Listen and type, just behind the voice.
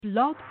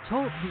Blog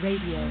Talk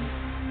Radio.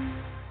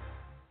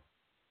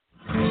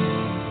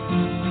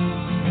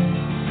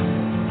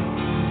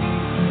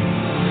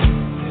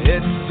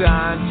 It's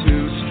time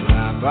to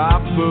strap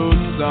our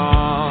boots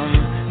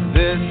on.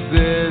 This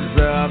is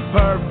a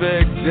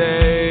perfect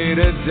day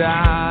to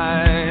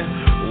die.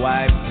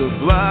 Wipe the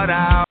blood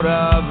out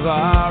of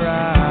our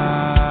eyes.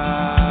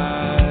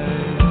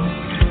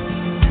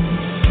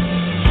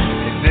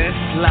 In this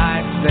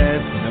life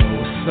there's no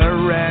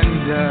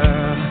surrender,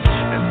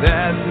 and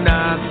there's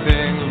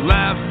nothing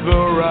left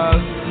for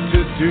us to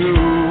do.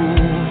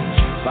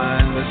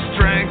 Find the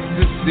strength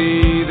to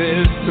see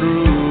this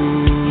through.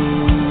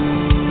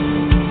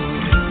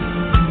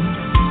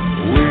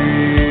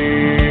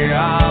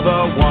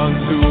 The ones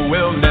who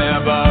will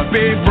never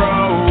be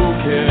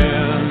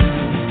broken.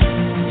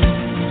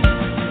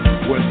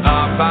 With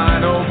our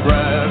final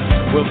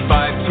breath, we'll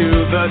fight to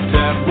the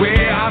death.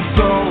 We are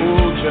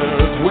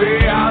soldiers,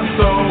 we are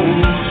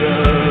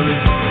soldiers.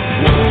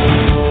 Whoa.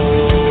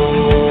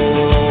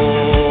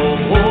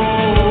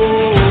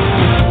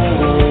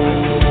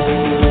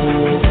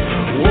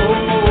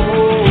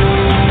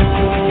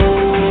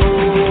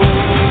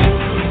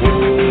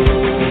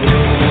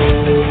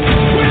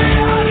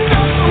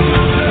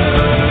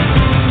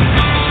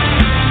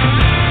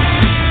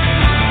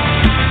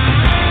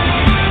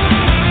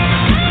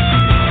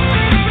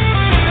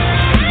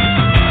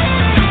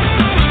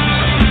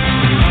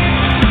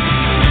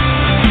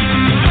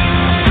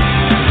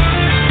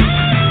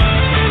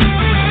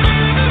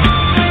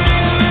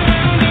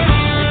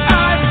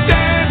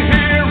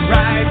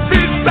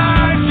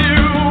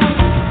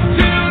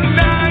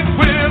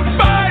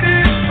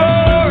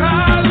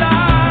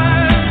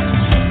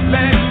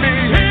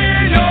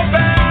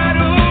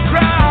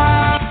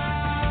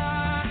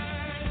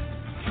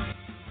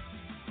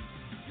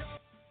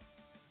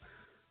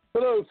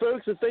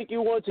 Folks, and thank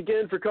you once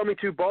again for coming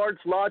to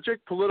Bard's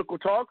Logic Political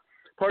Talk,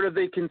 part of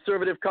the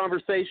Conservative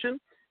Conversation,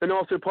 and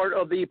also part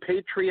of the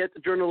Patriot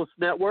Journalist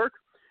Network.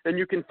 And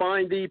you can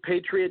find the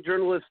Patriot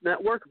Journalist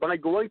Network by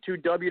going to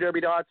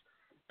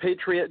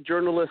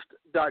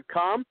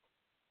www.patriotjournalist.com.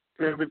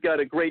 And we've got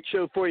a great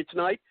show for you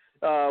tonight.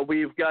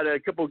 We've got a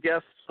couple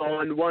guests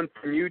on, one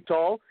from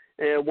Utah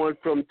and one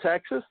from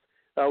Texas.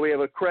 We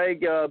have a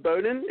Craig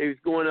Bowden, who's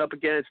going up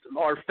against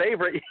our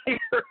favorite here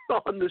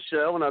on the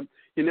show, and I'm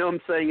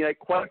saying that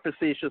quite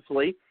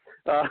facetiously.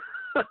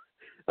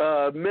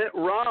 Mitt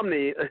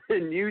Romney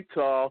in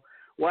Utah.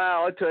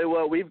 Wow, I tell you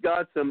what, we've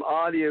got some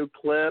audio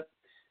clip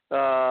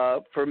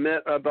on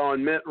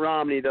Mitt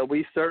Romney that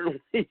we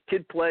certainly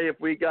could play if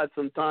we got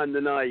some time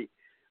tonight.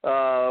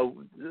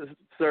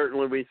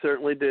 We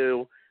certainly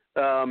do.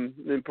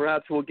 And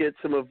perhaps we'll get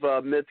some of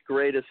Mitt's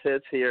greatest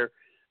hits here.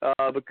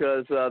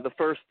 Because the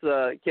first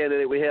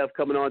candidate we have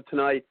coming on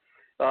tonight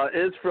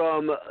is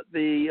from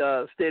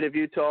the state of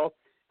Utah.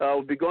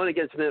 We'll be going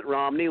against Mitt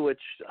Romney,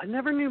 which I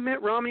never knew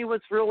Mitt Romney was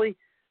really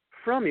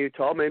from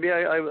Utah. Maybe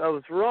I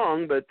was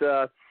wrong, but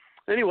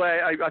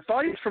anyway, I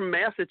thought he was from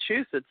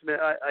Massachusetts.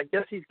 I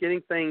guess he's getting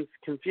things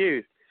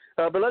confused.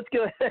 But let's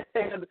go ahead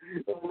and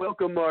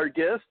welcome our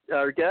guest,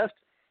 and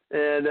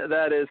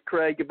that is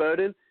Craig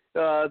Bowden.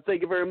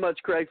 Thank you very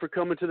much, Craig, for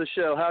coming to the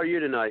show. How are you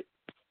tonight?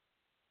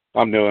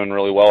 I'm doing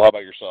really well. How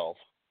about yourself?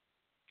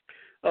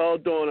 Oh,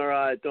 doing all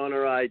right.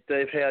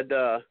 They've had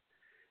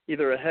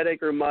either a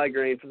headache or a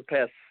migraine for the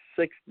past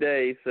 6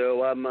 days,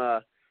 so I'm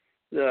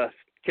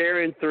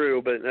carrying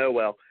through, but oh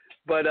well.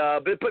 But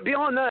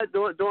beyond that,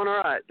 doing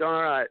all right.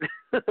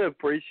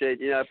 Appreciate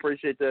you. I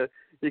appreciate you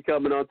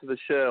coming on to the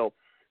show.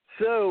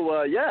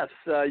 So, yes,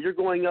 you're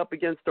going up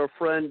against our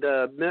friend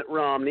Mitt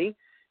Romney.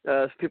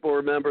 As people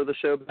remember the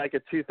show back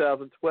in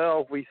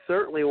 2012, we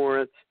certainly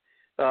weren't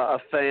a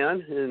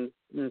fan, and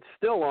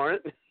still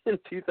aren't in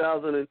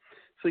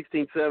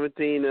 2016,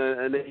 17,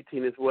 and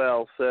 18 as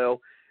well. So,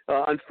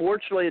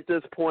 unfortunately, at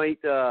this point,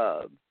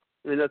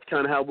 and that's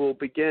kind of how we'll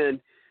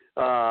begin,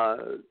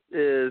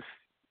 is,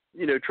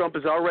 Trump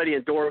has already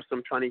endorsed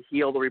him trying to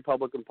heal the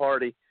Republican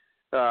Party,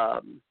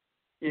 but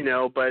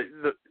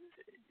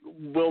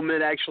will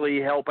Mitt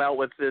actually help out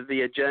with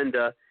the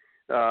agenda,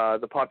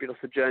 the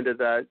populist agenda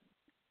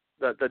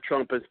that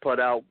Trump has put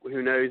out?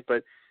 Who knows,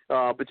 but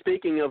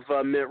speaking of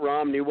Mitt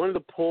Romney, one of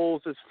the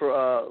polls is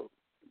for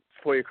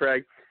you,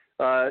 Craig.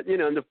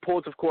 And the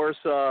polls, of course,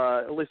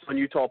 at least on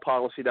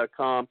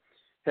UtahPolicy.com,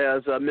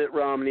 has Mitt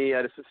Romney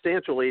at a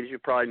substantial lead, as you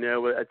probably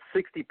know, at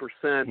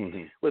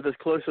 60%, with his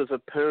closest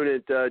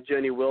opponent,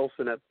 Jenny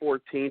Wilson, at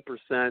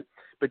 14%.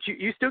 But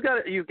you've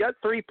got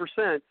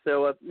 3%.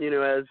 So as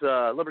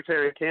a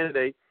Libertarian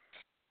candidate,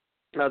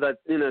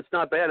 it's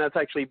not bad. That's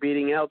actually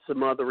beating out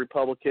some other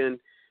Republican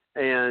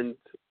and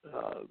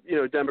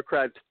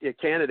Democrat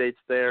candidates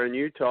there in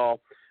Utah.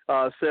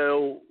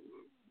 So,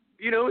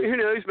 who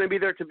knows? Maybe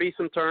there could be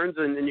some turns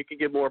and you could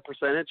get more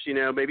percentage,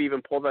 maybe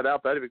even pull that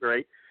out. That'd be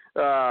great,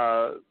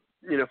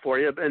 for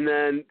you. And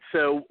then,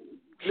 so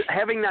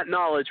having that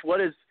knowledge,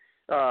 what is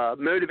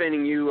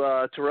motivating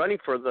you to running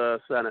for the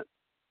Senate?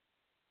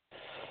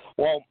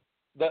 Well,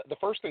 the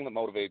first thing that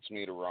motivates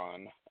me to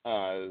run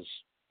is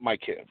my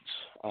kids.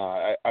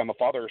 I'm a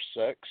father of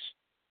 6,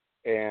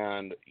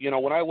 and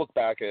when I look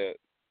back at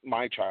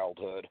my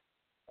childhood,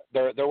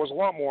 there was a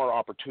lot more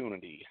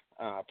opportunity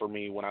for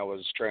me when I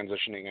was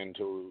transitioning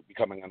into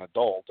becoming an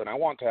adult, and I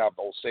want to have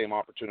those same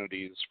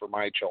opportunities for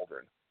my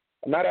children.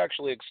 And that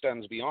actually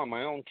extends beyond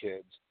my own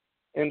kids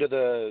into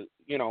the,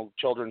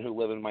 children who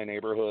live in my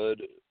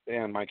neighborhood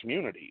and my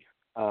community.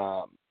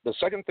 The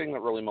second thing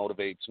that really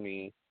motivates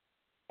me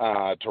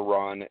to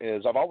run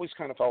is I've always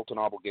kind of felt an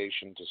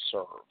obligation to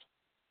serve.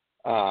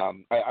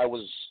 I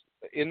was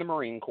in the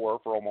Marine Corps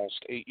for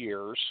almost 8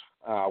 years.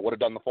 Would have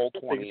done the full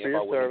 20 if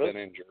I wouldn't have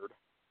been injured.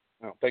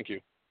 Oh, thank you.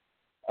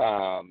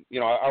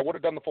 I would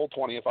have done the full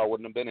 20 if I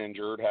wouldn't have been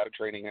injured, had a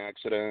training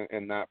accident,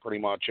 and that pretty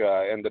much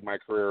ended my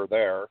career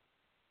there.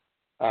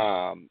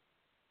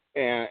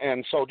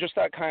 And so just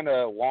that kind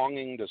of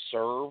longing to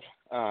serve,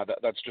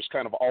 that's just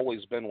kind of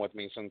always been with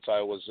me since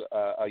I was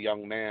a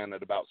young man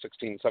at about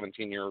 16,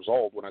 17 years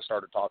old when I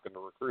started talking to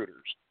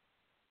recruiters.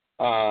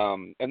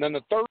 And then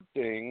the third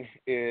thing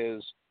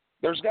is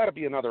there's got to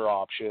be another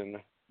option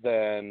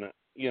than,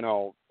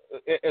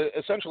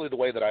 essentially the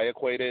way that I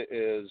equate it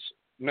is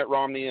Mitt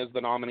Romney is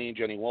the nominee,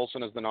 Jenny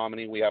Wilson is the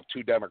nominee. We have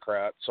 2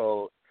 Democrats,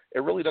 so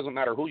it really doesn't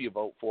matter who you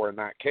vote for in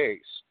that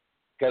case,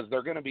 because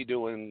they're going to be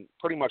doing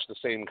pretty much the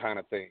same kind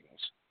of things.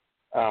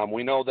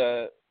 We know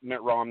that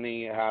Mitt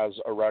Romney has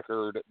a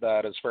record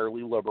that is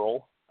fairly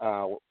liberal,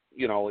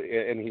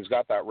 and he's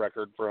got that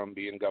record from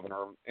being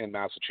governor in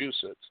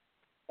Massachusetts.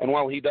 And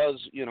while he does,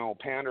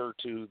 pander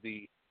to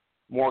the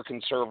more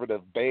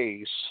conservative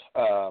base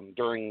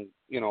during,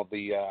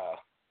 the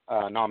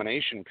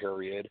nomination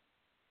period,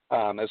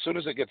 as soon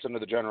as it gets into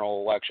the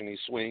general election, he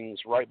swings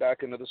right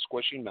back into the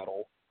squishy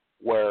middle,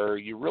 where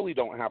you really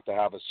don't have to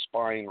have a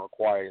spine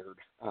required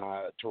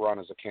to run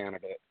as a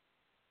candidate.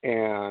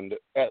 And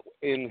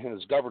in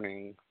his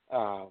governing,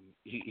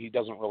 he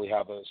doesn't really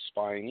have a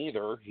spine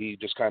either. He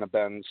just kind of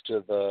bends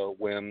to the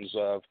whims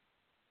of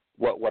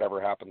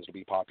whatever happens to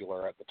be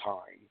popular at the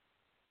time.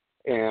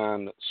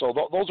 And so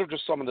those are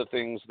just some of the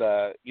things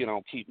that,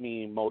 keep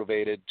me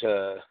motivated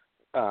to,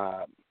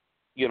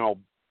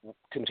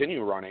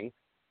 continue running.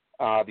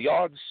 The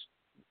odds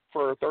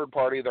for a third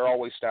party, they're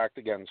always stacked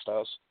against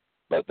us,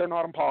 but they're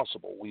not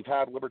impossible. We've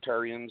had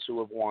libertarians who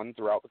have won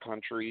throughout the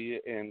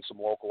country in some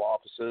local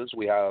offices.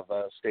 We have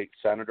a state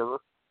senator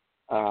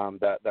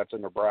that's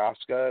in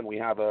Nebraska, and we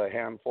have a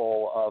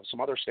handful of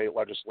some other state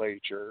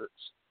legislators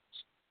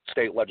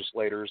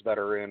that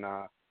are in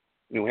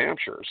New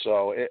Hampshire.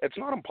 So it's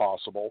not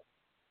impossible.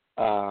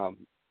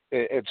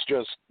 It's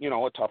just,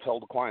 a tough hill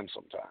to climb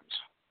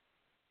sometimes.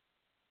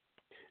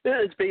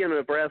 Yeah, and speaking of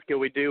Nebraska,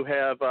 we do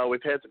have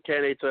we've had some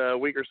candidates a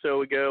week or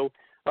so ago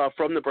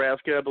from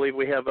Nebraska. I believe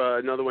we have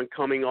another one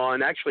coming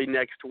on actually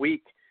next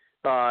week,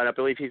 and I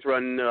believe he's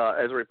running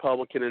as a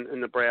Republican in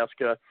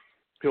Nebraska.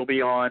 He'll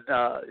be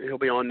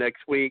on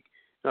next week,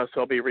 so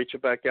I'll be reaching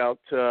back out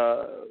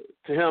to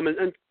him.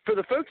 And for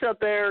the folks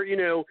out there,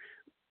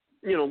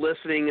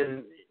 listening,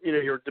 and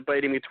you're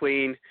debating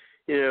between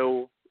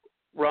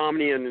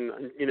Romney and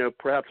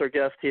perhaps our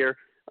guest here.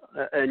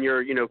 And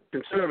you're,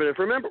 conservative.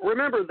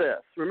 Remember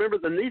this. Remember,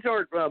 and these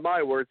aren't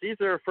my words. These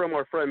are from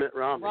our friend Mitt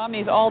Romney.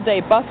 Romney's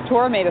all-day bus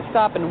tour made a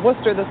stop in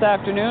Worcester this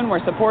afternoon,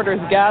 where supporters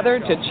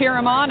gathered to cheer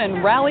him on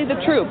and rally the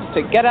troops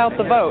to get out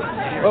the vote.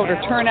 Voter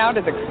turnout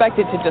is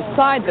expected to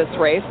decide this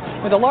race,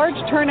 with a large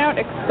turnout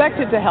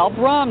expected to help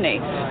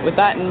Romney. With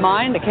that in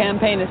mind, the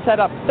campaign has set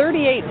up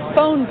 38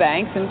 phone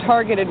banks and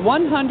targeted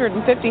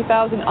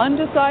 150,000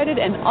 undecided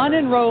and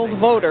unenrolled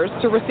voters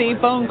to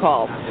receive phone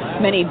calls.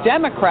 Many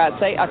Democrats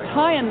say a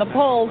tie in the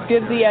polls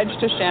gives the edge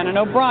to Shannon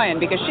O'Brien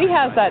because she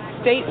has that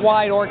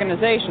statewide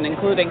organization,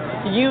 including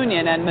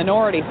union and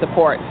minority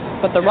support.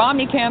 But the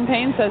Romney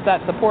campaign says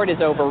that support is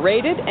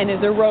overrated and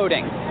is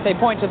eroding. They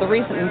point to the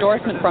recent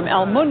endorsement from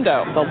El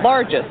Mundo, the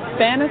largest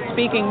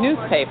Spanish-speaking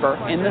newspaper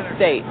in the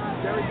state.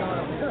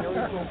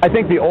 I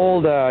think the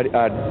old,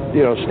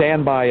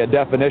 standby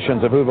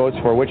definitions of who votes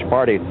for which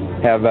party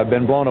have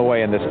been blown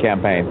away in this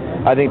campaign.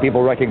 I think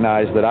people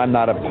recognize that I'm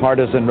not a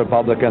partisan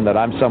Republican, that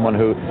I'm someone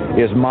who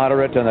is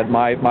moderate, and that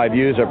my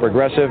views are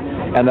progressive,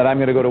 and that I'm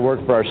going to go to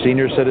work for our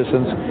senior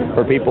citizens,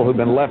 for people who've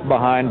been left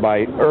behind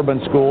by urban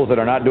schools that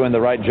are not doing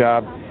the right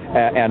job,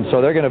 and so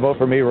they're going to vote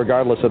for me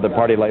regardless of the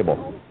party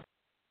label.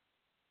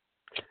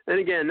 And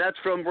again, that's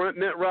from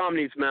Mitt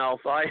Romney's mouth.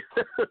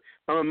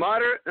 I'm a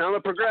moderate, I'm a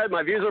progressive.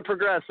 My views are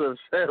progressive.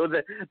 So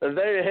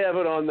there you have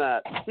it on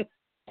that.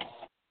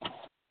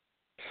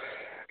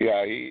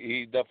 Yeah,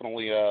 he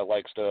definitely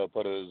likes to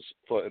put his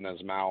foot in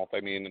his mouth. I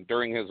mean,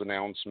 during his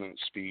announcement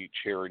speech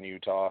here in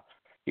Utah,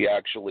 he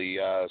actually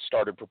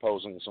started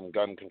proposing some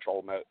gun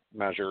control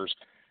measures.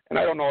 And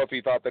I don't know if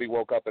he thought that he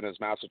woke up in his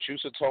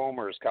Massachusetts home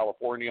or his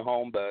California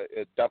home, but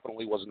it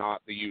definitely was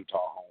not the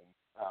Utah home.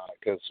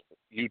 Because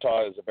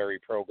Utah is a very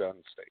pro-gun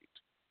state.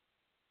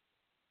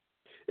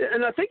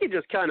 And I think he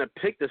just kind of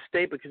picked a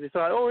state because he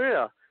thought,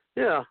 oh,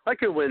 yeah, I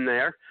could win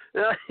there.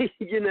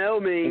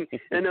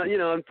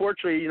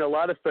 Unfortunately, a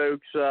lot of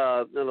folks,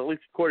 at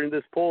least according to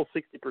this poll,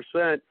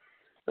 60%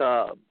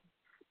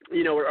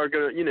 are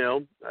going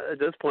to, at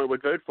this point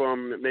would vote for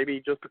him,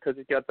 maybe just because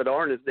he's got that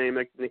R in his name.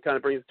 And it kind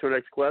of brings us to our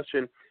next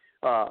question.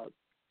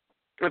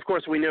 Of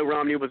course, we know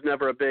Romney was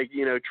never a big,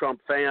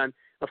 Trump fan.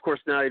 Of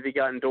course, now if he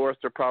got endorsed,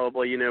 they're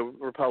probably,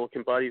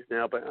 Republican buddies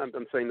now. But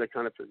I'm saying that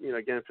kind of,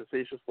 again,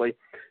 facetiously.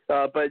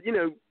 But,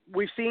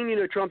 we've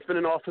seen, Trump's been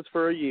in office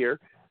for a year.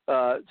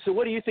 So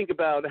what do you think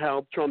about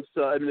how Trump's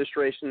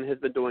administration has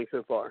been doing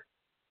so far?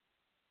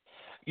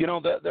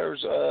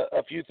 There's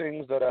a few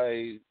things that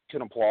I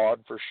can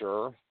applaud for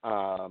sure.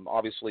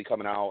 Obviously,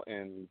 coming out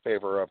in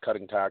favor of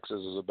cutting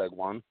taxes is a big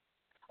one.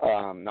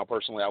 Now,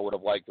 personally, I would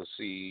have liked to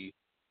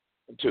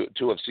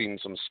have seen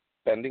some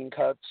spending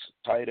cuts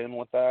tied in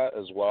with that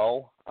as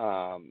well.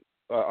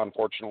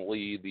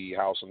 Unfortunately, the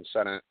House and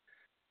Senate,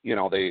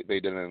 they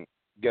didn't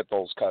get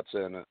those cuts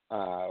in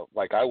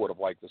like I would have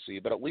liked to see.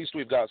 But at least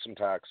we've got some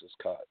taxes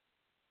cut.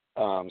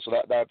 So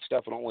that's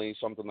definitely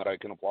something that I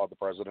can applaud the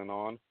president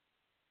on.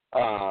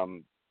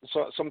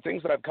 So some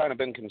things that I've kind of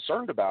been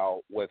concerned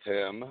about with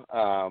him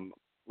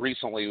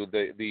recently,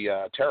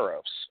 the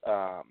tariffs,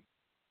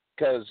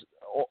 because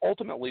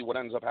ultimately what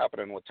ends up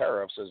happening with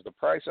tariffs is the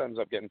price ends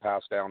up getting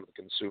passed down to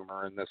the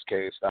consumer. In this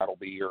case, that'll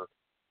be your,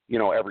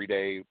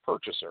 everyday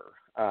purchaser.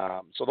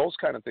 So those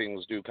kind of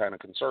things do kind of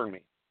concern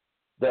me.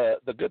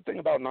 The good thing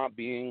about not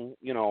being,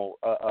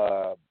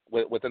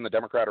 within the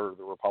Democrat or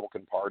the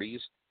Republican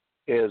parties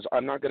is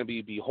I'm not going to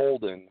be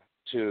beholden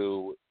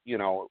to,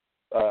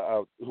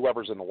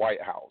 whoever's in the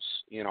White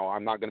House.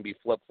 I'm not going to be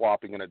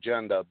flip-flopping an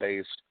agenda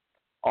based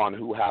on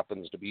who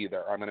happens to be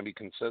there. I'm going to be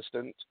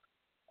consistent.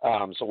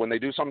 So when they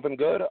do something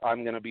good,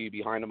 I'm going to be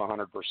behind them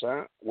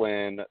 100%.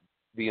 When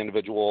the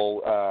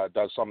individual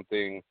does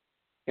something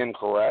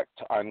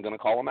incorrect, I'm going to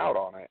call them out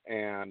on it.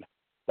 And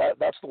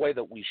that's the way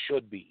that we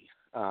should be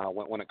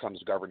when it comes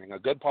to governing. A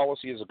good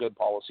policy is a good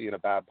policy, and a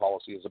bad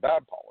policy is a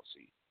bad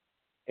policy.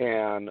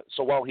 And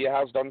so while he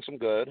has done some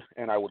good,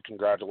 and I would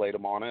congratulate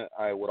him on it,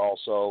 I would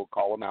also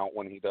call him out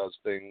when he does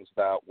things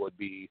that would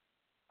be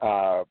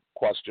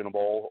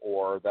questionable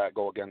or that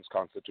go against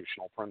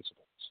constitutional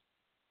principles.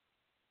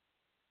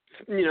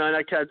 And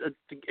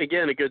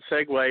again, a good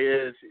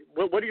segue is,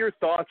 what are your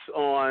thoughts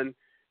on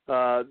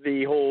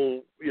the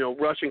whole,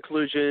 Russian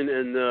collusion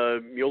and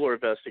the Mueller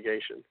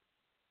investigation?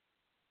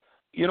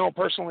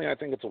 Personally, I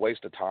think it's a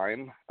waste of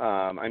time.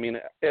 I mean,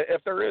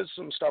 if there is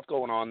some stuff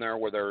going on there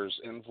where there's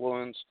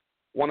influence,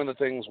 one of the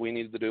things we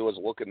need to do is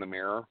look in the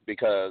mirror,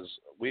 because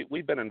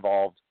we've been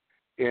involved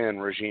in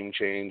regime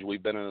change.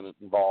 We've been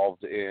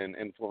involved in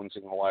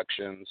influencing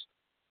elections.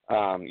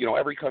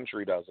 Every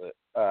country does it.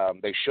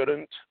 They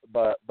shouldn't,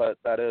 but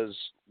that is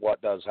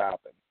what does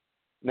happen.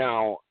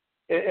 Now,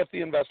 if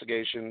the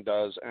investigation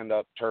does end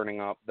up turning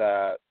up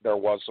that there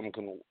was some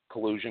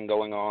collusion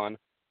going on,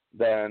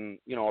 then,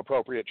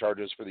 appropriate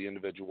charges for the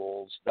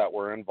individuals that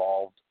were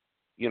involved,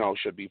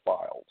 should be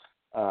filed.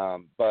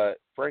 But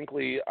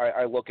frankly,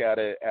 I look at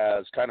it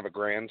as kind of a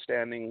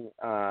grandstanding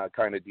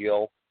kind of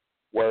deal,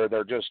 where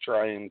they're just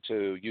trying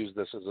to use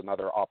this as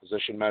another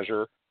opposition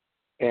measure.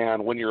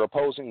 And when you're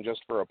opposing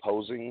just for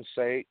opposing's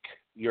sake,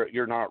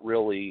 you're not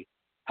really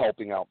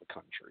helping out the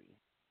country.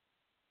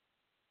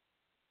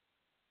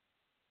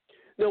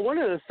 Now, one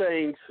of the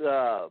things,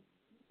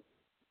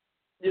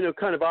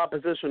 kind of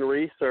opposition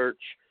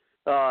research.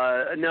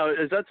 Now,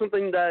 is that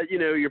something that,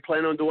 you're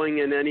planning on doing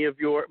in any of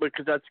your,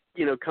 because that's,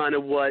 kind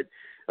of what,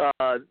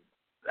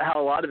 how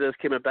a lot of this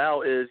came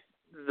about is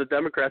the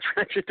Democrats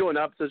are actually doing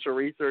opposition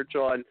research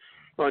on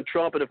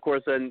Trump. And of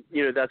course, then,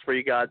 that's where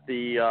you got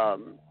the,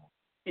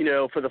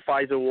 for the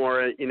FISA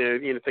warrant,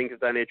 things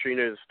of that nature,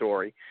 the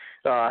story,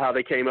 how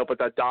they came up with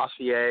that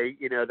dossier,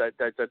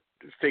 that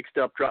fixed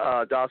up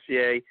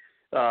dossier,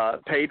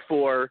 paid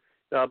for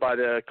by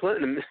the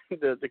Clinton,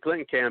 the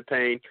Clinton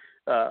campaign.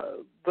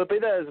 But be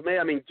that as it may,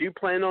 I mean, do you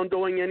plan on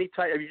doing any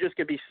type? Are you just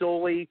going to be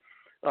solely,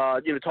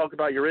 talk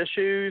about your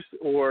issues,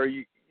 or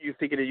you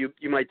thinking that you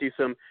might do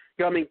some?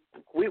 I mean,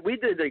 we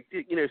did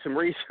some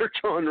research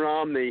on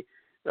Romney,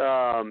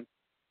 back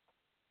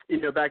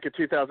in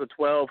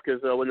 2012,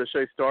 because when the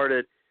show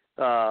started,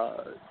 it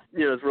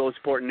was really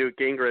supporting Newt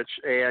Gingrich,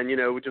 and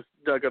we just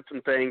dug up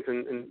some things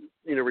and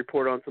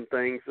report on some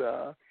things,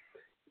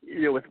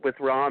 with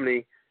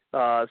Romney.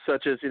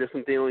 Such as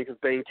some dealings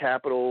with Bain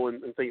Capital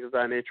and things of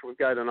that nature. We've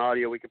got an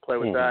audio we could play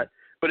with that.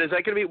 But is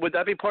that going to be? Would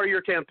that be part of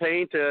your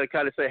campaign to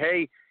kind of say,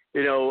 hey,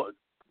 I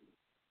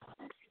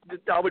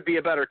would be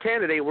a better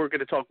candidate? We're going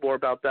to talk more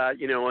about that.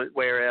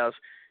 Whereas,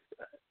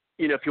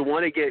 if you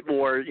want to get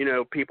more,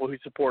 people who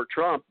support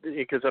Trump,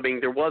 because I mean,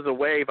 there was a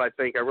wave. I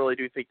really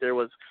do think there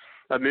was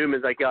a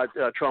movement that got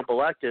Trump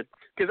elected.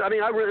 Because I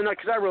mean, I really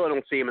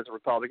don't see him as a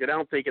Republican. I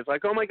don't think it's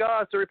like, oh my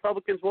gosh, the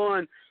Republicans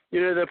won,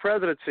 the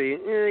presidency.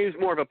 He's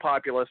more of a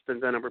populist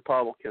than a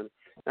Republican,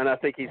 and I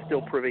think he's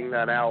still proving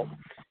that out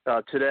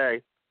today.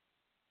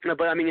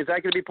 But I mean, is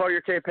that going to be part of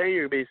your campaign?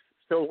 You're going to be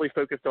solely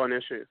focused on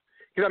issues?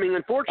 Because I mean,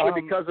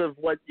 unfortunately, because of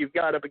what you've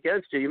got up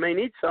against you may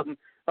need some,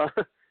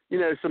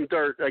 some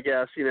dirt, I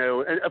guess,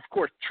 and of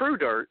course, true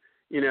dirt,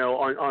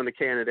 on the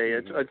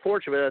candidate. It's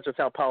unfortunate, that's just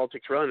how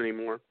politics run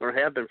anymore, or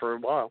have been for a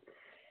while.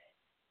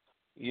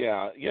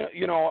 Yeah,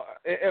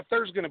 if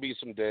there's going to be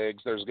some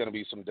digs, there's going to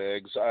be some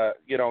digs.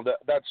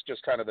 That's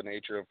just kind of the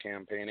nature of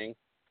campaigning.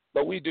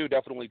 But we do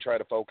definitely try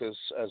to focus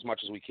as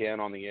much as we can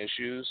on the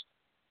issues.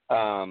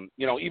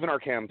 Even our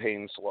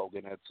campaign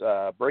slogan,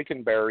 it's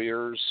breaking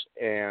barriers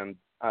and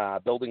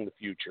building the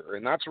future.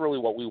 And that's really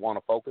what we want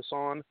to focus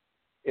on,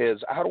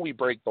 is how do we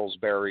break those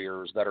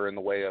barriers that are in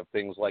the way of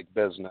things like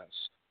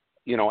business?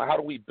 How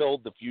do we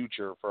build the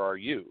future for our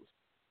youth?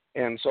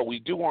 And so we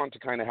do want to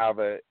kind of have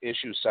a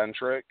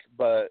issue-centric,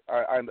 but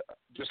I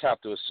just have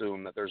to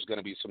assume that there's going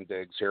to be some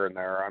digs here and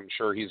there. I'm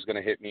sure he's going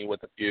to hit me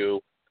with a few.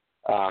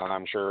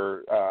 I'm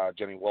sure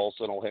Jenny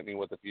Wilson will hit me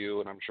with a few,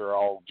 and I'm sure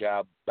I'll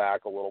jab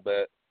back a little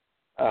bit.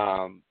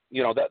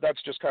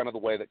 That's just kind of the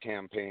way that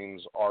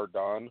campaigns are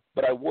done.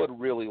 But I would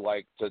really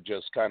like to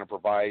just kind of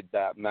provide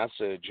that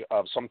message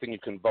of something you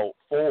can vote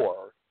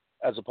for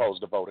as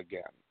opposed to vote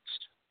against.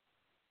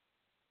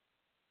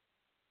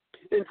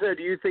 And so,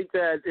 do you think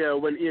that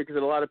because a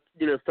lot of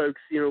folks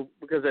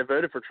because they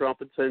voted for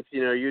Trump, and since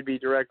you'd be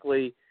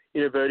directly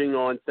voting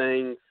on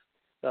things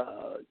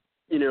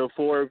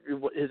for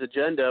his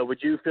agenda,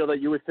 would you feel that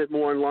you would fit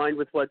more in line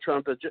with what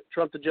Trump's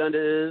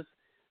agenda is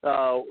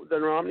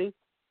than Romney?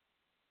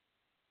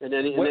 And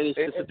any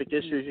specific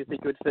issues you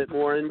think would fit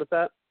more in with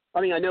that?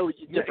 I mean, I know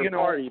different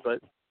party,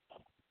 but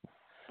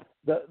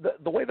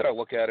the way that I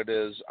look at it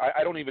is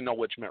I don't even know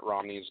which Mitt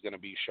Romney is going to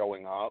be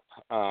showing up.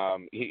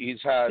 He's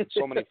had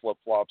so many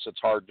flip-flops, it's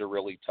hard to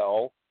really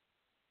tell.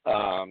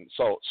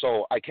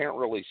 So I can't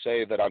really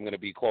say that I'm going to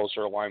be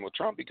closer aligned with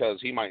Trump, because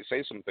he might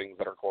say some things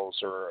that are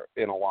closer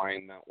in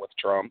alignment with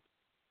Trump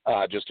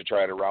just to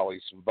try to rally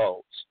some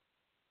votes.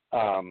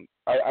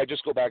 I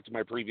just go back to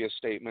my previous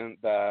statement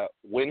that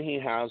when he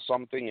has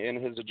something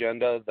in his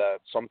agenda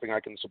that's something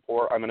I can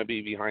support, I'm going to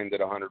be behind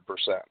it 100%.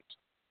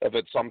 If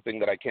it's something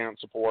that I can't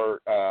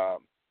support,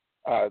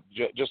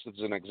 just as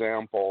an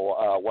example,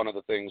 one of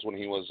the things when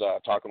he was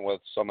talking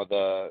with some of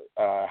the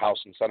House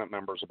and Senate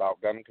members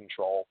about gun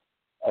control,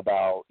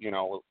 about,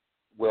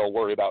 we'll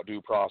worry about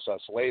due process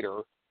later,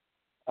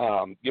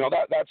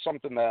 that's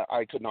something that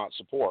I could not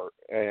support.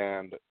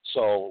 And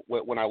so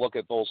when I look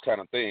at those kind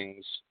of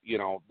things,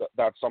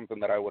 that's something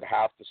that I would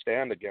have to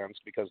stand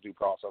against, because due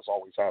process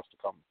always has to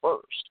come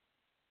first.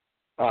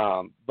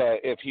 But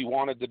if he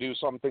wanted to do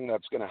something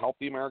that's going to help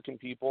the American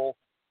people,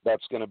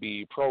 that's going to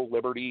be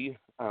pro-liberty,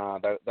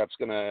 that's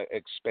going to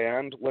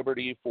expand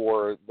liberty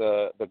for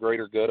the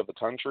greater good of the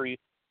country,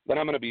 then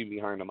I'm going to be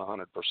behind him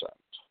 100%.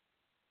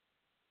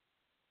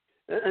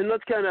 And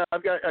let's kind of,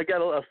 I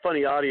got a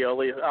funny audio.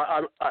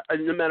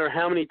 No matter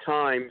how many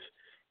times,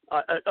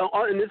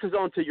 and this is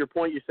on to your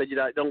point, you said you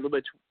don't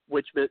know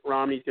which Mitt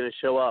Romney's going to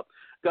show up.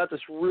 Got this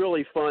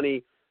really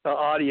funny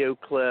audio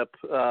clip.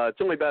 It's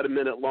only about a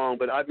minute long,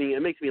 but I mean,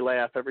 it makes me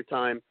laugh every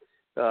time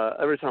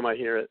I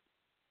hear it.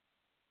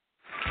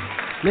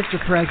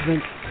 Mr.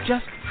 President,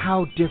 just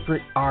how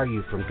different are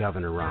you from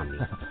Governor Romney?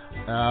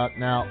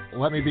 Now,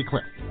 let me be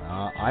clear.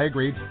 I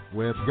agreed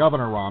with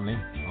Governor Romney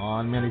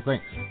on many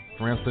things.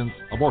 For instance,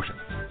 abortion.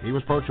 He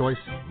was pro-choice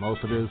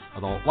most of his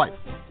adult life.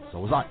 So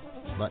was I.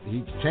 But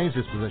he changed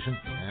his position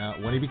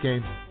when he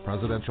became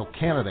presidential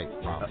candidate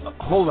Romney.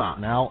 Hold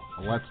on. Now,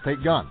 let's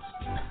take guns.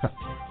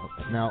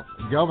 Now,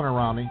 Governor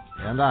Romney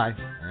and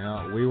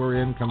I, we were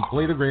in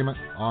complete agreement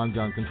on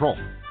gun control.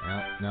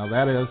 Now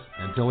that is,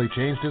 until he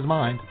changed his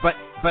mind. But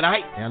I...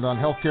 And on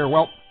health care,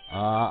 well,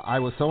 I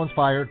was so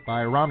inspired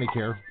by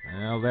Romneycare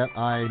that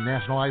I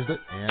nationalized it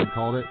and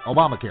called it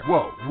Obamacare.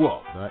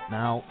 Whoa. But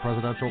now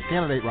presidential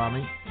candidate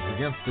Romney is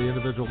against the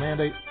individual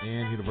mandate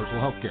and universal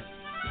health care.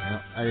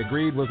 I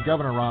agreed with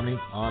Governor Romney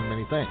on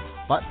many things.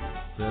 But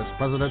this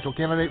presidential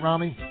candidate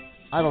Romney,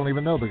 I don't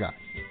even know the guy.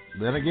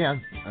 Then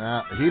again,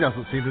 he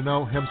doesn't seem to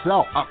know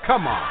himself. Oh,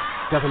 come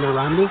on. Governor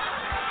Romney?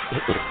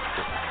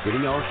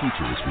 Getting Our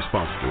Future is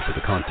responsible for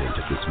the content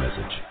of this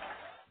message.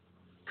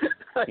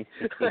 I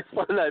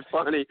find that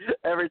funny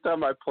every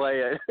time I play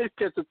it,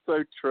 because it's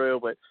so true,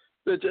 but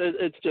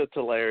it's just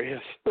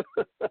hilarious.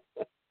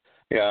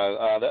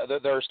 Yeah,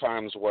 there's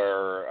times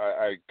where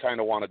I kind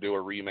of want to do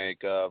a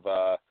remake of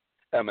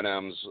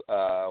Eminem's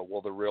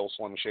Will the Real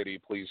Slim Shady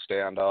Please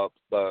Stand Up,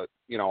 but,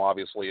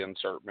 obviously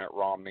insert Mitt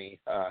Romney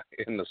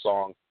in the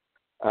song,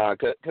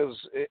 because,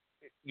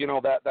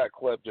 that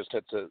clip just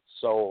hits it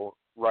so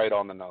right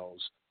on the nose.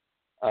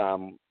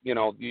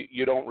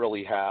 You don't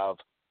really have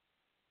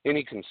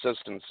any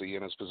consistency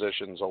in his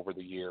positions over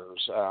the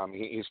years.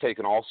 He's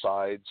taken all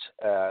sides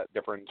at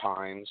different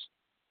times,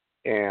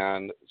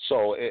 and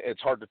so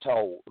it's hard to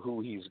tell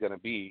who he's going to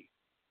be.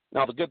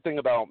 Now, the good thing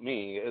about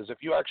me is if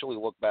you actually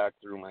look back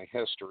through my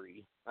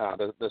history,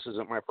 this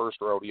isn't my first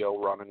rodeo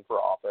running for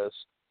office,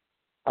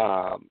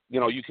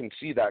 you can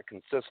see that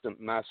consistent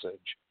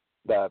message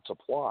that's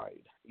applied.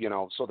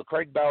 So the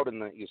Craig Bowden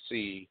that you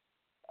see,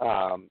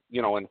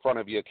 in front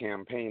of you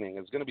campaigning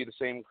is going to be the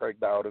same Craig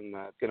Bowden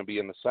that's going to be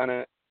in the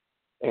Senate,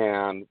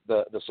 and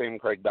the same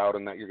Craig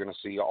Bowden that you're going to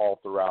see all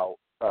throughout,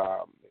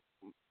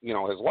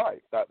 his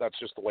life. That's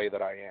just the way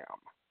that I am.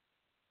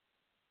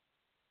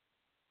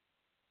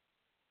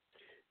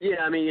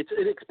 Yeah, I mean,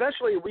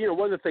 especially,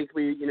 one of the things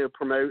we,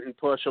 promote and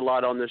push a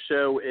lot on the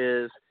show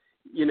is,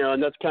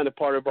 and that's kind of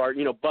part of our,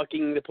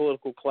 bucking the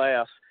political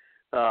class.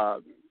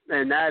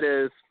 And that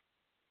is,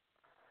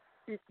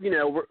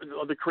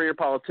 the career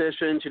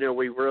politicians,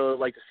 we really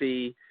like to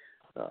see,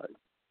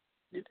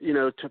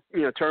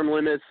 term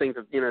limits, things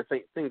of,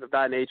 things of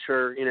that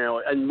nature,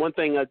 and one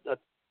thing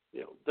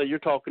that you're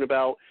talking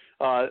about,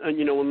 and,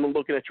 when I'm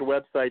looking at your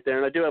website there,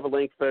 and I do have a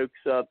link, folks,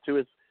 to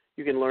it.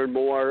 You can learn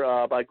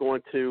more by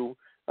going to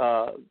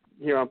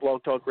here on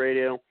Blog Talk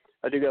Radio.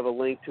 I do have a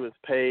link to his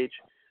page,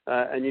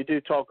 and you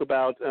do talk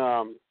about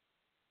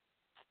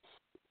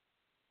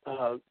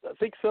I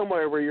think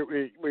somewhere where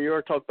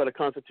you're talking about a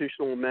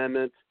constitutional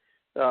amendment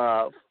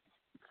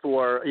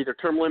for either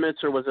term limits,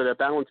 or was it a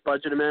balanced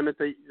budget amendment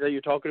that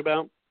you're talking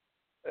about?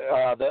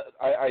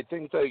 I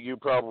think that you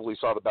probably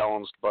saw the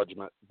balanced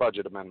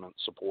budget amendment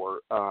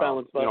support.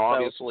 Balanced budget.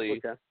 Obviously,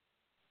 okay.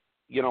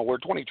 We're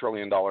 $20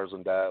 trillion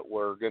in debt.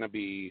 We're going to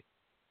be,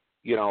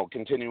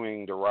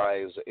 continuing to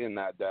rise in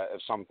that debt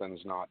if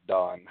something's not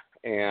done.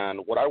 And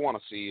what I want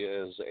to see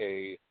is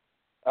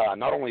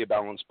not only a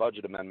balanced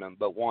budget amendment,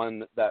 but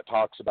one that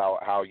talks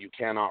about how you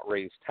cannot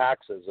raise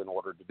taxes in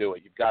order to do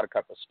it. You've got to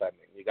cut the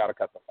spending. You got to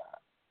cut the fat.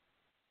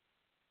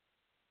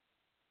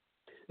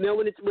 Now,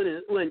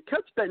 when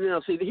cut spending,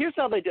 see, here's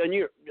how they do. And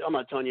I'm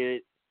not telling you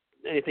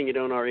anything you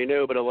don't already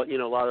know, but a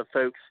lot of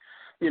folks,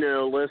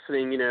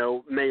 listening,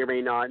 may or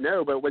may not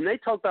know. But when they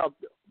talk about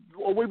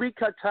when we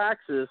cut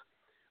taxes,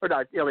 or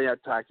not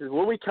taxes,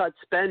 when we cut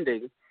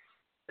spending,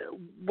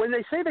 when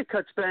they say they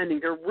cut spending,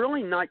 they're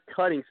really not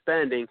cutting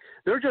spending.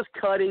 They're just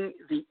cutting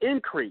the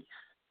increase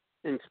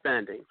in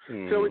spending.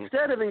 Mm-hmm. So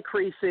instead of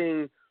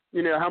increasing,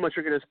 how much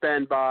you're going to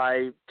spend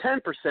by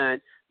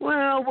 10%,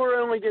 well, we're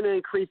only going to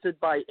increase it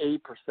by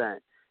 8%.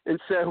 And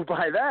so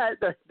by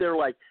that, they're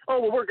like, oh,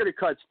 well, we're going to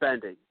cut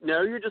spending.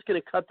 No, you're just going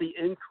to cut the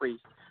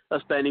increase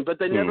of spending. But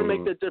they never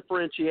make the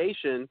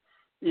differentiation,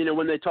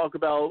 when they talk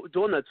about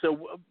doing that.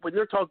 So when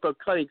they're talking about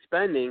cutting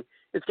spending,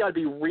 it's got to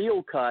be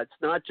real cuts,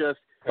 not just,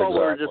 exactly.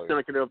 We're just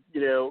not going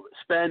to,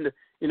 spend,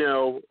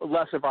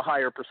 less of a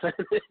higher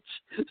percentage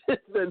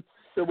than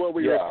what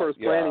we were first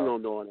planning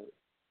on doing it.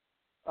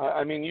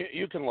 I mean,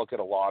 you can look at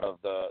a lot of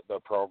the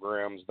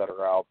programs that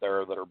are out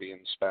there that are being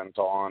spent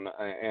on,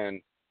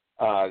 and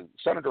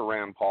Senator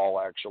Rand Paul,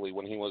 actually,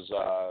 when he was,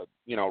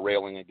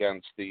 railing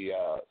against the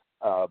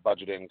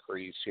budget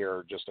increase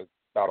here just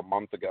about a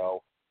month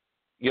ago,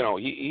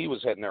 he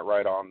was hitting it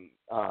right on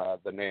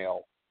the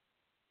nail,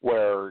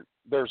 where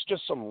there's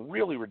just some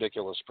really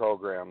ridiculous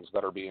programs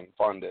that are being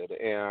funded.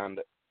 And,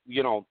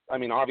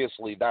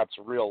 obviously that's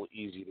real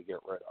easy to get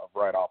rid of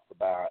right off the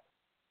bat.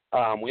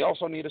 We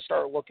also need to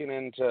start looking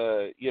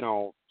into,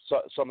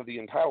 some of the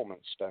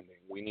entitlement spending.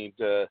 We need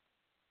to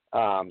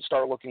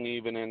start looking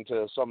even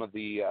into some of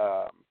the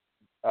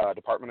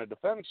Department of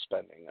Defense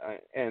spending.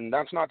 And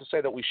that's not to say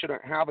that we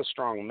shouldn't have a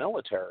strong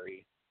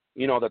military,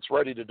 that's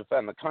ready to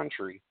defend the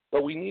country,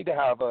 but we need to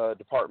have a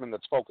department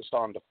that's focused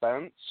on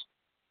defense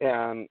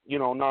and,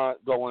 not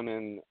going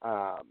in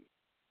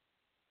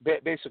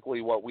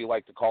basically what we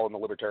like to call in the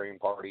Libertarian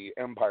Party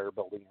empire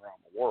building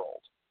around the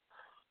world.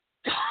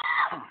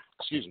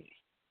 Excuse me.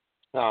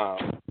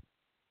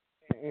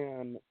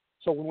 And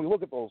so when we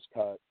look at those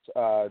cuts,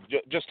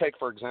 just take,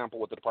 for example,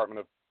 with the Department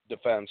of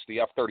Defense,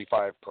 the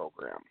F-35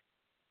 program.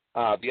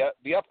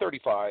 The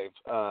F-35,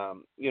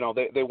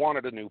 they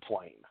wanted a new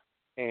plane.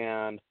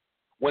 And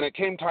when it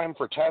came time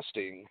for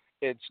testing,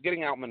 it's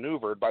getting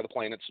outmaneuvered by the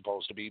plane it's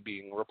supposed to be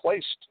being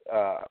replaced.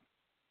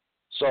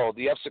 So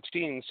the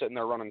F-16 sitting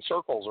there running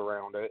circles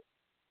around it,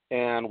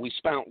 and we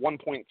spent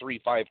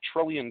 $1.35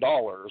 trillion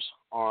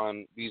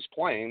on these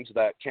planes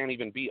that can't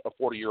even beat a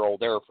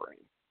 40-year-old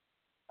airframe.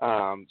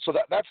 So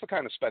that's the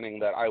kind of spending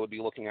that I would be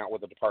looking at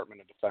with the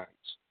Department of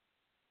Defense.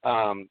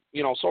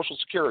 Social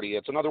Security,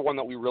 it's another one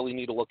that we really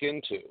need to look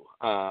into.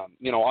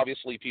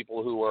 Obviously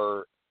people who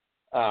are,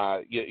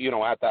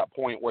 at that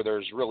point where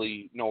there's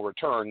really no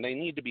return, they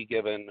need to be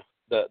given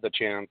the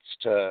chance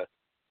to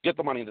get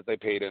the money that they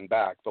paid in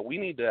back. But we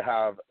need to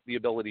have the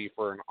ability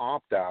for an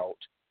opt-out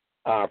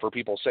for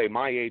people, say,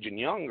 my age and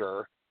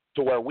younger,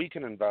 to where we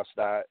can invest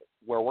that,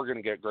 where we're going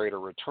to get greater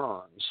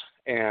returns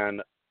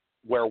and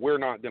where we're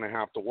not going to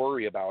have to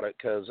worry about it,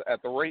 because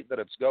at the rate that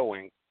it's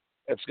going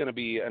to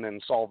be an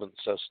insolvent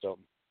system.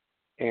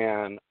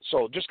 And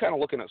so just kind of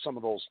looking at some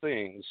of those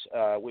things,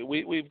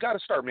 we've got to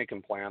start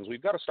making plans.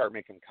 We've got to start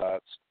making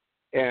cuts.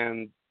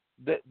 And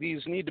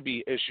these need to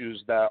be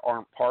issues that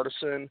aren't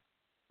partisan.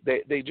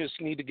 They just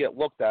need to get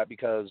looked at,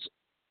 because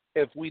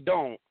if we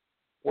don't,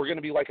 we're going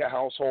to be like a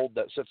household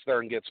that sits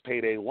there and gets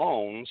payday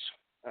loans,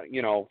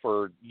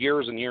 for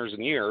years and years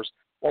and years.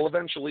 Well,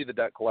 eventually the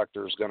debt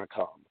collector is going to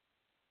come.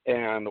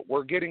 And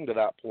we're getting to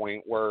that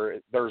point where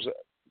there's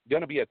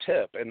going to be a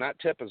tip, and that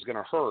tip is going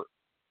to hurt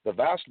the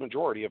vast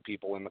majority of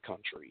people in the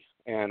country.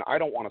 And I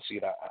don't want to see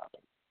that happen.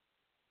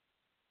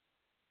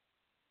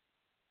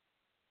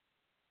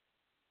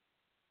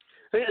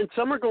 And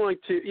some are going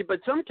to,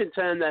 but some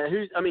contend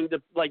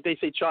that like they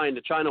say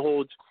China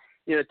holds,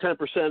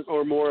 10%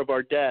 or more of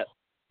our debt.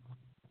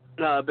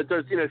 But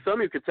there's, some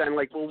who could say,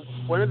 like, well,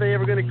 when are they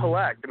ever going to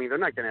collect? I mean, they're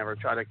not going to ever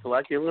try to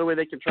collect. The only way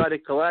they can try to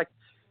collect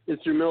is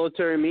through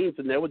military means,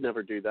 and they would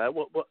never do that.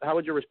 How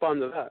would you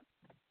respond to that?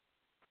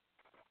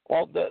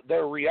 Well,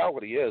 the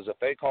reality is, if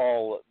they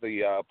call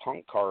the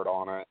punk card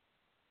on it,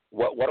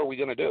 what are we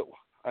going to do?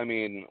 I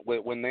mean,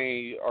 when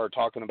they are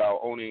talking about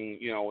owning,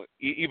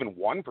 even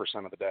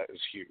 1% of the debt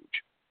is huge.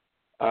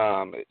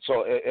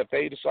 So if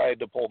they decide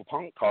to pull the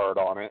punk card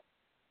on it,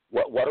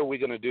 what are we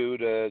going to do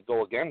to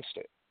go against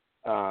it?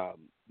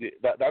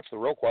 That's the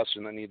real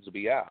question that needs to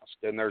be asked.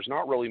 And there's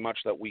not really much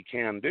that we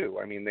can do.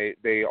 I mean,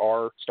 they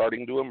are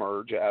starting to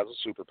emerge as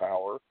a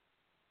superpower,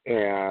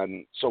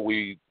 and so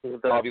we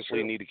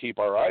obviously need to keep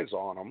our eyes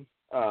on them.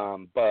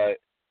 But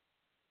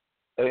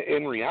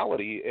in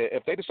reality,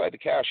 if they decide to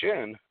cash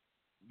in,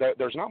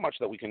 there's not much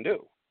that we can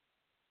do.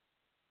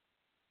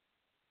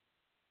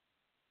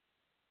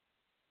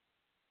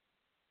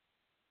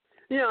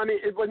 Yeah, I mean,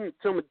 it wouldn't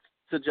someone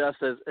suggest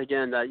as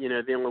again that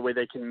the only way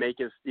they can make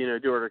is do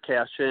it or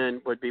cash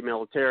in would be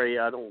military.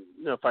 I don't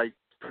know if I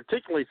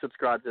particularly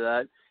subscribe to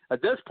that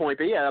at this point,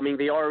 but yeah, I mean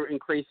they are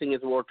increasing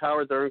as a world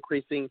power. They're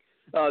increasing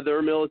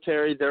their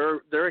military.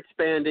 They're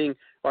expanding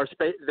our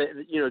space.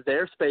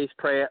 Their space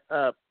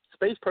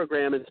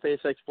program and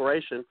space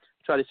exploration.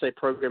 Try to say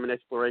program and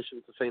exploration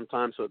at the same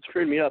time, so it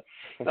screwed me up.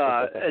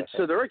 And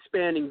so they're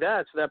expanding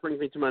that. So that brings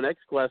me to my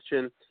next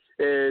question.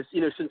 Is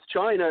since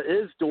China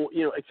is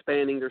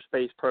expanding their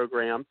space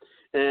program,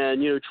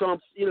 and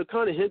Trump's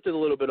kind of hinted a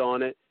little bit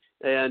on it,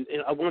 and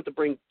I want to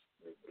bring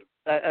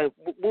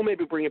we'll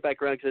maybe bring it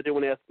back around because I do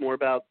want to ask more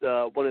about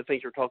one of the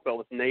things you're talking about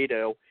with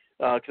NATO,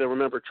 because I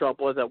remember Trump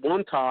was at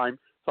one time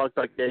talked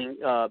about getting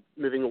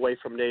moving away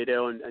from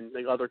NATO and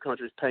other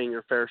countries paying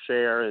their fair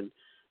share, and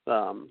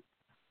now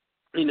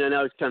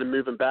he's kind of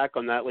moving back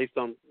on that, at least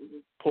on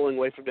pulling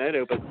away from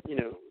NATO. But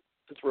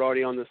since we're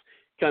already on this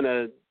kind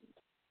of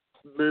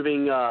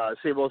moving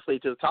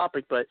seamlessly to the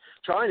topic, but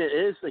China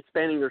is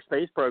expanding their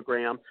space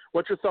program.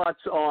 What's your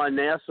thoughts on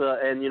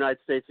NASA and the United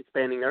States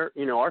expanding their,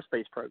 our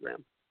space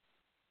program,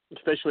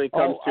 especially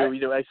when it comes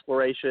to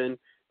exploration,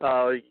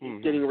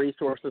 getting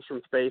resources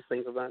from space,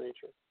 things of that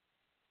nature?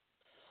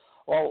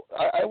 Well,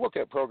 I look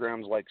at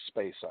programs like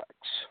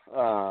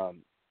SpaceX.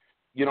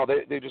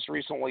 They just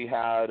recently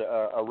had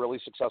a really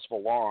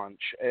successful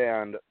launch,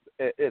 and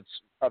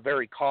it's a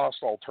very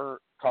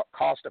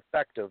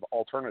cost-effective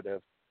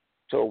alternative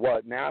to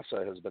what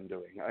NASA has been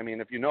doing. I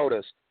mean, if you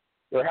notice,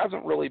 there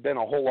hasn't really been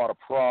a whole lot of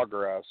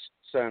progress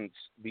since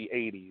the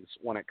 80s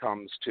when it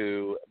comes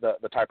to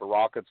the type of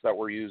rockets that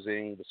we're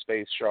using, the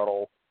space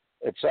shuttle,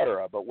 et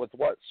cetera. But with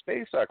what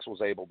SpaceX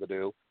was able to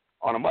do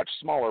on a much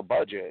smaller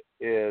budget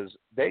is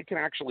they can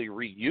actually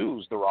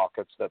reuse the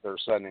rockets that they're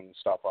sending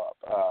stuff up.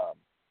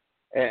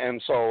 And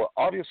so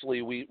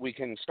obviously we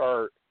can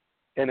start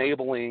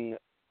enabling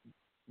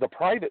the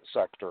private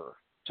sector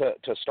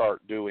to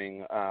start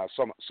doing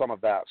some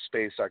of that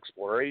space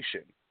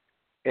exploration.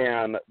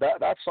 And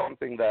that's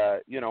something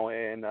that,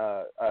 in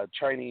a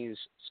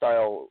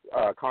Chinese-style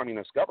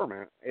communist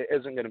government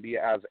isn't going to be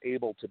as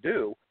able to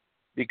do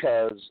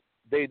because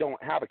they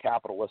don't have a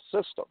capitalist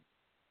system.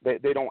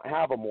 They don't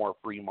have a more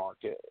free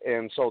market.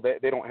 And so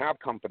they don't have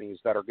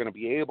companies that are going to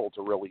be able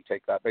to really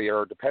take that. They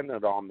are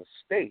dependent on the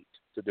state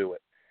to do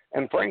it.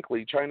 And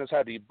frankly, China's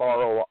had to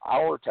borrow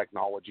our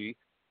technology,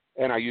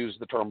 and I use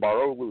the term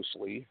borrow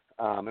loosely,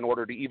 in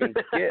order to even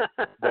get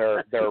their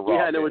rockets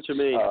yeah, I know what you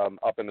mean.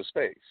 Up into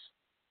space.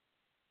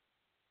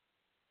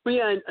 Well,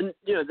 yeah, and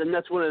and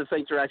that's one of the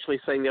things they're actually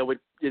saying they would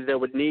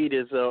need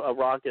is a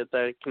rocket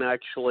that can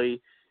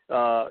actually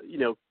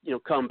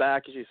come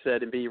back, as you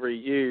said, and be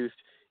reused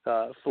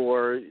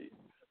for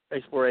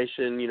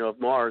exploration, of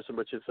Mars,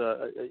 which is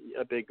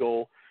a big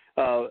goal.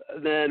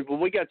 Then when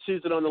we got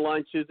Susan on the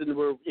line, Susan,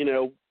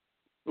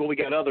 we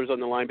got others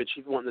on the line, but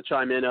she's wanting to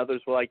chime in.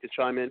 Others would like to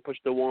chime in. Push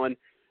the 1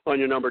 on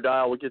your number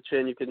dial. We'll get you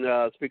in. You can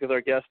speak with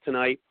our guest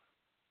tonight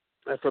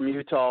from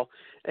Utah.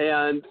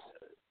 And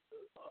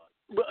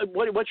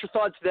what's your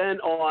thoughts then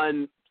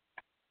on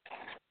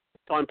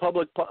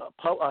public?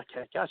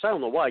 Okay, gosh, I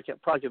don't know why I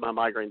can't probably get my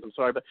migraines. I'm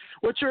sorry, but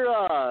what's your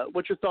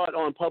thought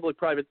on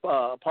public-private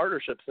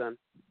partnerships then?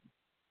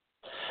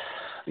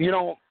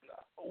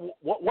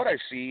 What I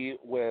see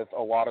with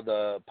a lot of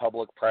the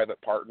public-private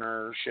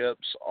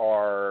partnerships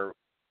are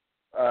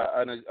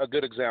a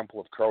good example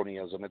of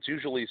cronyism. It's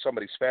usually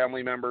somebody's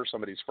family member,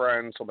 somebody's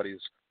friend, somebody's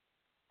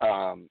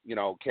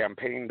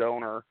campaign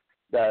donor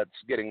that's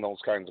getting those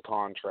kinds of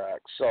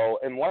contracts. So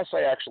unless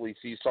I actually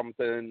see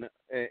something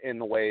in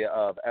the way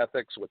of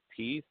ethics with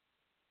teeth,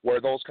 where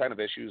those kind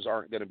of issues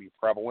aren't going to be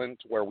prevalent,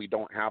 where we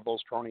don't have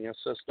those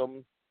cronyist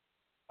systems,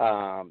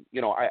 I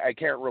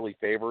can't really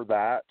favor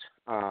that.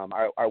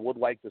 I would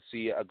like to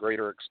see a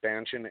greater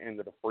expansion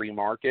into the free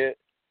market,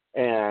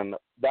 and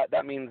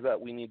that means that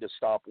we need to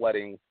stop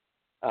letting,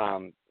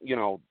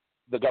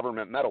 the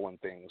government meddle in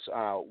things.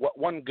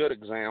 One good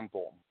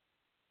example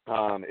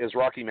is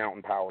Rocky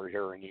Mountain Power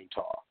here in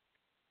Utah.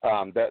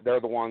 They're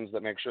the ones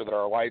that make sure that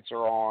our lights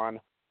are on,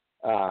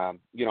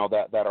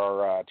 that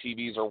our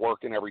TVs are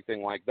working,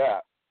 everything like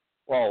that.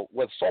 Well,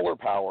 with solar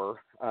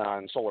power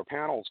and solar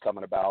panels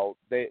coming about,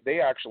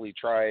 they actually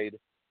tried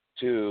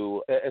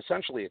to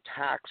essentially a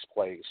tax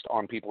placed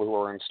on people who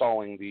are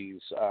installing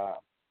these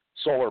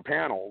solar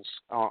panels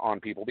on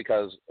people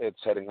because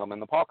it's hitting them in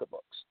the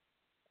pocketbooks.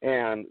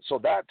 And so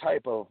that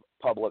type of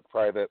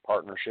public-private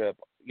partnership,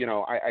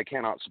 I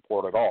cannot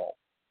support at all.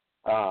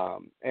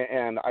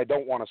 And I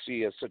don't want to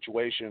see a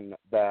situation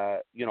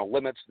that,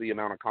 limits the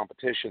amount of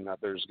competition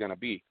that there's going to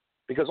be.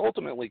 Because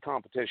ultimately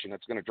competition,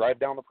 it's going to drive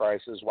down the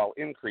prices while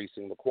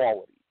increasing the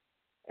quality.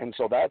 And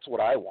so that's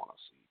what I want to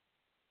see.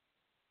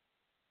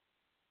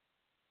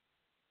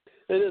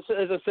 And as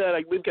I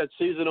said, we've got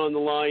Susan on the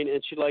line,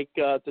 and she'd like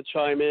to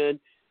chime in.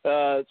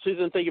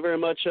 Susan, thank you very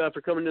much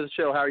for coming to the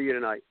show. How are you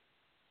tonight?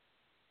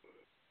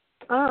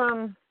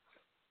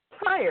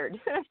 Tired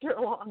after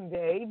a long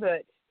day,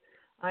 but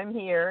I'm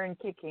here and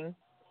kicking.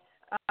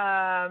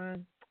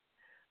 Didn't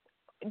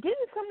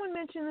someone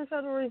mention the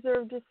Federal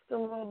Reserve just a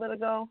little bit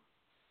ago?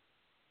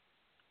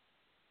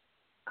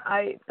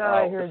 I thought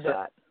I heard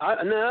that. I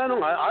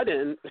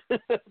didn't.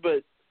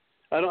 But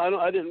I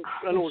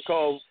don't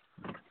recall.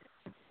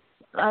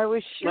 I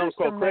was sure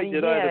somebody Craig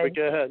did either, but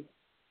go ahead.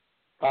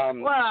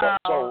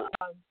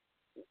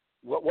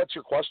 What's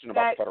your question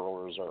about the Federal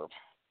Reserve?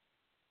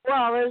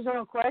 Well, there's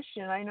no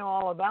question. I know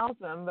all about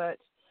them, but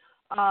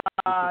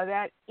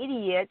that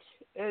idiot,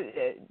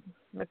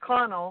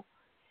 McConnell,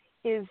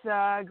 is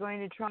going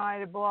to try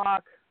to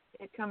block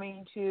it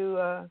coming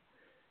to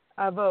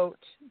a vote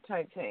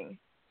type thing,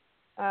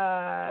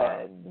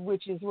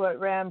 which is what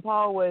Rand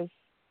Paul was,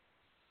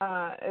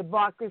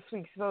 blocked this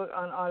week's vote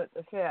on audit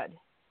the Fed.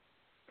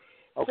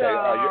 Okay,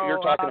 so,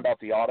 you're talking about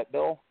the audit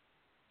bill?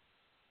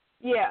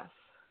 Yes.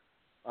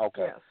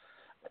 Okay. Yes.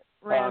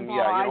 Rand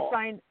Paul,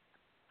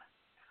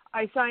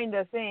 I signed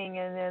a thing,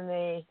 and then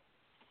they,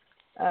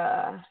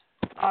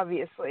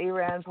 obviously,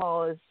 Rand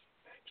Paul is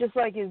just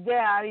like his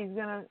dad. He's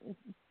going to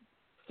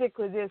stick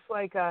with this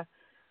like a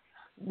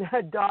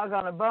dog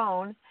on a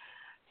bone.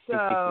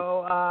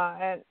 So,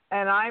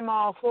 and I'm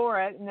all for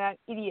it. And that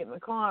idiot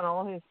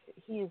McConnell,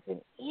 he is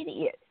an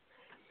idiot.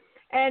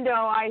 And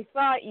I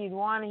thought you'd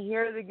want to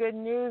hear the good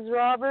news,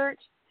 Robert.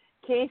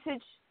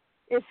 Kasich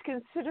is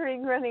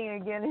considering running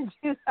again in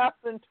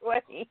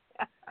 2020.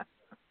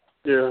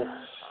 Yeah.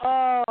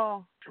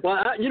 Oh.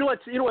 Well, you know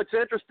what's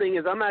interesting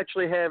is I'm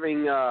actually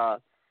having.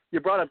 You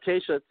brought up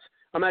Kasich.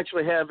 I'm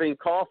actually having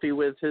coffee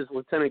with his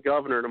lieutenant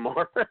governor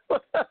tomorrow.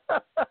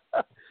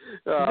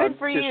 Good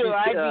for you.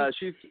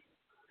 She's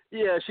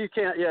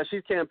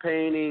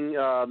campaigning.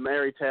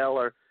 Mary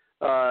Taylor.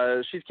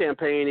 She's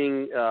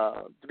campaigning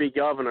to be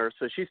governor,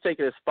 so she's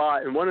taking a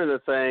spot. And one of the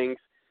things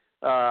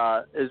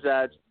is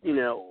that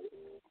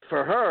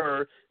for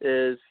her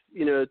is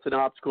it's an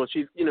obstacle.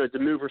 She's to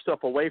move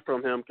herself away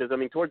from him because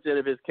towards the end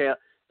of his camp.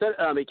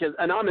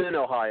 And I'm in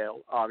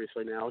Ohio,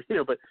 obviously now,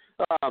 but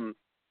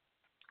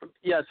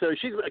so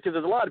she's because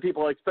there's a lot of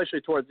people,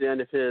 especially towards the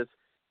end of his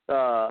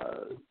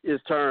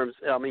terms.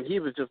 He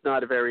was just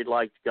not a very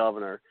liked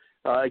governor,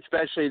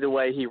 especially the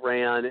way he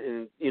ran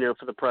and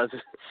for the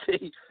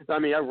presidency.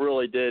 That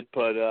really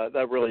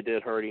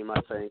did hurt him,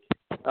 I think.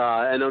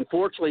 And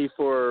unfortunately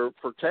for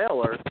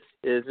Taylor,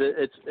 is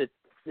it's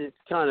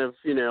kind of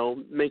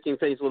making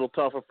things a little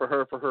tougher for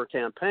her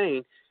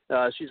campaign.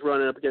 She's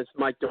running up against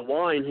Mike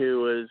DeWine,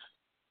 who is,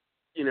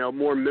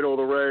 more middle of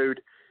the road,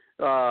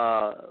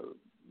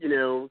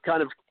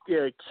 kind of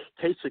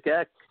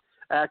Kasich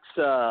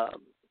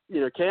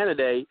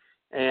candidate,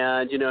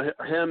 and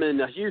him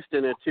and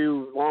Houston, are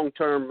two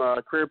long-term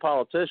career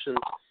politicians,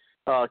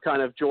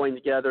 kind of joined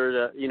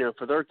together to,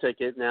 for their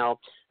ticket. Now,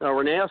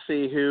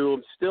 Renassi, who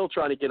I'm still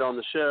trying to get on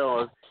the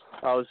show,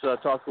 I was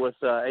talking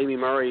with Amy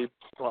Murray,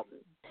 well,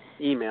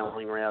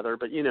 emailing rather,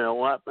 but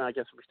I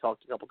guess we've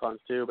talked a couple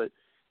times too, but.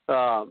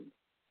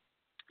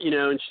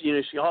 And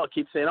she all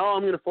keeps saying, "Oh,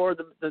 I'm going to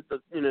forward the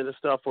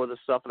stuff,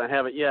 and I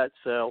haven't yet."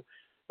 So,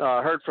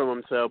 heard from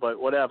him. So, but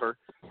whatever.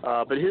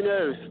 But who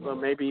knows? Well,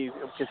 maybe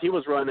because he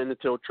was running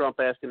until Trump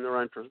asked him to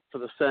run for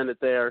the Senate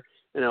there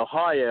in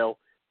Ohio.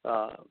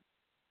 But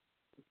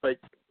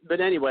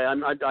anyway,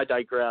 I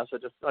digress. I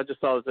just thought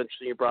it was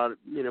interesting you brought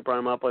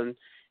him up, and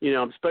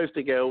I'm supposed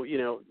to go.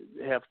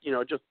 Have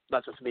just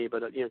not just me,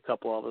 but a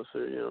couple of us,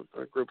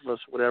 or a group of us,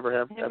 whatever,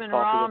 have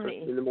coffee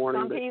with us in the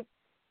morning.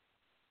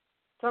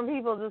 Some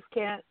people just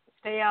can't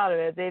stay out of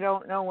it. They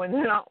don't know when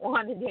they're not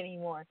wanted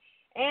anymore.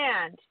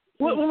 And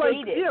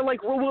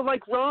like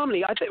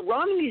Romney. I think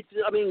Romney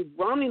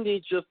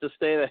needs just to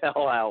stay the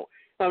hell out.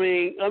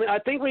 I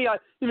think we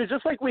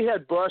just like we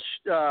had Bush.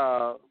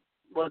 What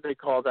do they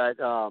call that?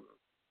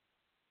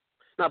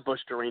 Not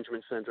Bush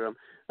derangement syndrome,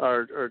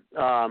 or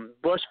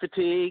Bush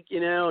fatigue.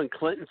 And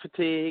Clinton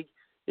fatigue.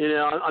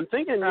 I'm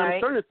thinking. Right. I'm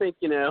starting to think.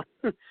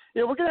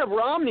 We're gonna have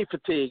Romney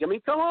fatigue.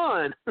 Come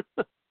on.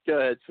 Go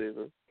ahead,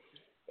 Susan.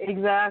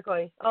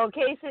 Exactly.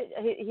 Okay, so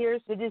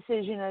here's the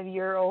decision of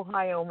your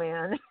Ohio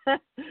man.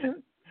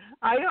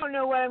 I don't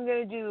know what I'm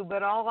going to do,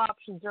 but all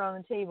options are on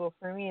the table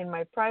for me in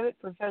my private,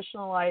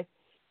 professional life.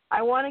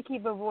 I want to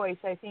keep a voice.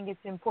 I think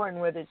it's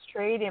important, whether it's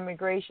trade,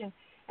 immigration,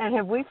 And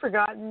have we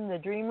forgotten the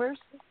Dreamers,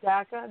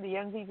 DACA, the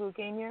young people who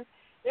came here?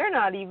 They're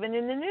not even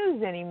in the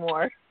news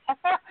anymore.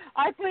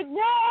 I said,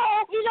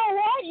 no, we don't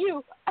want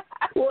you.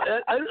 Well,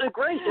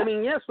 great. I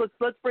mean, yes.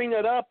 Let's bring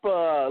that up.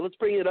 Let's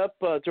bring it up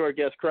to our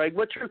guest, Craig.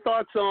 What's your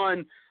thoughts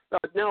on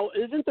now?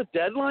 Isn't the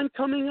deadline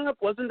coming up?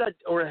 Wasn't that,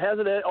 or has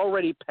it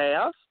already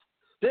passed?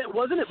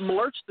 Wasn't it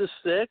March the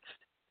 6th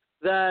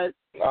that,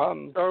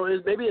 or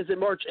is it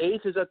March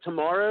 8th? Is that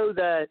tomorrow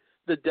that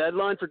the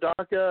deadline for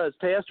DACA is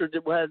passed, or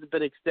has it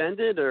been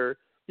extended? Or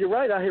you're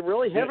right. I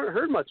really haven't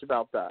heard much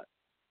about that.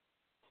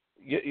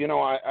 You know,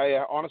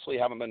 I honestly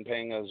haven't been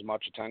paying as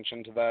much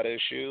attention to that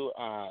issue.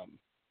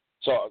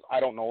 So I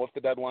don't know if the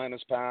deadline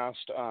is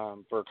passed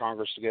for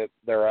Congress to get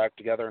their act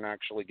together and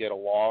actually get a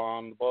law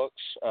on the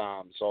books.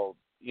 So,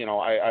 you know,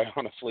 I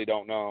honestly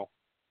don't know.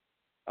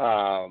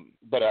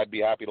 But I'd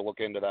be happy to look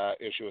into that,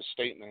 issue a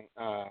statement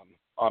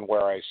on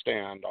where I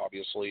stand.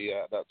 Obviously,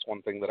 that's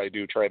one thing that I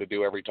do try to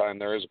do every time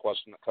there is a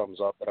question that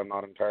comes up that I'm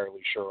not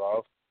entirely sure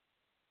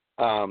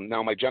of.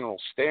 Now, my general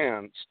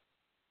stance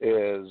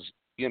is,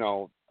 you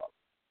know,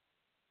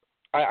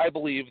 I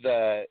believe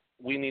that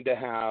we need to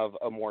have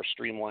a more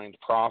streamlined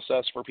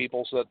process for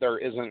people so that there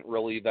isn't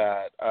really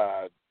that,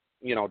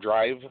 you know,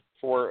 drive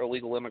for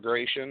illegal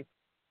immigration.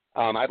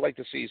 I'd like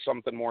to see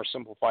something more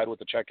simplified with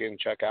the check-in,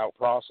 check-out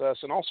process,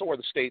 and also where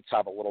the states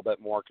have a little bit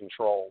more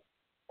control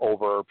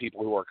over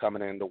people who are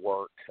coming in to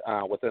work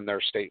within their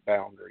state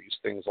boundaries,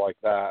 things like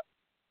that.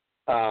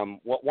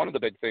 One of the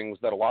big things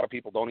that a lot of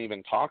people don't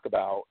even talk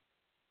about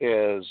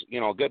is,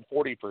 you know, a good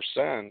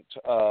 40%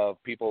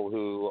 of people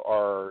who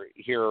are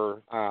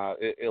here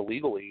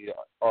illegally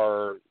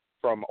are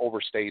from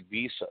overstayed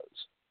visas.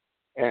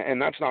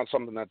 And that's not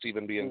something that's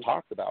even being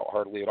talked about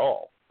hardly at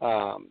all.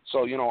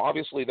 So, you know,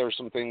 obviously there's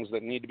some things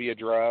that need to be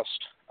addressed.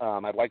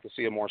 I'd like to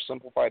see a more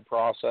simplified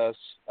process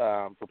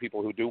for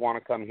people who do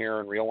want to come here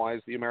and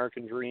realize the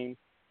American dream,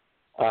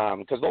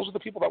 because those are the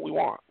people that we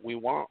want. We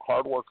want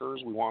hard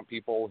workers. We want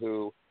people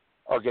who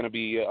are going to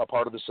be a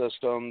part of the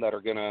system, that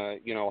are going to,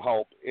 you know,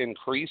 help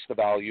increase the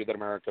value that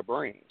America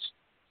brings.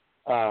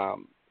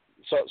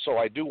 So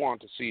I do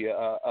want to see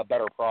a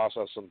better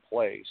process in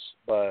place,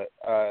 but,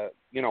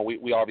 you know,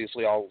 we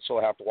obviously also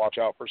have to watch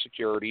out for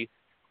security,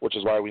 which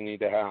is why we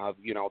need to have,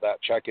 you know,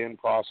 that check-in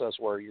process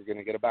where you're going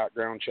to get a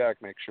background check,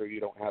 make sure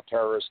you don't have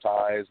terrorist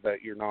ties,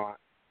 that you're not,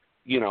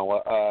 you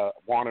know,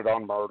 wanted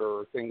on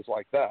murder, things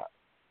like that.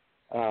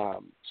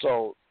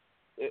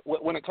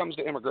 When it comes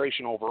to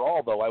immigration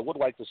overall, though, I would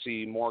like to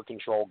see more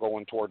control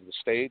going toward the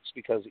states,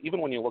 because even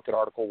when you look at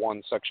Article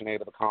 1, Section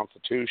 8 of the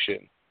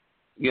Constitution,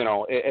 you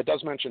know, it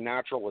does mention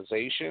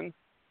naturalization,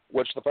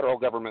 which the federal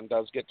government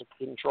does get to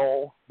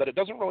control, but it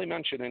doesn't really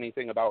mention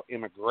anything about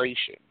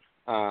immigration.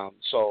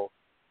 So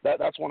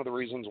that's one of the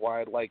reasons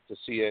why I'd like to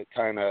see it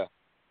kind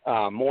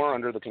of more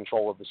under the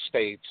control of the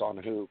states on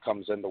who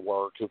comes into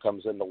work, who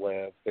comes in to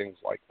live, things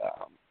like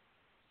that.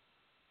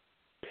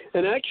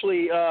 And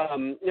actually,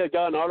 I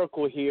got an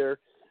article here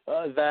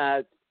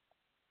that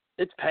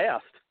it's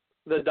passed.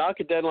 The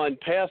DACA deadline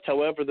passed.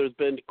 However, there's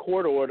been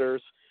court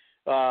orders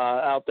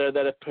out there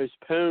that have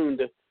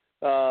postponed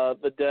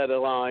the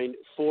deadline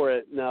for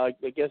it. Now, I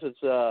guess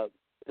it's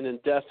an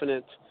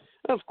indefinite.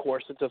 Of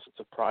course, it doesn't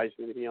surprise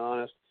me, to be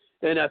honest.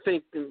 And I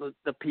think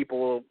the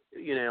people,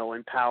 you know,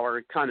 in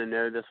power kind of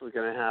know this was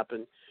going to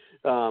happen.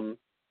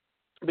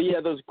 But,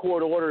 yeah, those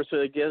court orders,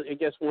 I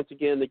guess once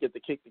again, they get to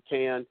kick the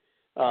can.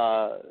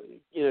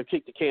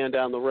 Kick the can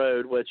down the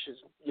road, which is,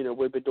 you know,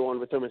 we've been doing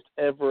with almost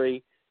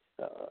every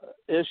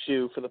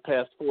issue for the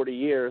past 40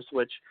 years,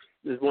 which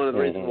is one of the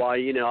reasons why,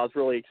 you know, I was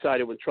really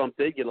excited when Trump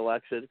did get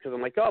elected, because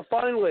I'm like, oh,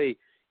 finally,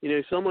 you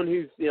know, someone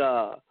who's, you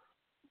know,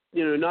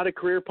 not a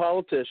career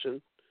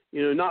politician,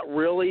 you know, not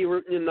really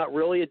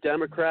a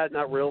Democrat,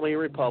 not really a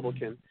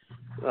Republican,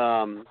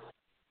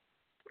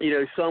 you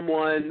know,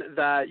 someone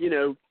that, you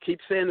know,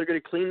 keeps saying they're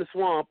going to clean the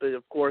swamp, and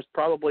of course,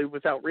 probably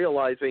without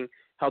realizing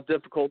how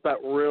difficult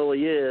that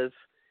really is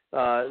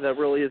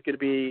going to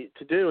be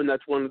to do. And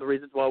that's one of the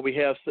reasons why we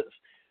have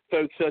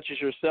folks such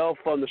as yourself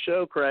on the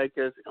show, Craig,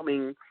 because, I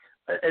mean,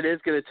 it is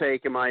going to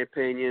take, in my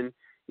opinion,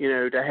 you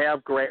know, to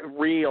have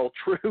real,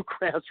 true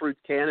grassroots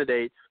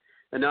candidates,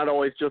 and not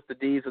always just the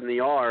D's and the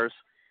R's,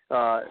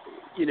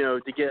 you know,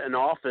 to get in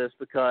office,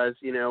 because,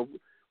 you know,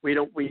 we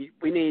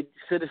need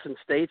citizen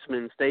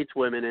statesmen,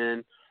 stateswomen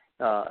in,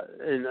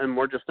 and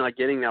we're just not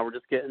getting that. We're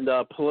just getting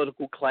the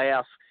political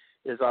class,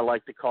 as I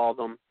like to call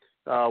them,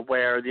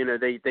 where, you know,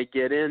 they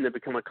get in, they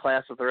become a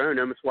class of their own,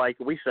 almost like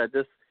we said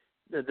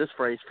this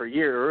phrase for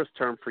years, or this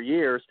term for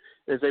years,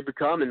 is they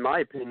become, in my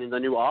opinion, the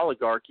new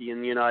oligarchy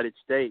in the United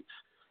States.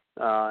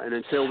 And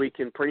until we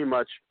can pretty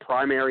much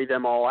primary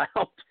them all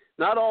out,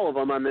 not all of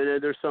them. I mean,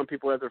 there's some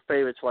people who have their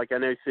favorites, like I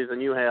know, Susan,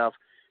 you have,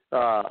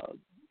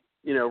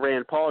 you know,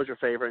 Rand Paul is your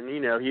favorite, and, you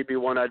know, he'd be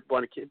one I'd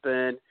want to keep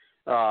in.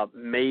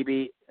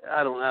 Maybe,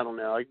 I don't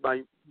know.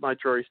 My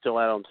jury's still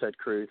out on Ted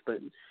Cruz, but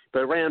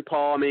Rand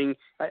Paul, I mean,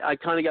 I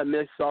kind of got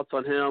mixed thoughts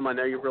on him. I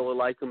know you really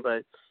like him,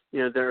 but, you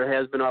know, there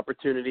has been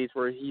opportunities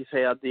where he's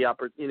had the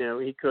you know,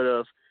 he could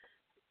have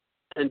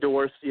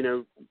endorsed, you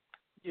know,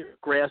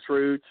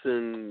 grassroots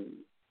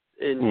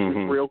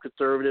and real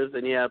conservatives,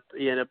 and he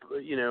ended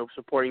up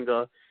supporting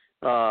the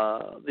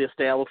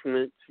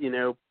establishment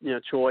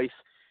choice.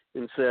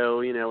 And so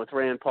with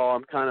Rand Paul,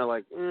 I'm kind of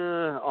like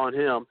on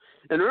him.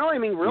 And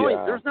really,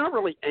 there's not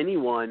really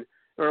anyone,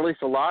 or at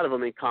least a lot of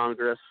them in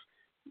Congress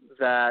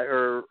that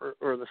or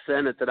the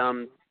Senate that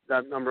I'm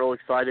real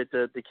excited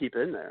to keep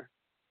in there.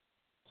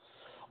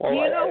 Well,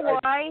 you know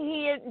why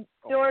he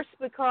endorsed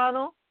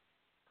McConnell?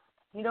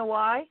 You know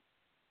why?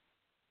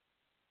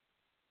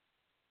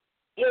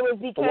 It was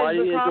because why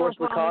did he endorse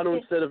McConnell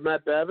instead of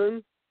Matt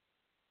Bevin?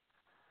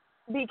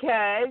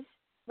 Because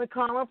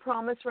McConnell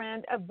promised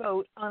Rand a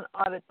vote on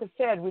audit the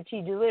Fed, which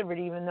he delivered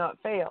even though it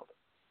failed.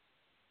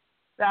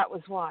 That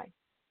was why.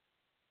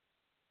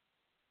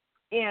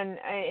 When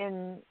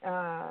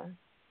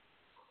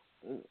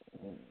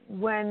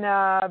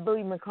I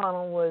believe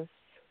McConnell was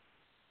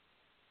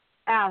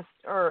asked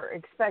or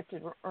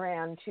expected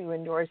Rand to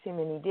endorse him,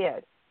 and he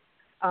did,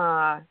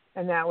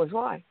 and that was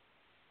why.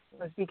 It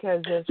was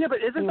because of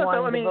but isn't that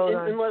though? I mean,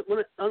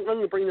 I'm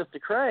going to bring this to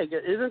Craig.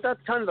 Isn't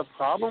that kind of the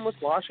problem with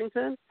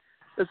Washington?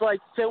 It's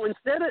like, so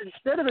instead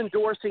of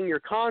endorsing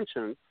your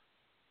conscience,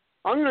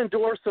 I'm going to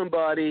endorse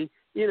somebody.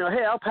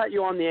 Hey, I'll pat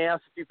you on the ass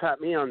if you pat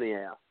me on the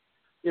ass.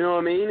 You know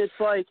what I mean? It's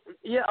like,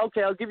 yeah,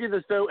 okay, I'll give you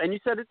this vote, and you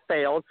said it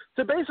failed.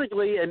 So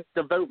basically, and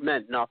the vote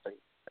meant nothing.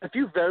 If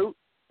you vote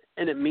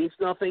and it means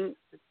nothing,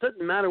 it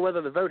doesn't matter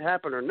whether the vote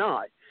happened or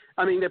not.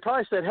 I mean, they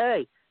probably said,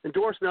 hey,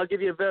 endorse me, I'll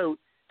give you a vote.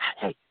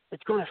 Hey,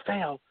 it's going to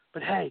fail,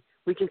 but hey,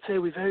 we can say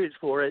we voted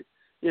for it,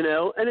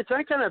 And it's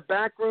that kind of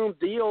backroom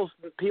deals,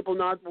 people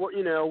not,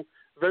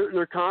 voting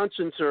their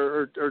conscience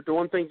or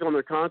doing things on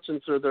their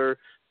conscience or their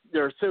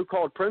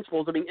so-called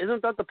principles. I mean,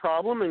 isn't that the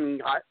problem?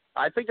 And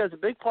I think that's a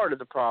big part of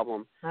the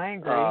problem. I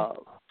agree.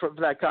 For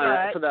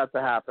that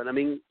to happen. I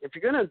mean, if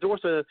you're going to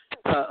endorse a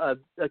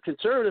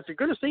conservative, if you're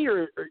going to say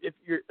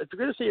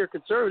you're a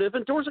conservative,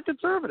 endorse a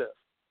conservative.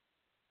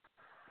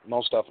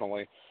 Most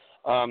definitely.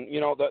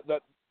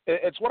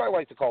 It's what I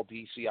like to call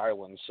DC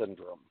Island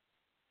syndrome.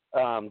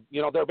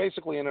 They're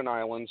basically in an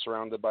island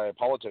surrounded by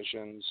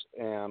politicians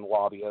and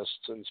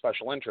lobbyists and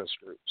special interest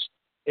groups.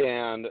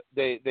 And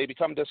they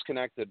become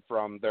disconnected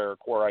from their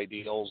core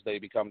ideals. They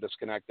become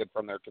disconnected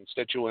from their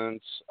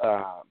constituents,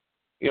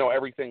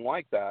 everything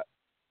like that.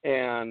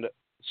 And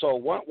so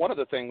one of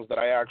the things that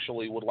I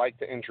actually would like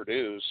to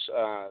introduce,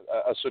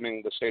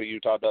 assuming the state of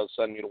Utah does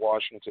send me to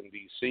Washington,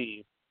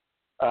 D.C.,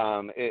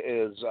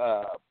 is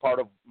part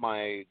of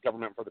my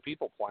Government for the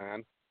People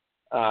plan,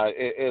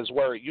 is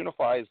where it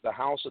unifies the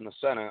House and the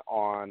Senate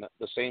on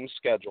the same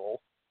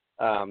schedule,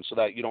 so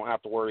that you don't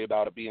have to worry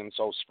about it being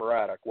so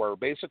sporadic, where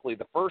basically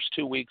the first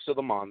 2 weeks of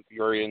the month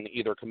you're in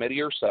either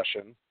committee or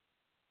session,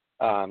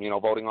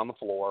 voting on the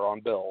floor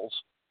on bills.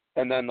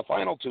 And then the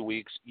final 2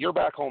 weeks, you're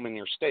back home in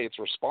your states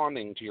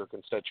responding to your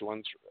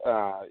constituents,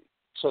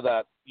 so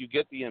that you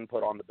get the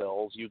input on the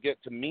bills, you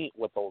get to meet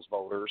with those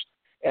voters,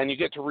 and you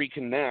get to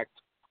reconnect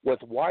with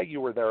why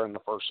you were there in the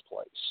first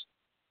place.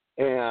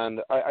 And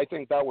I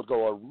think that would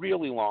go a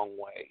really long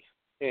way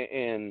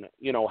in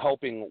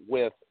helping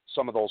with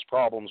some of those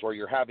problems where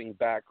you're having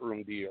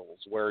backroom deals,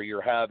 where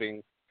you're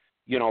having,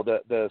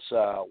 this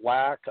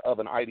lack of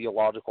an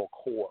ideological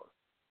core,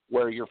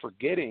 where you're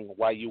forgetting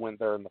why you went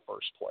there in the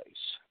first place.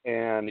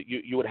 And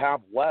you would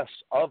have less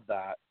of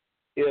that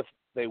if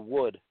they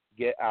would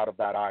get out of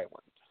that island.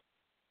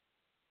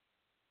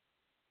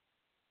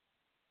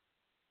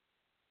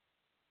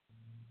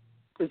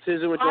 And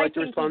Susan, would you like to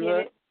respond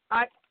to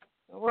that?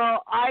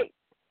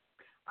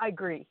 I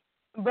agree.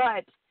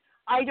 But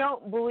I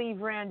don't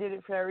believe Rand did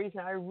it for that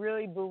reason. I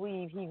really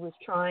believe he was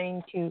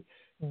trying to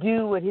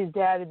do what his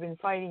dad had been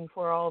fighting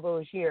for all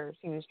those years.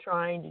 He was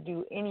trying to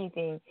do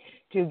anything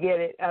to get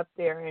it up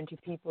there and to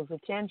people's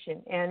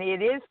attention. And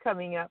it is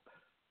coming up.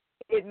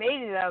 It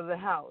made it out of the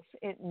House.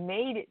 It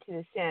made it to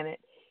the Senate.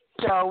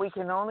 So we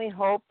can only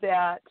hope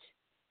that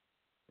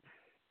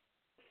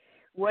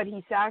what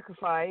he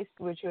sacrificed,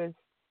 which was,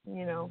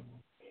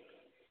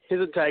 his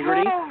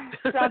integrity.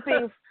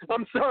 Something.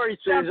 I'm sorry,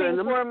 Susan.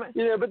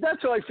 But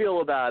that's how I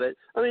feel about it.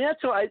 I mean,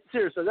 that's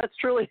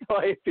truly how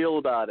I feel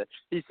about it.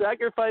 He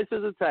sacrificed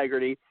his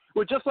integrity.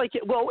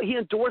 Well, he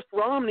endorsed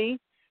Romney.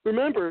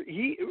 Remember,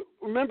 he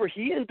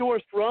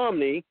endorsed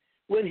Romney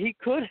when he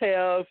could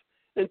have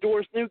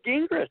endorsed Newt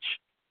Gingrich,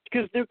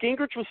 because Newt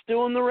Gingrich was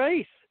still in the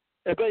race.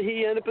 But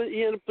he ended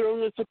up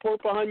throwing the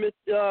support behind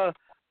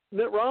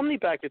Mitt Romney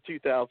back in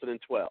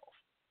 2012.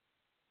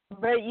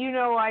 But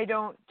I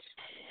don't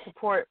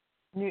support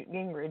Newt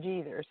Gingrich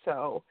either,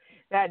 so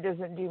that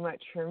doesn't do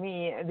much for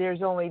me.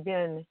 There's only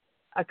been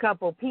a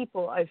couple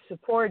people I've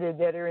supported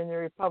that are in the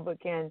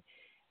Republican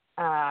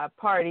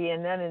Party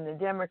and then in the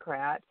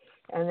Democrat,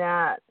 and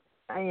that,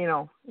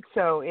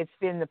 so it's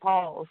been the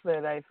Pauls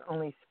that I've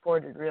only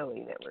supported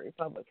really that were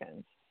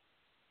Republicans.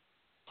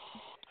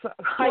 So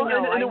I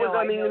know. It was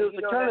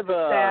kind of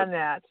understand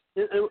that.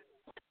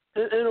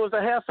 And it was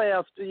a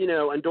half-assed,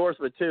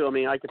 endorsement too. I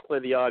mean, I could play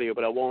the audio,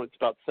 but I won't. It's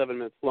about 7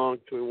 minutes long,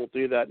 so we won't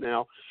do that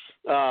now.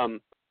 Because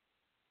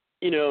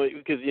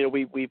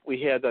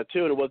we had that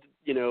too, and it was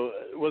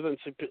it wasn't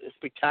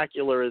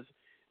spectacular as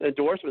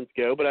endorsements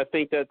go, but I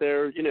think that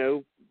they're,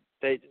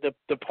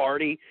 the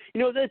party,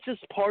 that's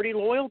just party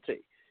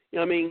loyalty.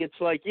 I mean, it's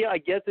like, yeah, I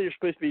get that you're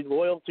supposed to be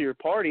loyal to your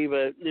party,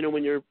 but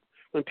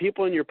when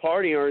people in your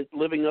party aren't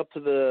living up to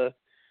the,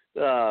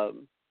 to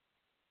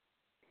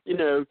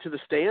the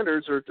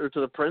standards or to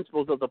the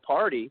principles of the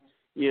party,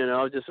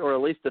 or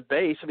at least the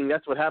base. I mean,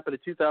 that's what happened in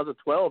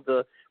 2012.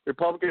 The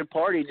Republican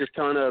Party just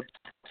kind of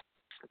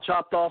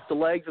chopped off the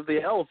legs of the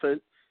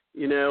elephant,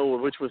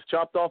 which was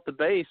chopped off the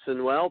base,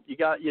 and well, you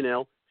got,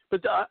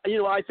 but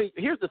I think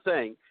here's the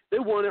thing: they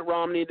wanted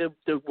Romney to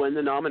win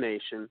the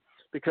nomination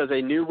because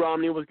they knew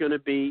Romney was going to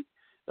beat.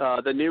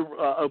 They knew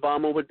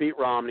Obama would beat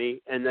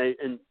Romney, and they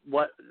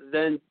won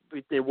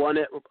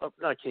it.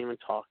 I can't even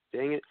talk.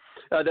 Dang it!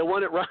 They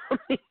won it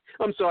Romney.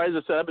 I'm sorry, as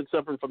I said, I've been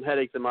suffering from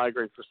headaches and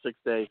migraines for 6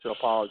 days, so I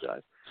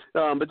apologize.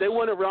 But they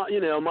wanted,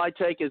 my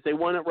take is they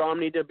wanted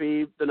Romney to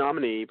be the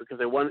nominee because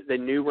they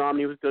knew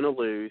Romney was going to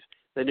lose.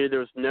 They knew there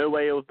was no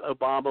way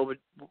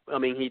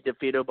he'd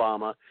defeat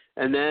Obama.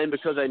 And then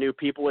because I knew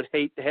people would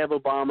hate to have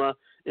Obama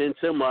in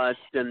so much,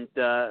 and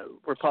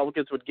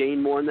Republicans would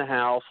gain more in the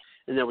House,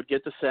 and they would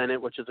get the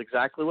Senate, which is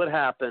exactly what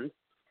happened,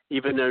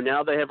 even though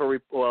now they have a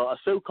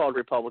so-called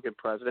Republican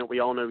president. We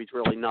all know he's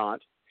really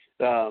not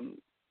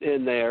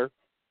in there.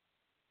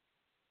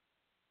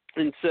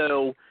 And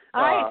so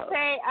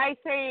I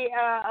say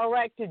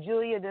elect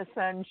Julian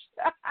Assange.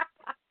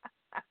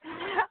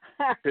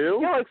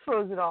 Who? He'll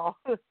expose it all.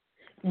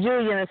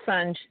 Julian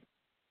Assange.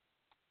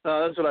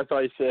 That's what I thought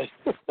you said.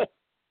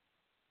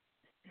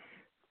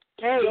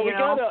 Hey, so we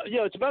got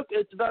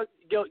it's about.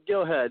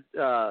 Go ahead,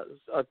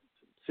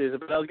 Susan.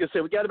 But I was going to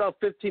say we got about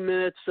 15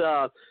 minutes.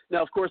 Now,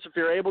 of course, if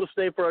you're able to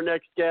stay for our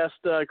next guest,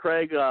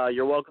 Craig,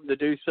 you're welcome to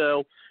do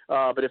so.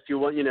 But if you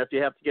want, if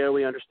you have to go,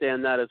 we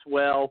understand that as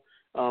well.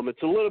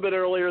 It's a little bit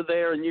earlier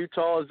there in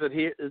Utah than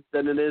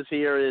it is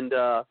here in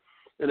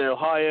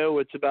Ohio.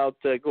 It's about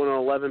going on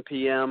 11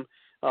 p.m.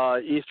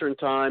 Eastern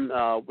time.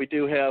 We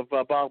do have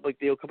Bob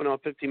McNeil coming on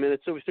 15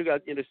 minutes, so we still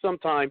got some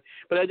time.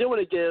 But I do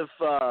want to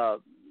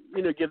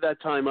give that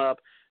time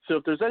up. So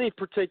if there's any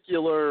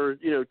particular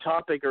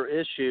topic or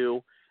issue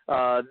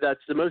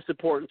that's the most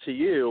important to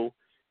you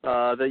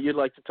that you'd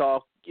like to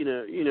talk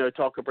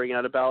or bring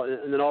out about,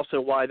 and then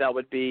also why that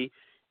would be.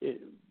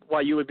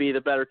 Why you would be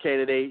the better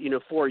candidate,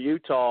 for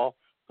Utah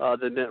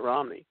than Mitt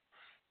Romney.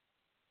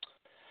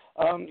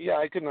 Yeah,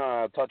 I can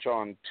touch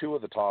on two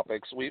of the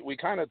topics. We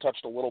kind of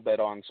touched a little bit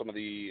on some of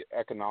the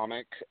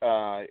economic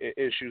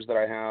issues that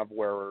I have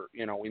where,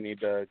 we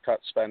need to cut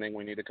spending,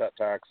 we need to cut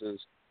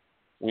taxes,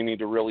 we need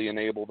to really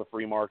enable the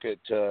free market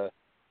to,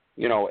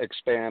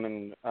 expand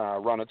and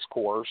run its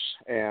course.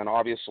 And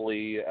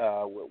obviously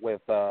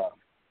with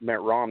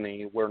Mitt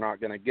Romney, we're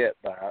not going to get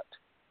that.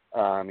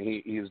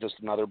 He's just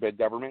another big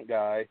government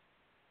guy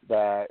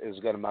that is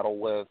going to meddle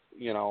with,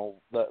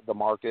 the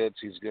markets.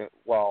 He's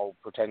while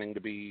pretending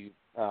to be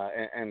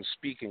and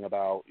speaking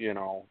about,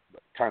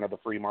 kind of the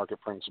free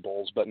market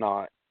principles, but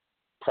not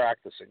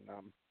practicing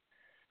them.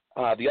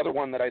 The other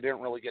one that I didn't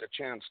really get a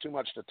chance too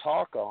much to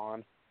talk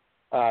on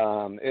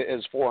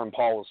is foreign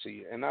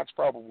policy, and that's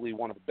probably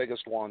one of the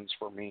biggest ones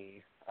for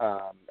me.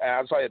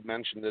 As I had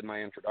mentioned in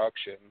my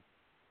introduction,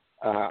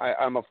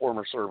 I'm a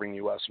former serving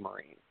U.S.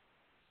 Marine.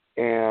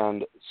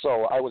 And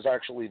so I was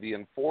actually the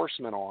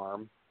enforcement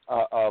arm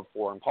of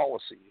foreign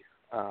policy,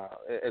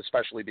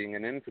 especially being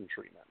an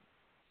infantryman.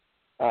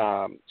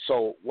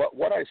 So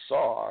what I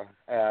saw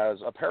as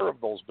a pair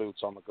of those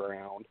boots on the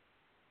ground,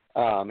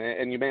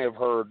 and you may have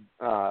heard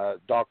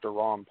Dr.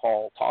 Ron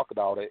Paul talk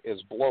about it,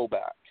 is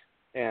blowback.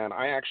 And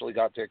I actually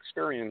got to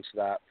experience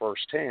that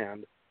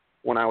firsthand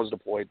when I was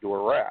deployed to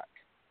Iraq.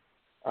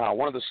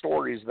 One of the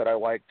stories that I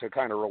like to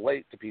kind of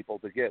relate to people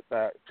to get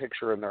that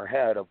picture in their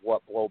head of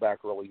what blowback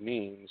really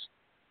means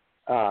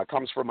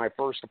comes from my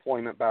first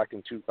deployment back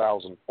in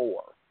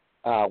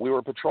 2004. We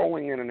were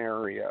patrolling in an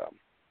area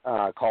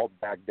called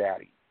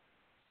Baghdadi.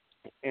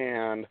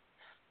 And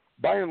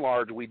by and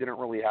large, we didn't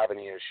really have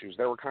any issues.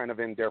 They were kind of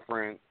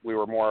indifferent. We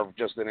were more of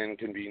just an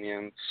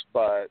inconvenience,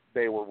 but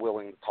they were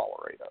willing to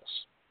tolerate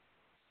us.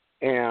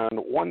 And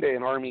one day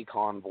an Army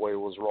convoy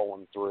was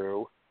rolling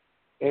through,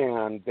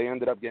 and they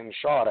ended up getting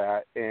shot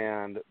at,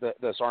 and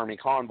this Army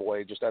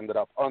convoy just ended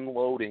up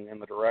unloading in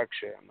the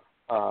direction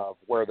of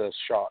where this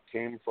shot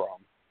came from.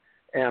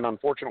 And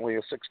unfortunately,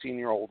 a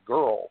 16-year-old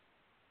girl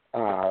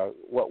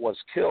was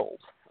killed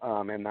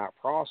in that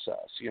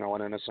process,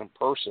 an innocent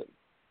person.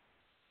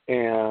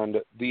 And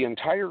the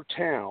entire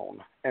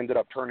town ended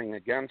up turning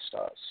against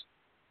us.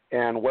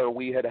 And where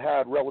we had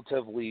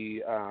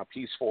relatively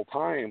peaceful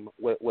time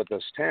with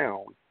this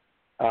town,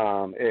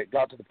 it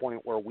got to the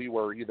point where we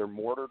were either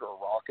mortared or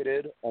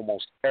rocketed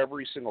almost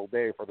every single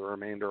day for the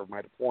remainder of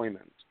my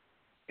deployment.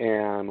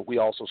 And we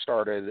also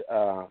started,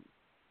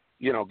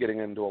 getting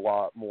into a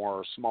lot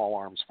more small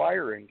arms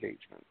fire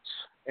engagements.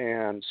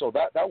 And so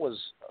that was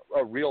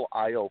a real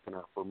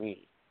eye-opener for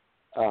me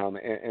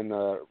in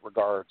the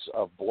regards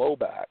of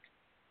blowback,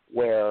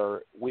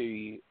 where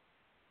we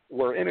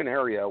were in an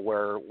area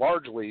where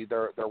largely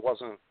there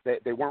wasn't,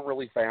 they weren't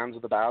really fans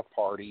of the Ba'ath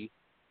Party.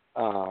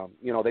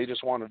 They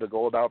just wanted to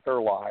go about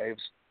their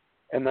lives.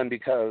 And then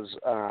because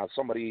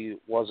somebody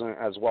wasn't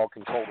as well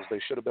controlled as they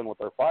should have been with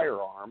their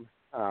firearm,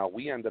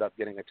 we ended up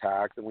getting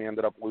attacked, and we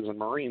ended up losing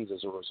Marines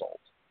as a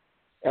result.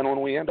 And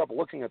when we end up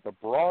looking at the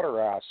broader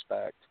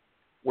aspect,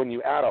 when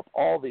you add up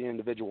all the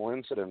individual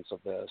incidents of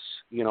this,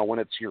 when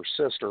it's your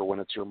sister, when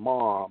it's your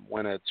mom,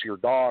 when it's your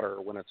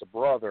daughter, when it's a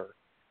brother,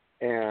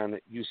 and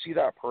you see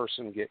that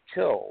person get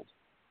killed,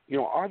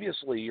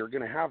 obviously you're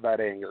going to have that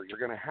anger, you're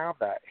going to have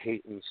that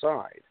hate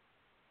inside.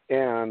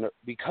 And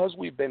because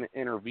we've been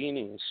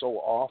intervening so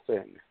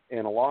often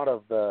in a lot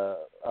of the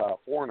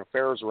foreign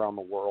affairs around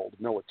the world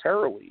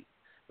militarily,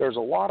 there's a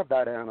lot of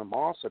that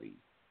animosity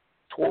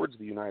towards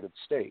the United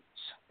States.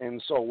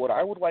 And so what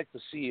I would like to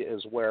see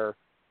is where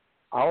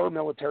our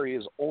military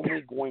is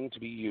only going to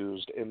be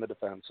used in the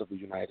defense of the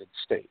United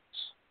States.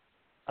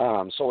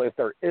 So if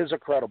there is a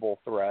credible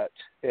threat,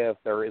 if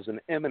there is an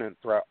imminent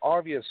threat,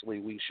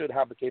 obviously we should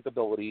have the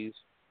capabilities,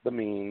 the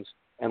means,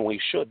 and we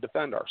should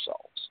defend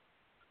ourselves.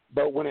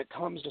 But when it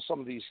comes to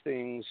some of these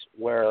things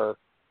where,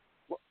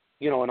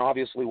 and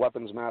obviously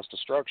weapons of mass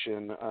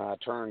destruction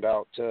turned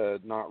out to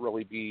not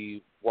really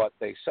be what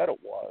they said it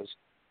was,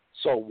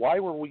 so why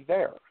were we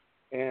there?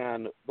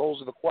 And those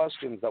are the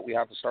questions that we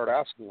have to start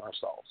asking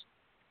ourselves.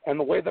 And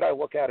the way that I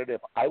look at it,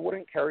 if I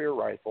wouldn't carry a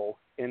rifle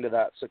into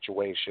that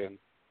situation,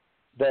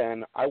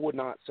 then I would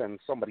not send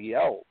somebody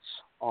else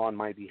on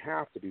my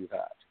behalf to do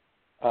that.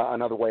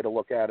 Another way to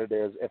look at it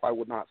is if I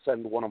would not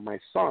send one of my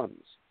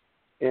sons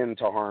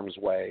into harm's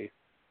way,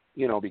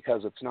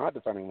 because it's not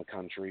defending the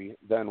country,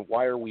 then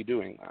why are we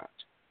doing that?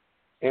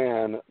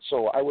 And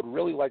so I would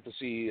really like to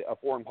see a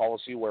foreign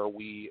policy where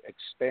we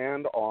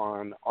expand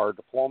on our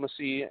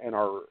diplomacy and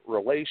our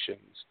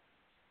relations,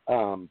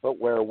 but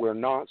where we're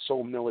not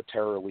so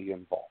militarily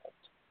involved.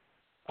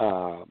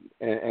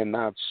 And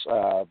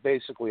that's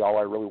basically all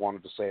I really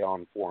wanted to say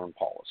on foreign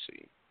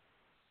policy.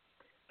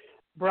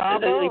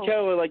 Bravo. And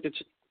Kelly would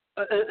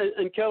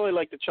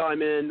like to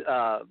chime in.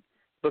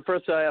 But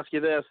first, I ask you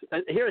this.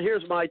 And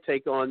here's my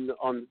take on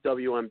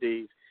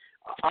WMDs.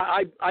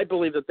 I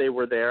believe that they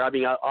were there. I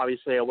mean,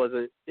 obviously, I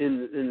wasn't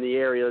in the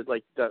area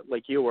like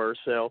you were.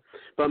 So,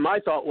 but my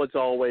thought was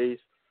always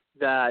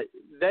that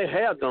they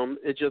had them.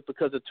 It's just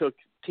because it took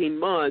 10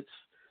 months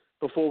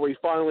before we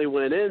finally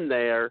went in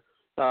there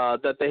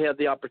that they had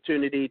the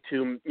opportunity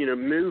to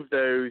move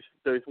those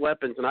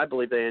weapons, and I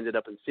believe they ended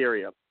up in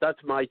Syria.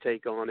 That's my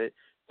take on it.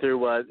 Through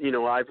what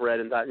I've read,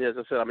 and that, as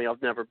I said, I mean,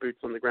 I've never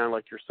boots on the ground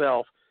like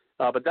yourself.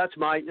 But that's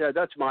my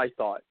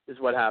thought is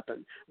what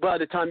happened. By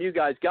the time you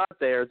guys got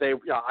there,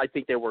 I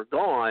think they were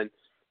gone.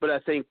 But I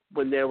think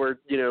when they were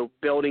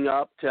building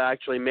up to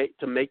actually make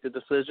the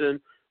decision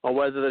on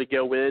whether to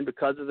go in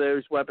because of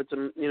those weapons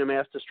of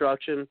mass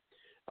destruction,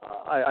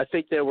 I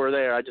think they were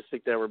there. I just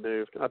think they were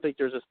moved. I think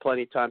there's just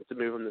plenty of time to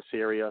move them to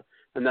Syria,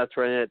 and that's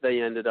where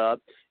they ended up.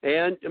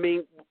 And I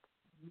mean,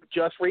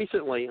 just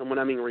recently, and when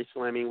I mean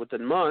recently, I mean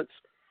within months,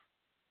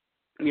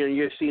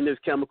 you've seen those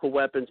chemical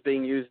weapons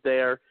being used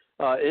there.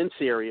 In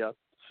Syria.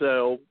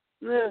 So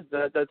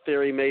that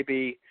theory may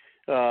be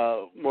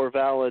more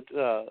valid,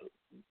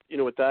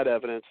 with that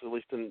evidence, at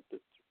least in,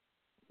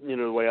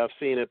 the way I've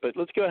seen it. But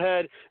let's go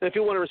ahead. And if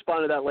you want to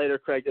respond to that later,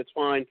 Craig, that's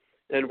fine.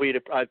 And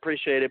I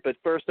appreciate it. But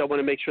first, I want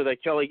to make sure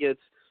that Kelly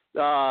gets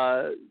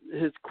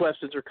his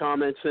questions or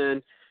comments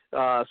in.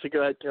 So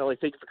go ahead, Kelly.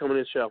 Thank you for coming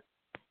to the show.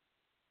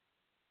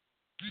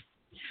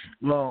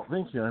 Well,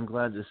 thank you. I'm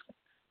glad this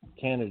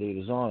candidate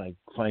is on. I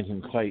find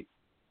him quite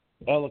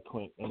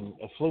eloquent and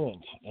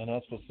affluent, and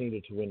that's what's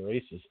needed to win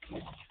races.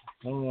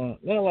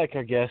 Not like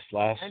our guest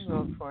last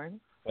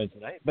Wednesday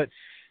night, but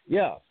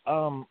yeah,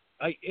 I'm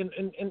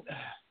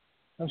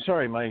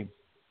sorry, my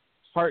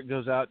heart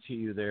goes out to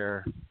you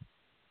there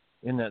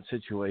in that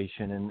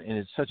situation, and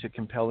it's such a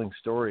compelling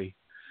story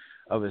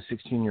of a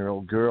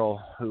 16-year-old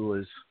girl who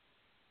was,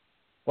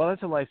 well,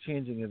 that's a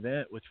life-changing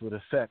event which would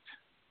affect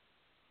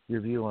your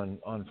view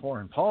on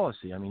foreign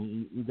policy. I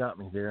mean, you got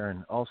me there,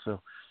 and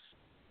also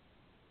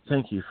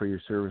thank you for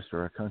your service to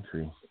our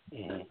country.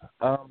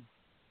 Mm-hmm.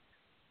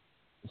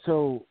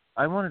 So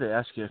I wanted to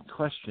ask you a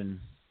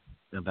question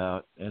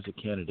about, as a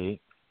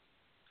candidate.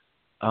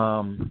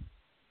 Okay,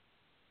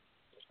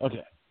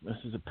 this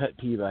is a pet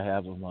peeve I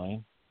have of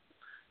mine.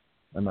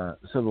 I'm a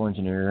civil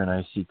engineer, and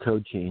I see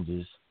code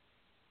changes.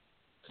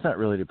 It's not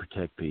really to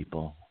protect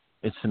people.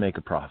 It's to make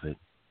a profit.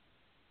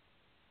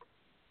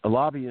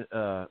 Somebody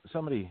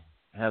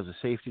has a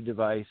safety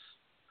device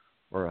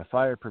or a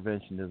fire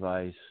prevention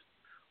device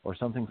or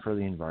something for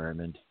the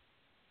environment,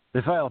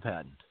 they file a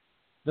patent.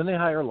 Then they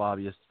hire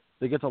lobbyists,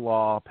 they get the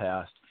law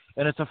passed,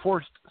 and it's a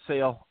forced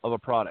sale of a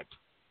product.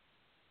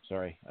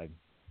 Sorry, I've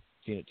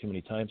seen it too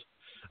many times.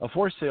 A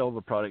forced sale of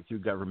a product through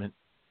government,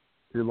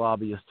 through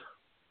lobbyists.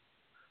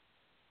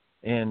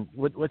 And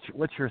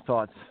what's your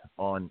thoughts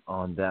on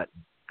that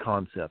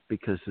concept?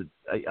 Because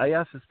I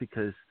ask this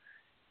because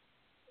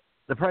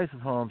the price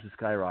of homes is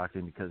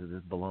skyrocketing because of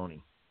this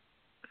baloney.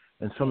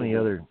 And so many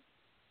other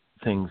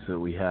things that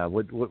we have.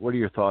 What are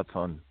your thoughts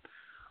on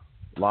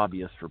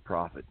lobbyists for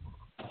profit?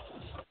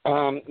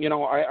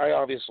 I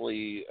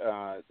obviously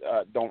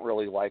don't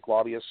really like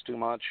lobbyists too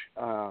much.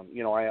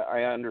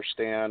 I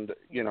understand,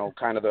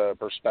 kind of the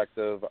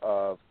perspective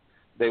of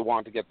they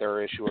want to get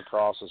their issue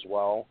across as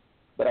well.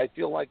 But I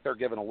feel like they're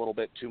given a little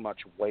bit too much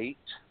weight,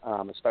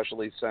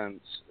 especially since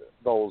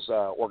those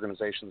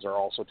organizations are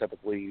also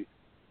typically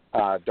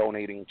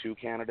donating to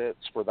candidates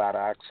for that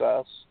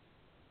access.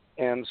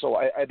 And so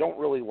I don't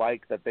really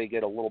like that they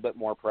get a little bit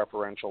more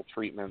preferential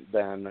treatment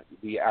than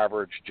the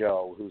average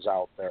Joe who's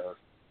out there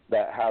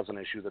that has an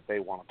issue that they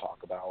want to talk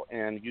about.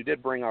 And you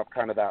did bring up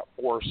kind of that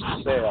forced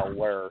sale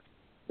where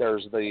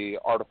there's the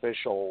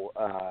artificial,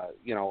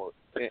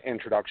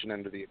 introduction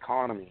into the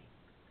economy.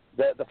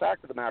 The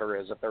fact of the matter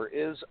is, if there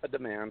is a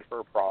demand for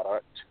a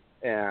product,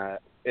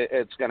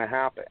 it's going to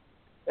happen.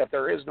 If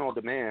there is no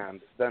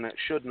demand, then it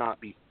should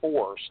not be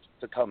forced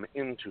to come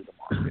into the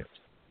market.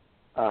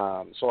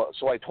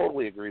 So I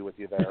totally agree with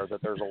you there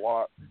that there's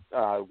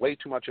way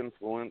too much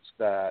influence,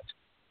 that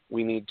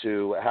we need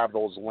to have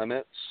those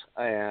limits,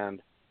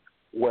 and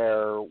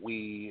where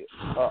we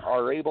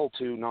are able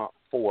to not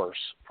force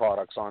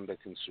products onto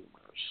consumers.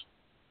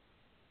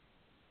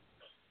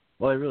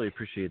 Well, I really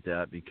appreciate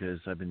that, because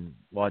I've been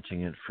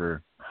watching it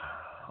for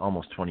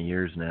almost 20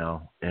 years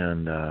now,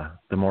 and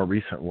the more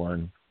recent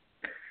one,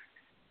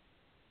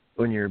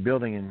 when you're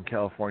building in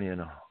California in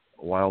a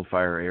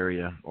wildfire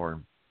area,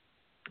 or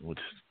which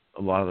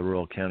a lot of the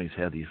rural counties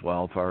have these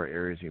wildfire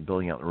areas, you're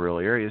building out in rural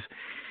areas,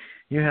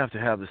 you have to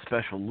have the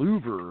special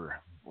louver.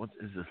 What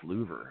is this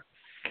louver?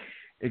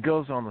 It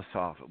goes on the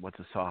soffit. What's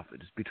a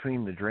soffit? It's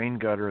between the drain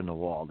gutter and the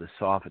wall, this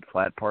soffit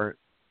flat part,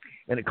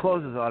 and it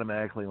closes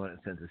automatically when it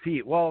senses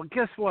heat. Well,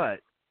 guess what?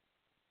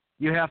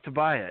 You have to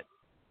buy it,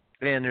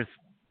 and there's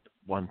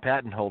one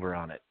patent holder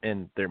on it,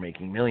 and they're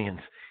making millions.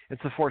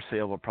 It's a for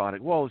sale of a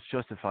product. Well, it's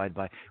justified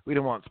by, we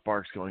don't want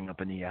sparks going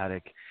up in the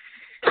attic,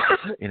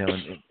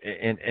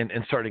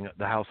 and starting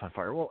the house on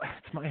fire. Well,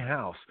 it's my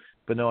house,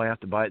 but no, I have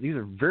to buy it. These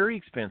are very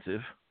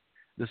expensive.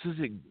 This is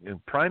a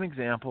prime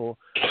example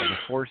of a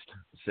forced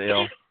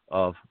sale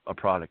of a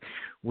product.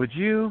 Would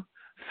you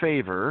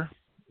favor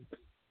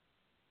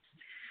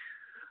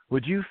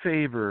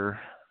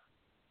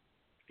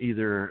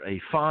either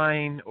a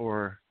fine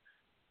or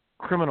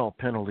criminal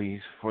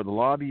penalties for the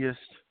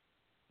lobbyists,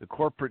 the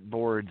corporate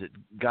board that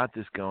got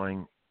this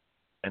going,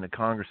 and a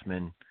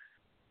congressman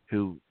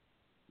who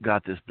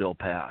got this bill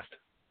passed?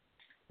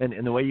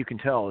 And the way you can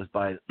tell is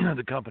by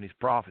the company's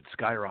profits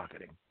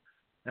skyrocketing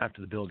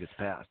after the bill gets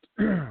passed.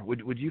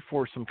 Would you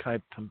force some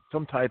type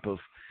of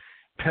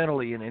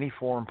penalty in any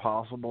form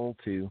possible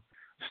to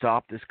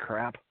stop this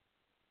crap?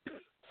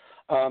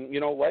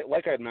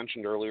 Like I had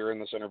mentioned earlier in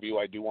this interview,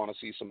 I do want to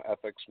see some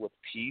ethics with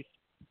teeth,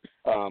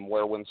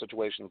 where when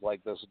situations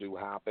like this do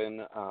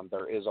happen,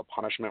 there is a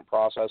punishment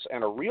process,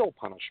 and a real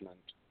punishment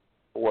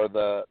for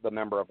the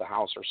member of the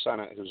House or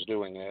Senate who's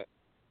doing it.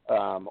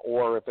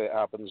 Or if it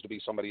happens to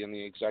be somebody in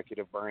the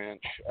executive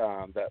branch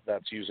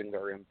that's using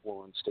their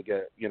influence to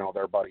get,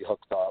 their buddy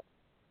hooked up,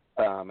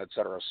 et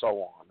cetera,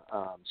 so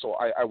on. So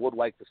I would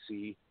like to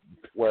see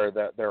where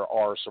there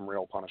are some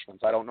real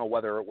punishments. I don't know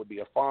whether it would be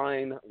a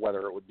fine,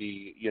 whether it would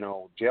be,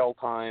 jail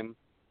time.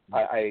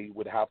 I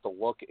would have to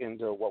look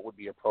into what would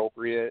be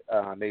appropriate.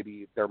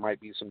 Maybe there might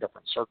be some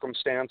different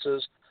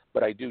circumstances,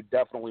 but I do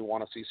definitely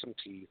want to see some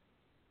teeth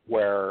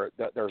where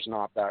there's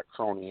not that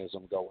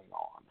cronyism going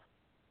on.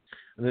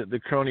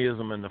 The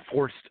cronyism and the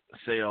forced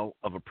sale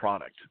of a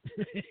product.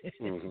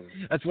 Mm-hmm.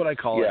 That's what I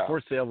call it,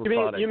 forced sale of a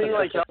product. You mean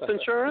like health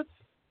insurance?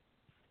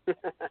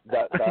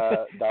 that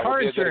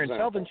car insurance,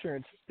 health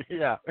insurance.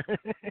 Yeah.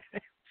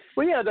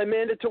 Well, yeah, they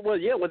mandatory. Well,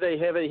 yeah, what they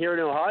have it here in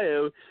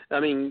Ohio. I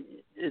mean,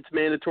 it's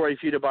mandatory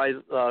for you to buy.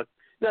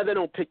 Now they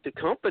don't pick the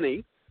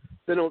company.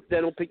 They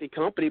don't pick the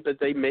company, but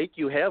they make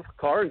you have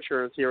car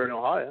insurance here in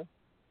Ohio.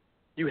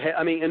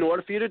 In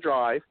order for you to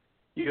drive,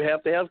 you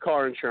have to have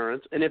car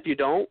insurance, and if you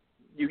don't,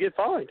 you get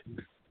fined.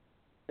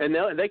 And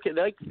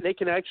they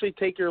can actually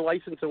take your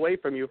license away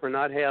from you for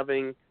not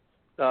having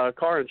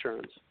car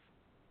insurance.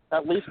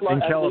 At least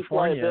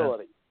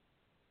liability.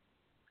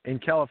 In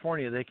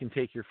California, they can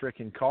take your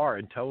frickin' car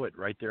and tow it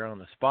right there on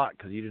the spot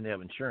because you didn't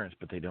have insurance,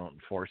 but they don't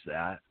enforce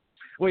that.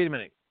 Wait a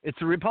minute. It's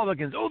the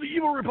Republicans. Oh, the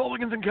evil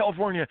Republicans in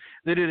California.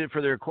 They did it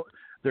for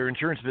their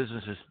insurance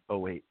businesses. Oh,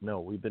 wait. No,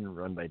 we've been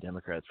run by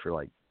Democrats for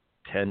like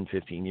 10,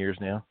 15 years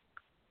now.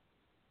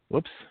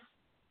 Whoops.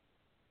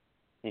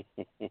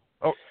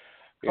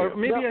 Or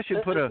maybe I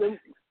should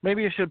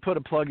put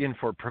a plug in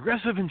for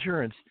Progressive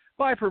Insurance.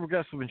 Buy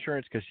Progressive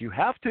Insurance because you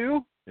have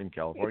to in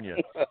California.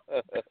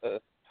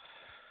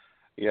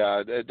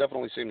 Yeah, it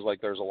definitely seems like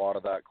there's a lot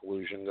of that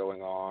collusion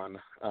going on.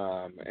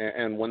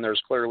 And when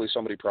there's clearly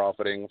somebody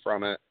profiting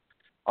from it,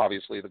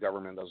 obviously the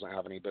government doesn't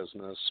have any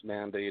business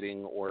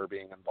mandating or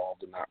being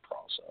involved in that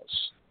process.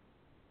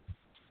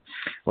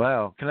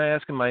 Wow. Can I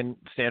ask him my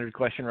standard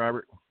question,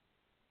 Robert?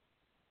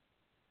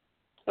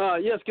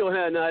 Yes, go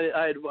ahead.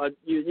 And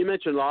you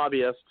mentioned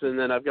lobbyists, and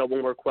then I've got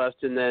one more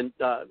question. Then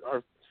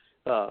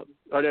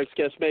our next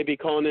guest may be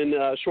calling in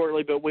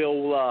shortly, but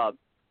we'll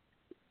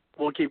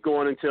keep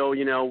going until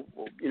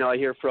I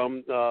hear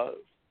from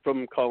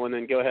calling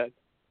in. Go ahead.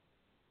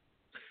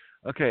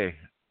 Okay,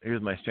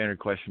 here's my standard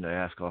question to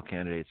ask all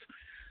candidates.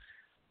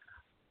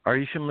 Are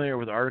you familiar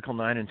with Article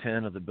 9 and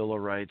 10 of the Bill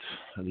of Rights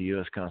of the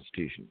U.S.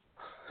 Constitution?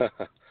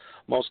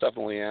 Most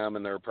definitely am,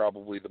 and they're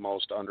probably the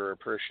most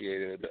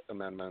underappreciated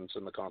amendments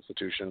in the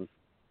Constitution,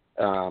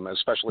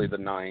 especially the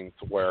 9th,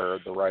 where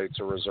the rights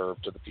are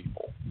reserved to the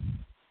people.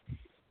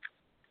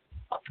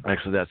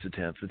 Actually, that's the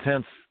 10th.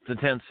 The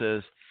 10th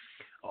says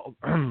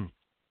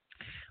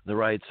the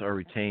rights are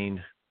retained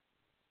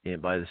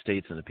by the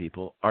states and the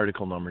people.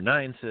 Article number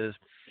 9 says,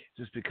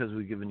 just because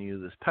we've given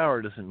you this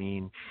power doesn't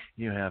mean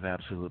you have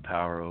absolute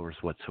power over us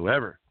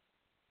whatsoever.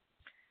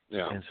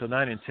 Yeah. And so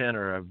 9 and 10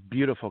 are a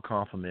beautiful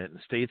complement in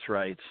states'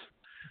 rights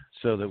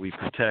so that we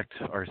protect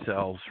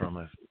ourselves from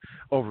an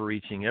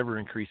overreaching,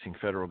 ever-increasing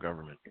federal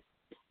government.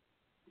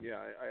 Yeah,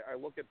 I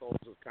look at those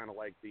as kind of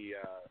like the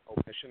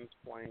omissions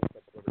plank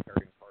that the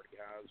Libertarian Party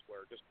has,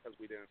 where just because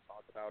we didn't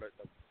talk about it,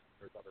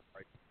 there's other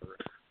rights for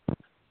it.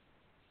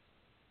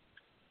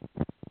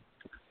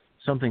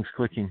 Something's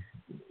clicking.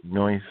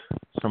 Noise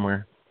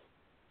somewhere.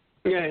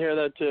 Yeah, I hear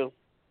that too.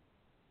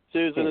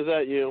 Susan, is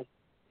that you?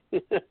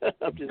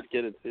 I'm just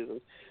kidding, Susan.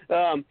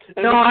 No,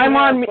 I'm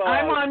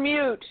on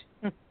mute.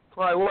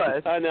 Well, I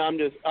was. I know.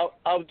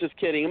 I was just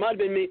kidding. It might have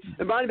been me.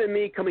 It might have been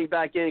me coming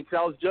back in because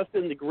I was just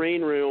in the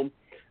green room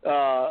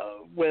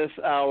with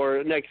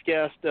our next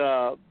guest,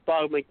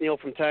 Bob McNeil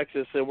from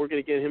Texas. So we're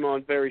going to get him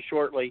on very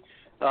shortly.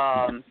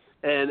 And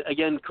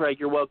again, Craig,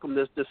 you're welcome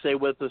to stay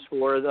with us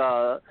for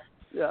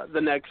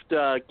the next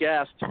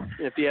guest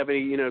if you have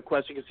any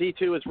questions, because he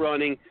too is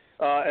running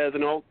as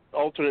an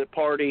alternate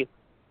party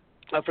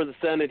for the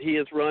Senate. He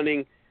is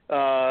running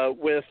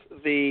with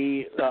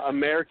the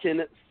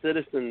American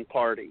Citizen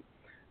Party,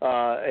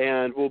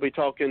 and we'll be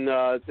talking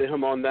to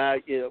him on that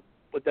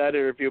with that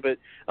interview. But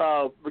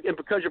and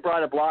because you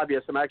brought up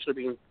lobbyists, I'm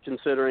actually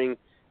considering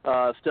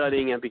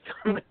studying and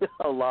becoming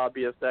a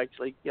lobbyist.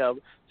 Actually, so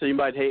you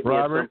might hate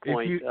Robert, me at some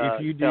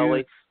point.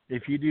 Kelly.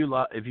 If you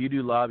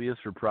do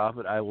lobbyists for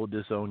profit, I will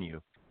disown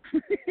you.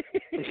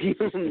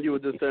 You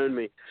would disown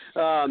me.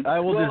 I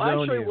will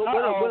disown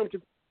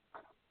you.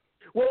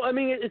 Well, I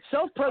mean, it's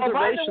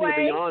self-preservation, to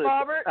be honest.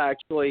 Robert,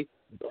 actually,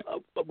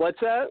 what's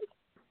that?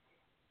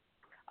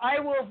 I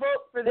will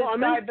vote for this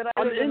guy, but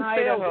I live in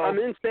Idaho. I'm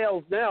in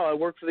sales now. I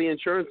work for the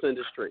insurance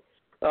industry,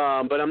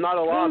 but I'm not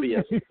a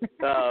lobbyist.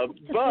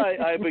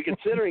 But I've been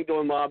considering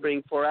doing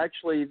lobbying for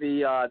actually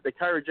the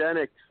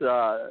cryogenics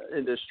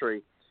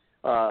industry.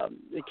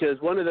 Because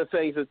one of the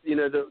things that,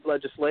 the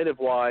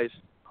legislative-wise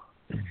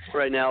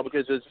right now,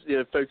 because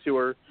it's, folks who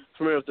are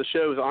familiar with the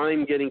shows,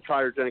 I'm getting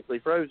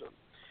cryogenically frozen.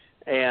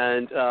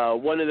 And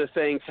one of the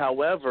things,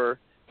 however,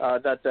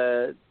 that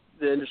the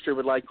industry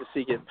would like to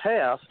see get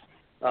passed,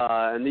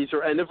 and these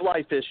are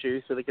end-of-life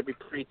issues, so they can be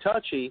pretty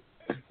touchy,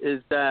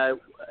 is that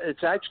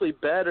it's actually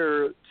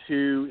better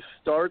to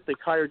start the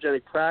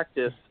cryogenic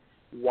practice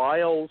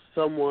while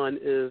someone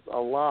is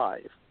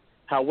alive.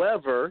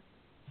 However,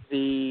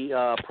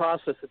 the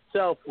process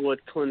itself would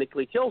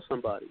clinically kill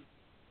somebody.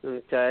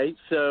 Okay,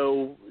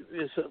 so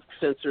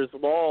since there's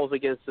laws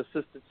against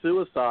assisted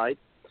suicide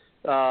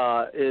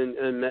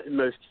in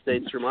most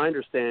states, from my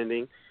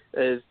understanding,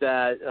 is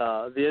that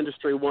the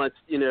industry wants,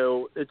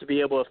 it to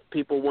be able, if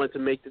people want to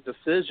make the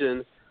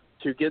decision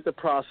to get the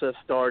process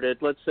started.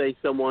 Let's say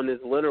someone is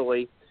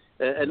literally,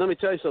 and let me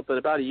tell you something,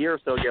 about a year or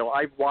so ago,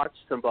 I've watched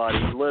somebody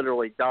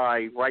literally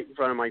die right in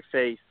front of my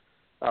face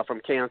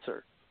from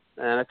cancer.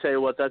 And I tell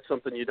you what, that's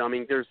something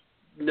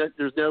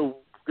there's no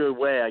good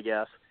way, I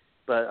guess.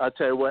 But I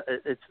tell you what,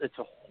 it's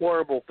a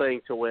horrible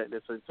thing to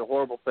witness. It's a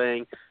horrible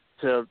thing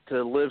to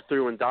live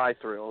through and die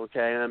through.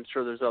 Okay, and I'm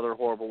sure there's other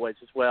horrible ways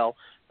as well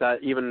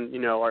that even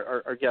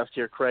our guest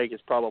here, Craig,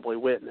 has probably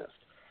witnessed.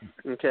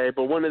 Okay,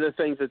 but one of the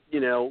things that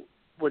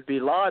would be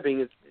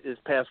lobbying is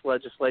pass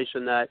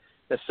legislation that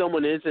if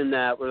someone is in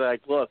that, we're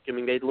like, look,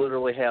 they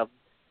literally have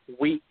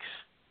weeks,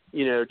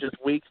 just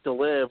weeks to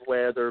live,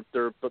 where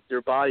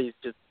their body's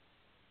just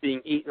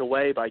being eaten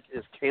away by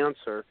this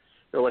cancer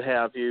or what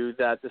have you,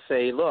 that to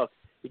say, look,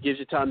 it gives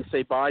you time to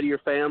say bye to your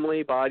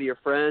family, bye to your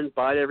friends,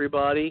 bye to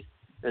everybody,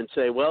 and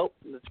say, well,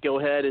 let's go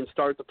ahead and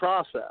start the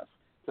process.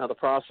 Now, the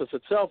process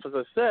itself, as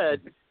I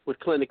said, would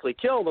clinically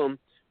kill them,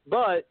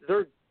 but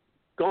they're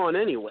gone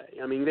anyway.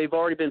 They've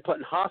already been put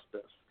in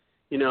hospice,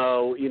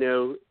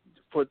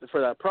 for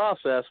that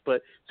process.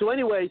 But so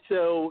anyway,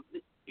 so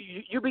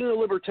you being a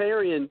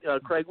libertarian,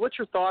 Craig, what's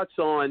your thoughts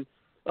on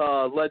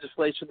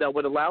legislation that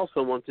would allow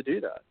someone to do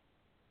that?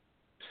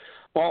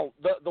 Well,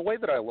 the way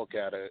that I look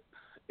at it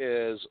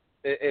is,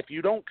 if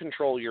you don't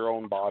control your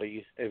own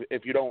body,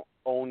 if you don't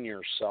own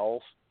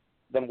yourself,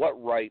 then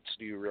what rights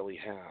do you really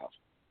have?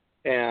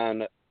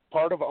 And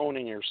part of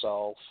owning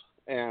yourself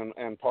and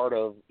part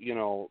of,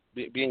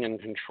 being in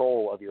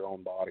control of your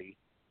own body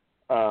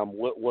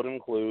would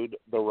include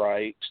the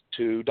right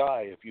to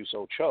die if you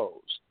so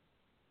chose.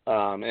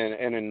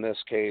 and in this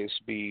case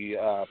be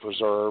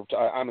preserved.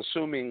 I'm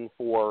assuming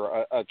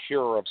for a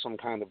cure of some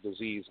kind of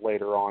disease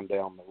later on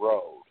down the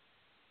road.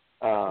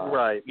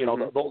 Right. You know,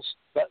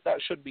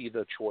 that should be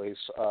the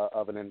choice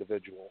of an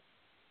individual.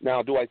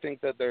 Now, do I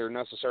think that there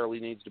necessarily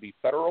needs to be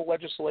federal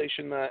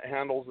legislation that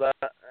handles that?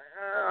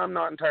 I'm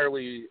not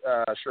entirely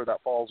sure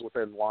that falls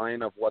within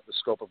line of what the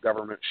scope of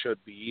government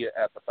should be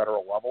at the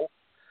federal level.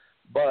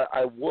 But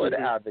I would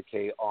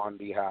advocate on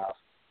behalf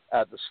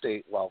at the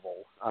state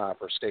level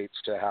for states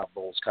to have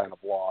those kind of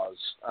laws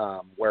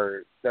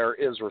where there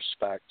is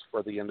respect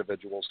for the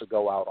individuals to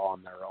go out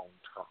on their own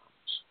terms.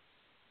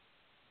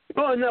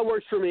 Well, and that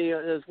works for me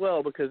as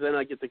well, because then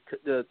I get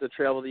to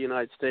travel the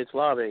United States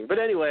lobbying. But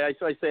anyway, I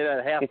say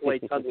that halfway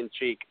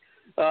tongue-in-cheek.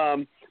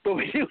 But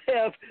we do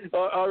have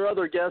our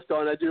other guest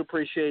on. I do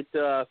appreciate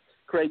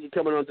Craig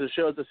coming on to the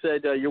show. As I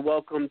said, you're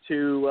welcome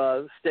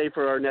to stay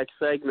for our next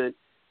segment.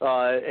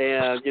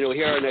 And, you know,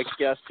 here our next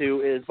guest,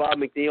 who is Bob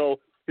McNeil,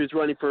 who's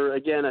running for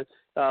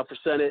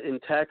Senate in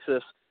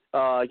Texas.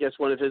 I guess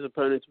one of his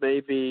opponents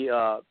may be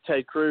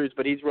Ted Cruz,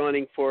 but he's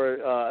running for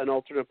an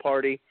alternate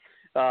party.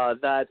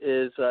 That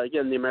is,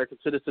 again, the American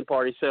Citizen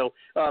Party. So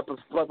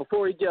but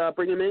before we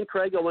bring him in,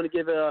 Craig, I want to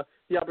give the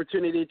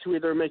opportunity to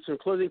either make some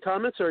closing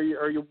comments, or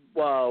are you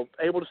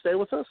able to stay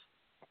with us?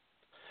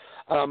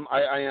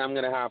 I am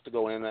going to have to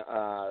go in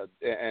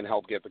and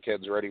help get the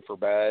kids ready for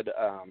bed,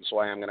 so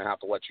I am going to have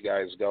to let you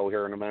guys go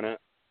here in a minute.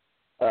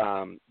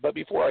 But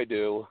before I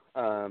do,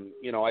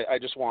 you know, I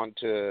just want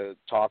to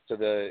talk to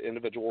the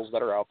individuals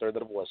that are out there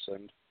that have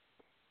listened.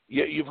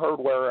 You've heard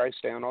where I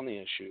stand on the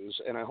issues,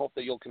 and I hope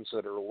that you'll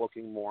consider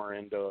looking more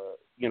into,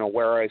 you know,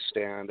 where I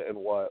stand and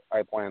what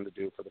I plan to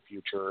do for the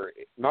future,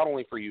 not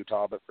only for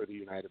Utah, but for the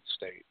United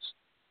States.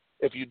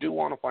 If you do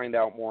want to find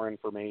out more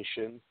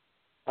information,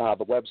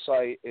 the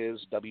website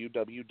is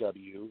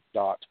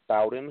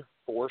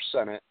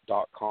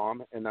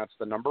www.bowdenforsenate.com, and that's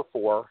the number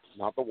 4,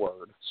 not the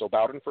word. So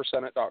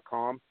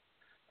bowdenforsenate.com.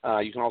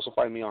 You can also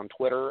find me on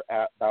Twitter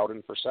at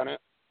bowdenforsenate.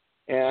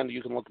 And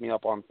you can look me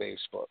up on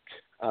Facebook.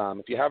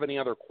 If you have any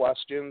other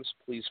questions,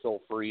 please feel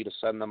free to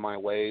send them my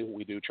way.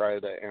 We do try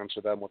to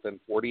answer them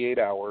within 48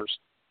 hours.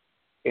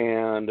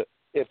 And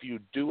if you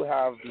do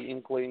have the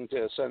inkling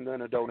to send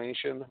in a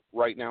donation,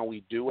 right now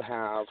we do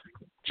have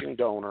a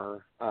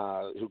donor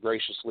who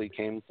graciously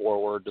came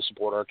forward to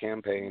support our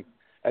campaign,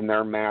 and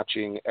they're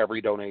matching every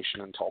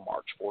donation until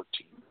March 14th.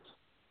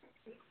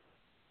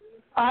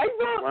 I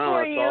vote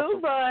for you,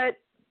 awesome. But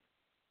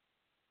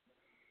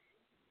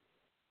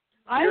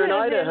I live in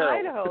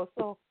Idaho,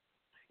 so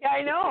yeah,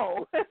 I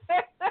know. if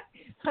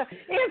I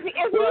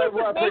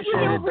appreciate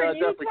it,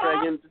 definitely,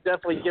 Craig, and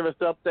definitely give us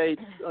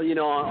updates, you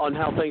know, on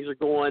how things are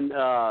going.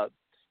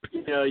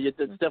 You know, it's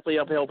definitely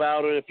uphill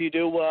battle, and if you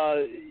do,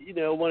 you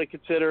know, want to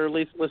consider at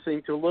least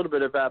listening to a little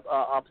bit about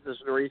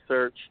opposition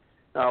research,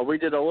 we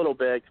did a little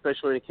bit,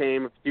 especially when it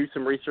came to do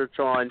some research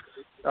on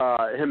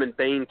him in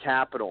Bain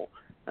Capital.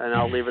 And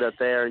I'll leave it up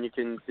there, and you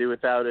can do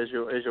without as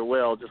you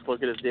will. Just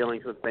look at his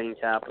dealings with Bain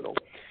Capital.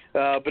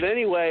 But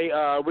anyway,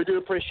 we do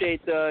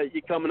appreciate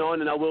you coming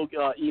on, and I will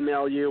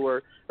email you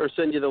or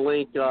send you the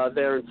link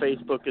there in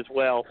Facebook as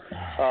well.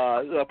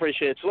 I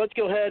appreciate it. So let's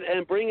go ahead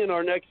and bring in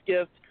our next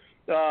guest,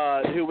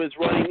 who is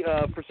running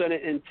for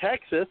Senate in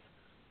Texas,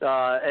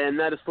 and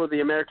that is for the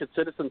American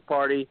Citizens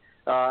Party,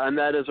 and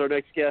that is our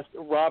next guest,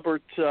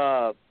 Robert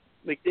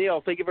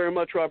McNeil. Thank you very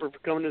much, Robert, for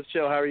coming to the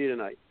show. How are you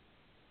tonight?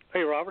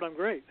 Hey, Robert, I'm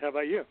great. How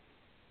about you?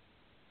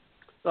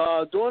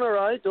 Doing all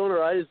right.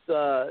 It's,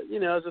 you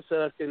know, as I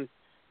said, I've been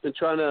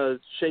trying to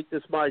shake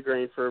this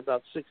migraine for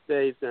about 6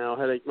 days now,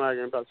 headache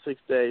migraine about 6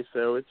 days.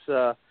 So it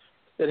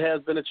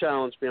has been a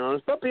challenge, to be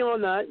honest. But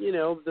beyond that, you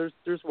know, there's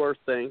worse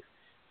things.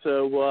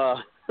 So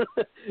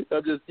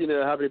I'm just, you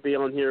know, happy to be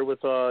on here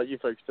with you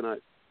folks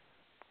tonight.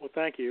 Well,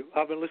 thank you.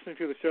 I've been listening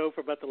to the show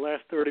for about the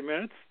last 30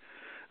 minutes.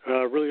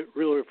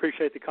 Really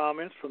appreciate the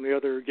comments from the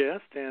other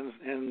guests and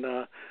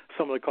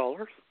some of the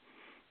callers.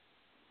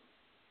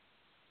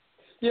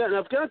 Yeah, and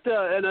I've got,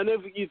 and I know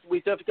we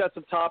definitely got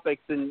some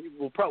topics, and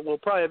we'll probably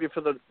have you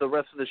for the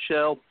rest of the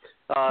show,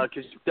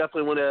 because you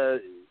definitely want to,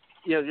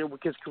 you know,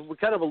 because we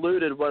kind of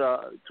alluded to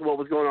what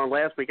was going on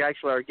last week.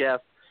 Actually, our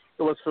guest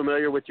was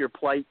familiar with your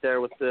plight there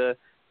with the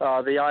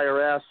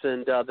IRS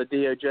and the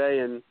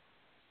DOJ, and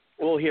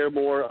we'll hear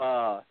more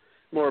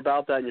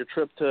about that in your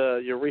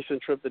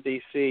recent trip to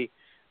D.C.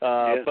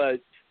 Yes.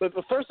 But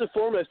first and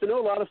foremost, I know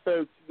a lot of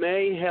folks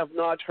may have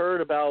not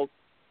heard about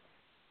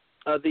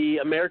the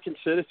American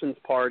Citizens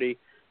Party.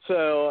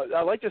 So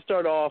I'd like to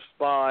start off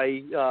by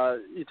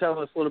you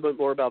telling us a little bit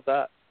more about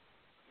that.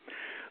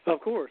 Of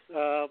course.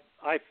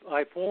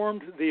 I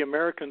formed the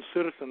American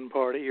Citizen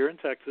Party here in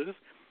Texas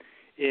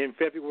in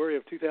February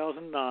of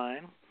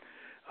 2009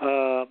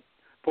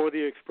 for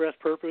the express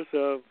purpose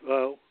of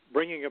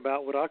bringing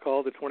about what I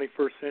call the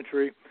 21st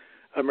century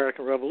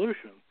American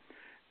Revolution,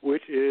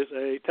 which is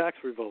a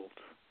tax revolt,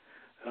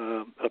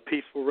 a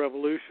peaceful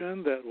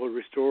revolution that will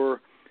restore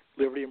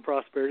liberty and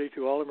prosperity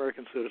to all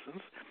American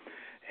citizens.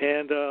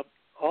 And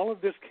all of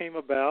this came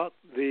about.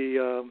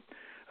 The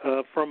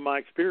from my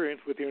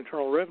experience with the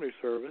Internal Revenue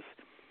Service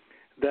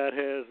that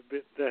has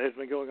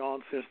been going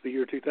on since the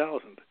year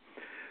 2000.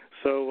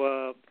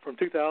 So from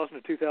 2000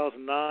 to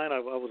 2009, I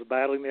was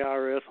battling the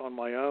IRS on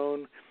my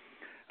own.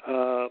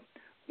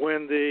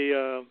 When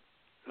the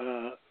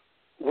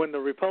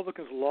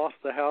Republicans lost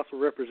the House of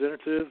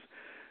Representatives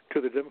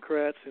to the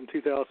Democrats in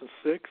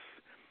 2006,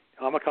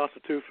 I'm a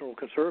constitutional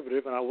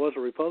conservative, and I was a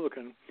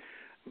Republican,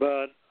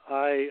 but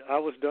I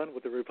was done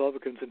with the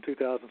Republicans in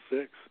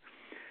 2006,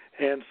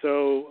 and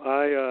so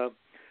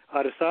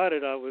I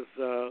decided I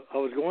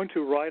was going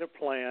to write a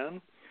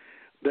plan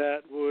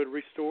that would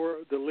restore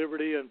the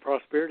liberty and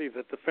prosperity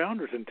that the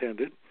founders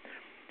intended.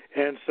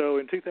 And so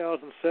in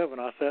 2007,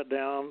 I sat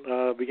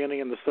down beginning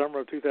in the summer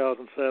of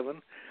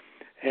 2007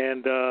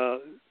 and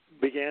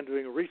began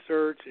doing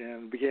research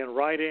and began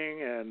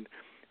writing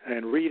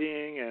and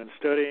reading and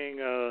studying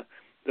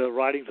the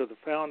writings of the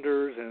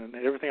founders and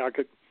everything I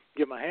could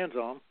get my hands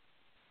on.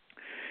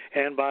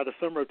 And by the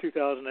summer of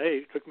 2008,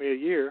 it took me a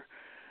year,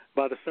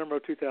 by the summer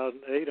of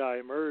 2008, I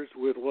emerged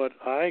with what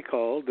I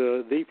called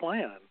the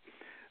plan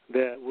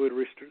that would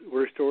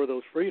restore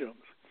those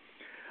freedoms.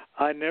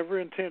 I never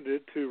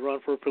intended to run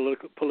for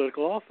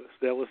political office.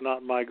 That was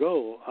not my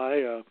goal.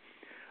 I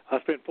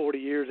spent 40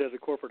 years as a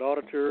corporate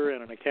auditor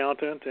and an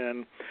accountant,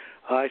 and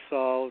I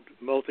solved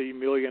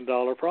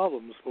multi-million-dollar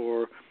problems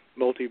for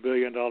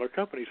multi-billion-dollar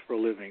companies for a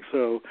living.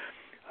 So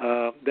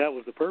that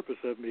was the purpose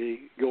of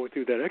me going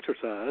through that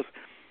exercise,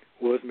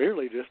 was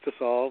merely just to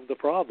solve the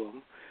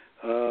problem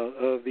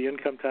of the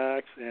income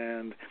tax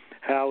and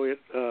how it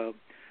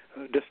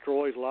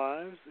destroys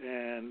lives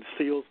and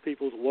steals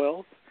people's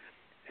wealth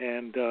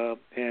and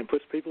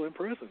puts people in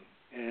prison.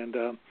 And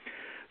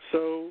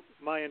so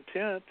my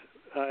intent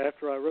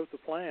after I wrote the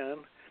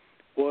plan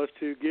was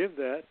to give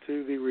that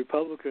to the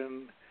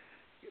Republican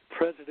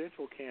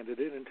presidential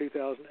candidate in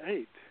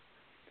 2008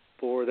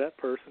 for that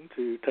person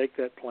to take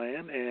that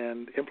plan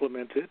and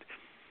implement it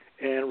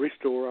and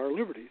restore our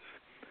liberties.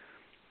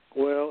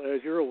 Well,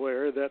 as you're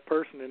aware, that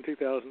person in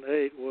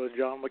 2008 was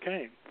John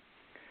McCain.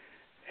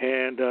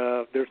 And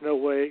there's no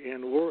way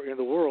in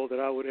the world that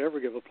I would ever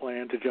give a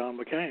plan to John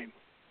McCain.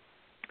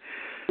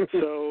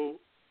 So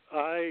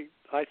I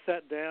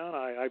sat down,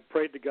 I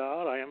prayed to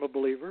God, I am a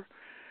believer,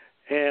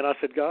 and I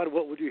said, God,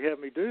 what would you have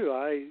me do?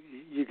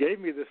 You gave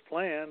me this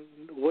plan,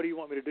 what do you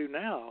want me to do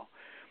now?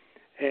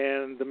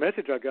 And the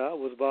message I got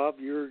was, Bob,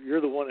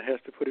 you're the one that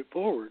has to put it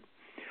forward.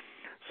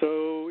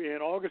 So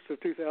in August of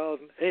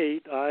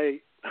 2008,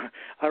 I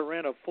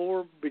ran a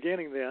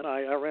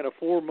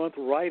 4-month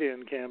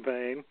write-in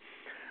campaign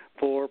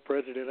for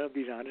President of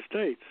the United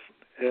States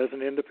as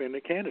an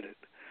independent candidate,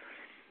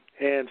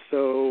 and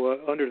so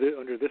under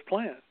this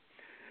plan.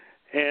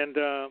 And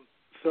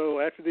so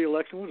after the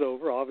election was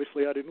over,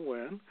 obviously I didn't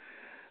win.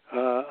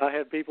 I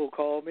had people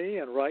call me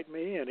and write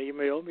me and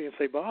email me and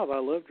say, Bob, I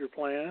loved your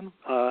plan.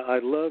 I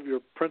love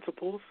your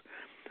principles.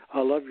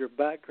 I love your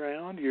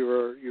background.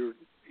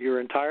 You're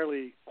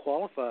entirely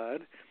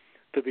qualified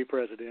to be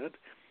president.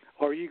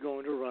 Are you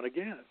going to run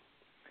again?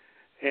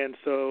 And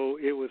so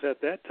it was at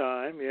that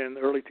time in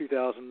early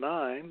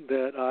 2009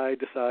 that I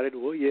decided,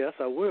 well, yes,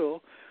 I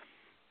will,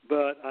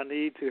 but I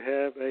need to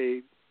have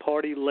a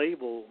party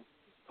label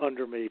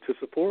under me to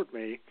support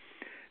me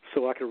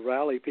so I could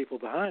rally people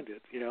behind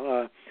it. You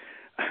know,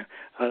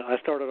 I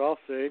started off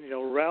saying,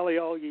 rally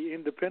all ye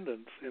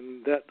independents,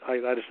 and that I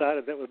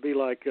decided that would be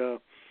like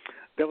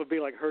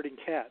herding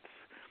cats.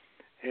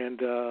 And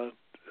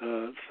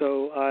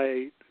so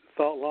I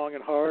thought long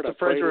and hard. It's a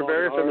phrase we're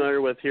very familiar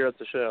with here at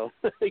the show.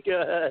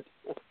 Go ahead.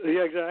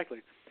 Yeah,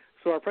 exactly.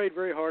 So I prayed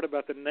very hard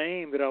about the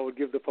name that I would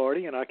give the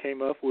party, and I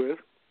came up with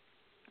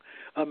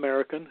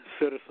American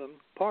Citizen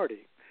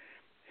Party.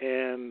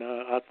 And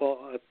I felt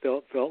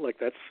like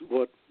that's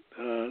what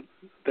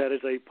that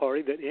is a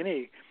party that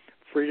any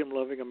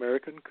freedom-loving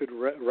American could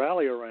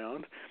rally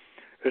around,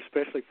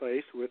 especially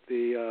faced with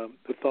the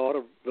thought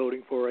of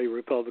voting for a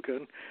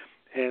Republican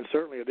and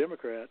certainly a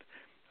Democrat.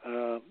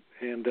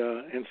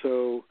 And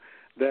so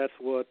that's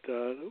what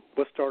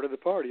started the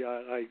party.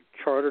 I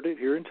chartered it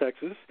here in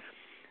Texas.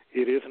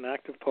 It is an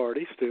active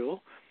party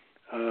still.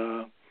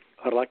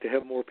 I'd like to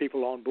have more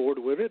people on board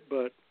with it,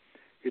 but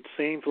it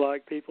seems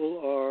like people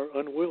are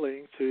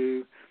unwilling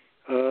to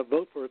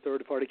vote for a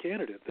third-party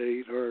candidate.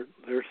 They're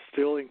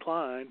still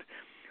inclined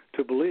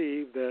to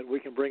believe that we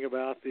can bring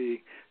about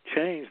the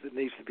change that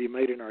needs to be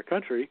made in our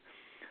country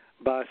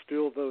by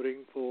still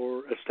voting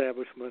for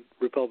establishment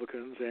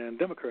Republicans and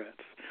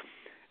Democrats.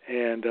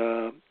 And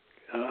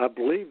I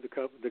believe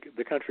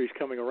the country is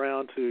coming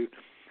around to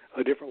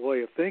a different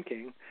way of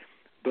thinking,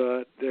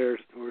 but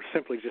we're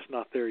simply just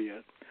not there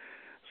yet.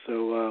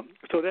 So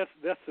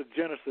that's the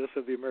genesis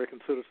of the American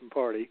Citizen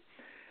Party,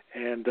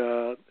 and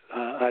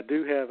I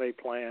do have a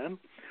plan.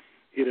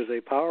 It is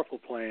a powerful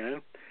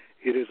plan.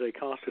 It is a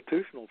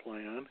constitutional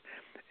plan,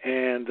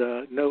 and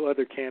no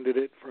other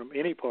candidate from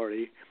any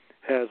party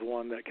has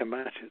one that can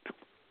match it.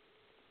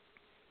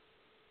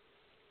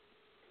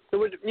 So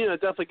we're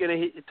definitely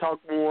going to talk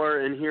more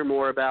and hear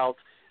more about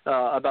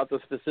the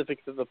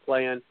specifics of the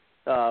plan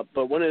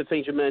But one of the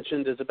things you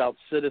mentioned is about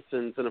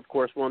citizens, and of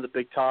course, one of the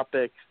big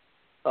topics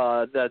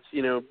that's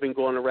been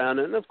going around.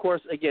 And of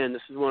course, again,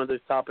 this is one of those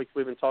topics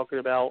we've been talking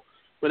about.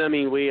 When I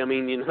mean we, I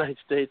mean the United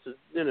States, is,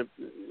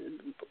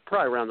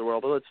 probably around the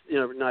world, but let's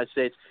United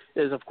States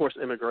is of course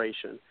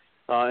immigration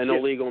and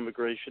illegal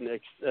immigration,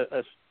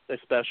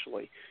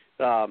 especially.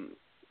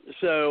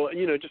 So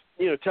just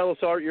tell us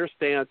your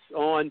stance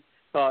on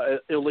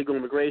illegal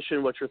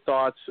immigration. What's your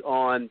thoughts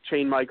on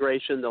chain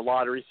migration, the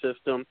lottery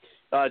system?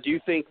 Do you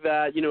think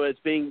that as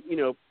being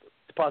the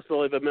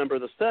possibility of a member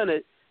of the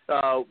Senate,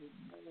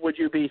 would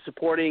you be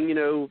supporting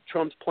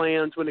Trump's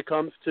plans when it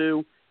comes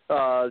to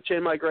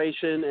chain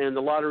migration and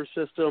the lottery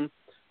system?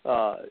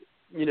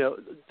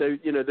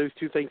 Those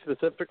two things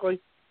specifically.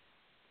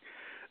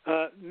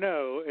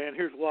 No, and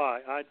here's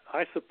why.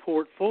 I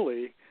support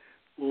fully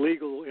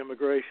legal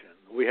immigration.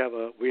 We have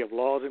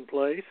laws in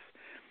place.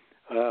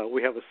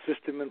 We have a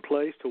system in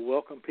place to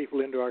welcome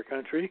people into our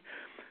country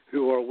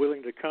who are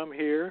willing to come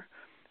here,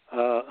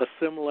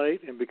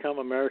 assimilate and become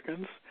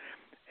Americans,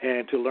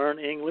 and to learn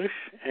English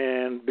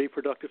and be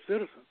productive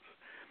citizens.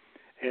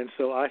 And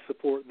so I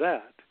support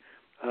that.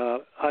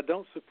 I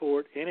don't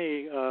support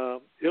any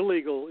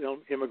illegal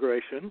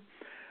immigration.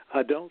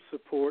 I don't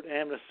support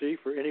amnesty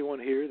for anyone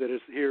here that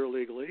is here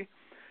illegally,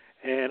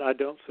 and I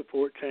don't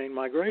support chain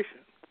migration.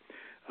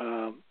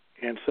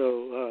 And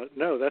so,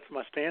 no, that's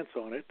my stance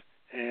on it,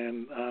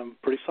 and I'm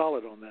pretty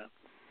solid on that.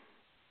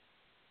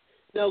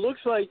 Now, it looks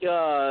like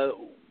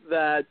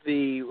that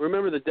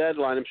remember the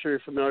deadline, I'm sure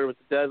you're familiar with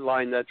the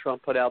deadline that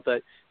Trump put out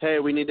that, hey,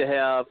 we need to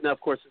have, now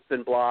of course it's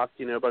been blocked,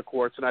 by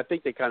courts, and I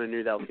think they kind of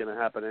knew that was going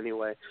to happen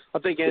anyway. I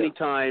think any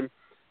time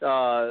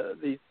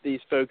these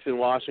folks in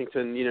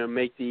Washington,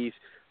 make these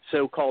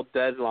so-called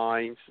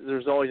deadlines,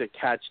 there's always a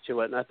catch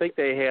to it, and I think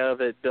they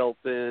have it built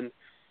in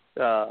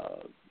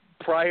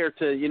prior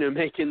to,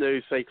 making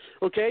those say,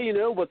 okay,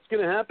 what's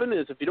going to happen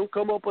is if you don't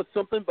come up with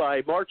something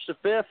by March the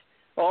 5th,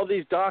 all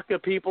these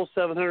DACA people,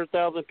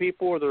 700,000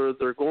 people,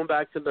 they're going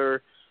back to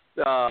their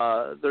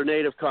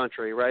native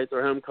country, right,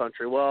 their home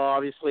country. Well,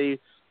 obviously,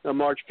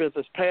 March 5th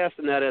has passed,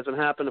 and that hasn't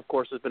happened. Of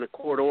course, there's been a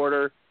court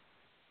order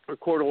or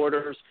court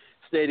orders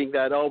stating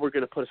that, we're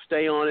going to put a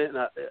stay on it.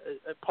 And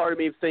part of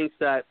me thinks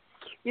that,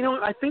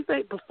 I think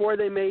that before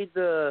they made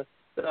the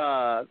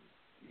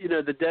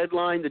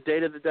deadline, the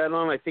date of the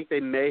deadline, I think they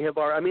may have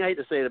already, I hate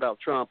to say it about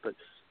Trump, but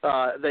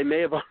they may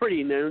have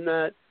already known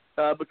that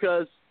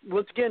because,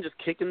 once again, just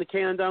kicking the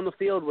can down the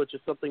field, which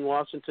is something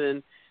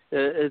Washington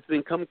has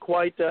become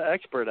quite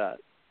expert at.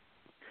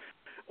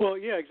 Well,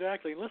 yeah,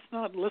 exactly. Let's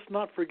not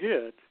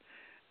forget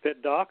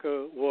that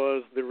DACA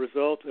was the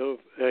result of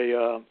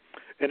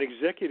an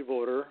executive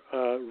order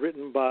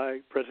written by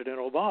President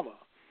Obama,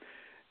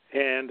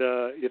 and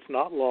it's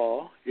not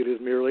law. It is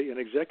merely an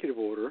executive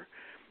order,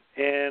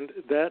 and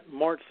that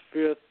March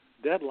 5th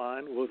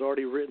deadline was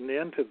already written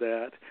into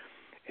that,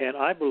 and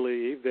I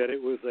believe that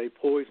it was a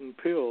poison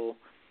pill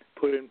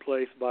put in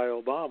place by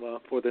Obama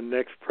for the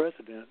next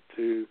president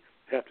to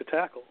have to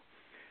tackle.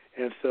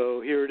 And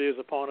so here it is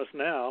upon us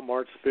now,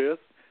 March 5th,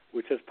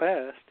 which has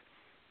passed,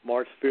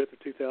 March 5th of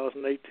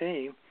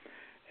 2018.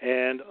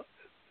 And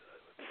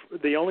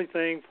the only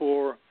thing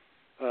for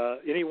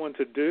anyone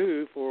to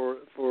do for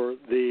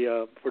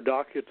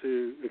DACA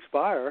to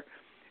expire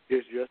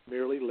is just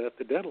merely let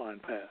the deadline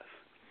pass.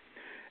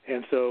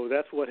 And so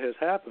that's what has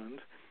happened.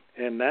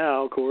 And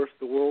now, of course,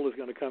 the world is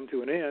going to come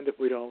to an end if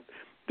we don't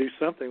do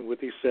something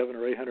with these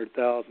 700,000 or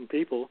 800,000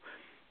 people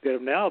that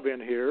have now been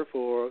here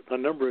for a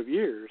number of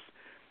years,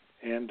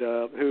 and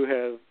who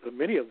have,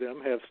 many of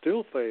them have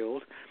still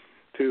failed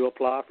to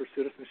apply for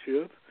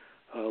citizenship,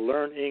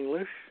 learn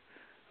English,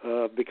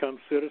 become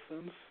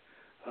citizens,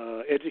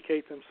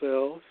 educate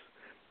themselves,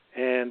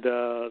 and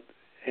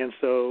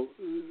so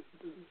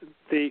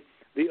the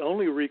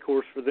only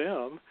recourse for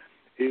them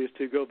is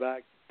to go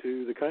back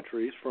to the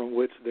countries from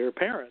which their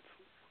parents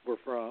were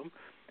from,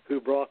 who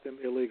brought them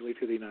illegally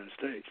to the United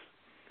States.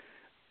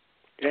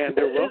 And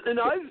they're welcome,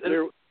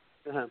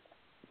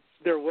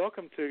 they're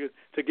welcome to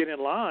get in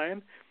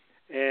line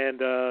and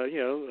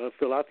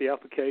fill out the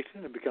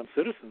application and become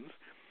citizens,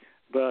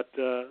 but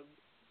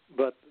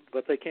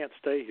they can't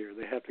stay here.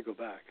 They have to go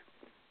back.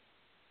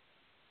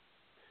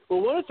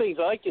 Well, one of the things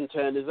I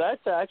contend is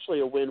that's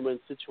actually a win-win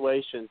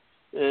situation,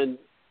 and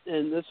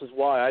this is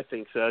why I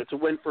think so. It's a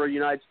win for the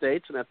United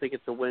States, and I think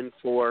it's a win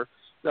for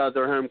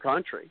their home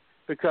country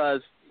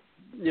because,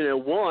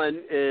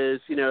 one is,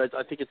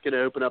 I think it's going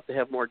to open up to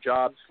have more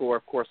jobs for,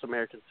 of course,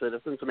 American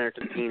citizens,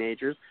 American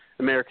teenagers,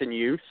 American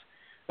youth,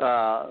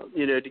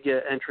 to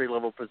get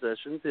entry-level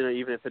positions,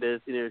 even if it is,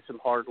 some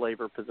hard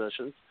labor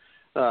positions.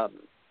 I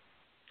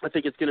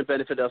think it's going to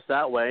benefit us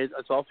that way.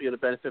 It's also going to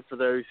benefit for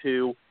those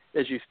who,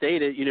 as you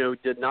stated,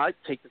 did not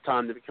take the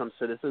time to become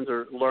citizens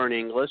or learn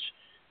English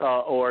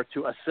or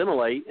to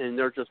assimilate, and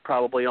they're just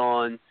probably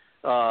on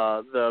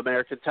the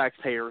American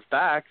taxpayers'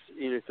 backs,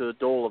 to the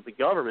dole of the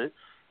government.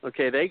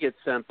 Okay, they get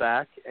sent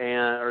back,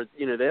 or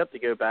they have to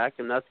go back,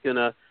 and that's going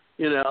to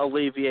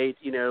alleviate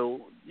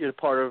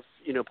part of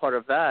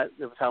that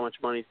of how much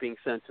money is being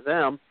sent to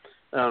them.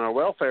 on our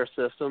welfare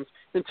systems,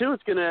 and two,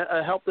 it's going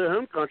to help their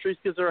home countries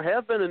because there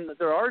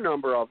are a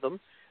number of them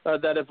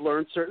that have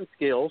learned certain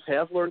skills,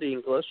 have learned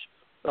English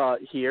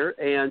here,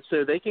 and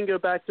so they can go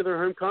back to their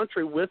home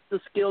country with the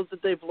skills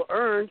that they've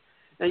earned.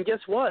 And guess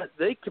what?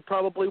 They could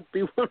probably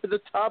be one of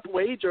the top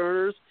wage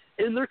earners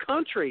in their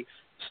country.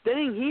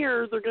 Staying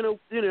here, they're going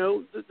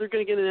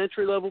to get an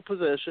entry-level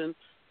position.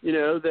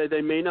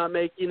 They may not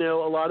make, a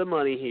lot of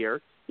money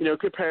here,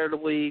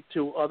 comparatively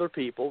to other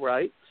people,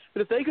 right?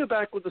 But if they go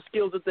back with the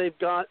skills that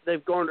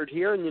they've garnered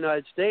here in the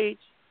United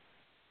States,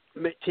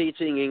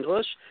 teaching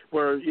English,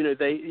 where,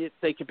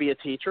 they could be a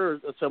teacher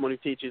or someone who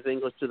teaches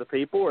English to the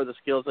people, or the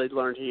skills they've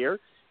learned here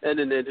in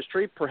an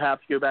industry,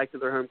 perhaps go back to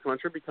their home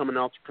country, become an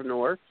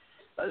entrepreneur.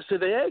 So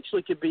they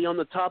actually could be on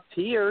the top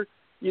tier,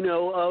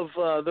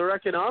 of their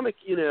economic,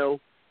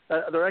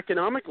 their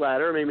economic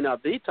ladder. Maybe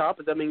not the top,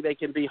 but I mean they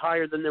can be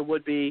higher than they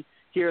would be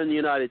here in the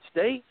United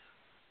States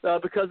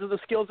because of the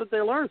skills that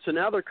they learned. So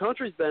now their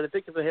countries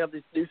benefit because they have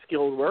these new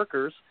skilled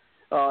workers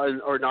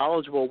or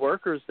knowledgeable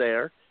workers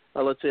there.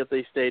 Let's say if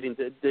they stayed and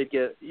did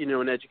get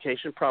an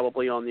education,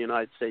 probably on the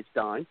United States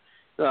dime,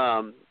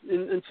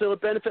 and so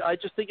I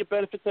just think it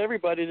benefits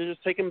everybody to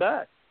just take them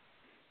back.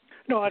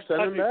 No, I do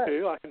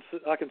too.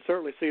 I can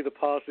certainly see the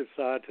positive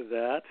side to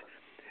that.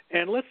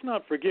 And let's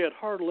not forget,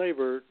 hard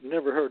labor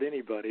never hurt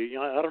anybody.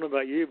 I don't know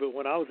about you, but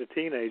when I was a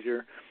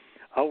teenager,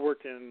 I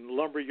worked in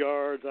lumber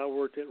yards. I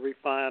worked at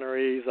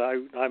refineries.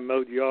 I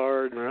mowed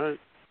yards. Right.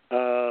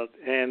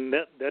 And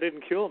that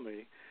didn't kill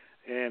me.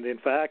 And, in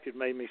fact, it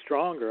made me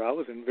stronger. I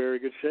was in very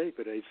good shape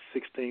at age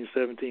 16,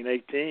 17,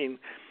 18.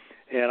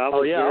 And I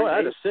was I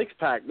had a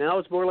six-pack. Now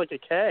it's more like a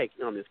keg.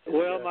 No, I'm just kidding.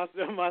 Well,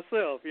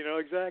 myself,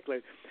 exactly.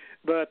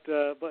 But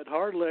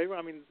hard labor,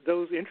 I mean,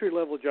 those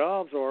entry-level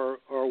jobs are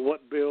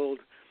what build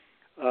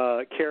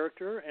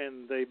character,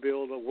 and they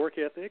build a work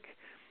ethic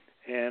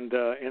and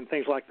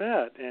things like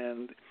that.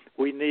 And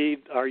we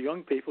need our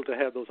young people to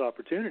have those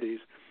opportunities.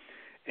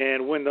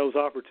 And when those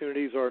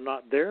opportunities are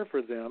not there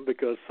for them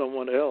because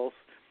someone else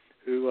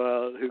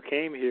who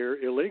came here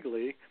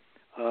illegally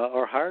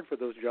are hired for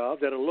those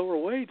jobs at a lower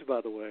wage,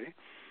 by the way,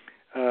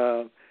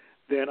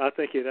 then I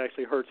think it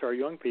actually hurts our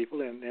young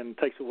people and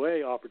takes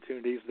away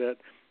opportunities that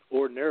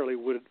ordinarily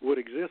would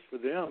exist for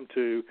them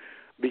to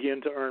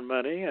begin to earn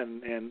money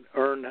and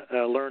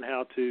learn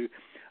how to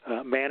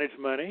manage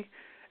money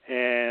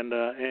and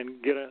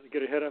get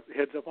a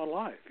heads up on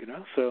life.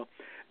 So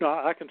no,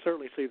 I can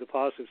certainly see the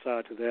positive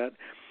side to that.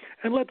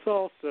 And let's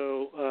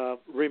also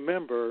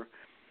remember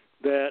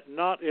that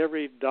not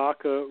every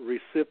DACA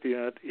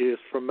recipient is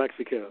from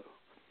Mexico.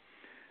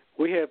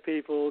 We have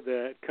people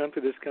that come to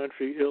this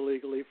country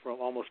illegally from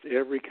almost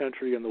every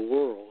country in the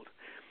world,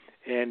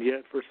 and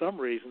yet for some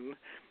reason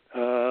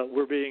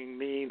we're being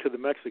mean to the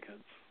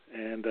Mexicans,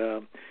 and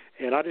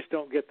I just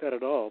don't get that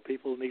at all.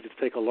 People need to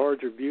take a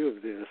larger view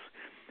of this,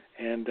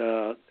 and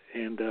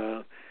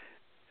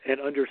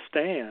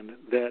understand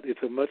that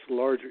it's a much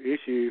larger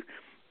issue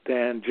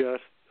than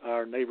just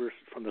our neighbors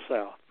from the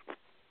south.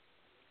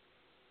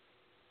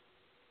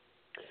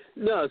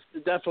 No,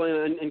 it's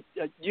definitely,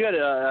 and you had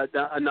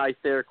a nice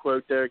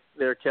quote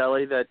there,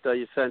 Kelly, that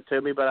you sent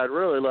to me, but I'd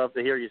really love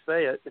to hear you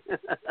say it.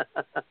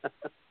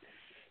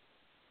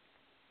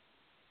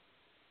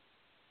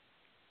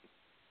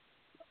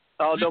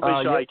 Oh, don't be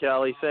shy,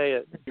 Kelly. Say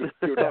it. You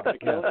were talking to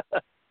Kelly?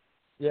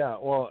 Yeah,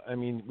 well, I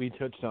mean, we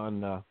touched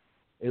on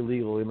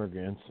illegal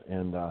immigrants,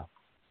 and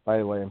by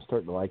the way, I'm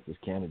starting to like this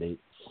candidate,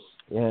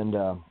 and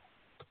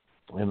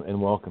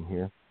welcome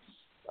here.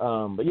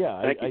 But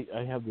yeah,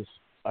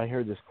 I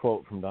heard this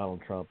quote from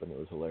Donald Trump, and it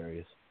was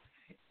hilarious.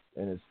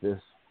 And it's this: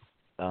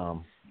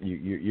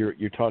 you're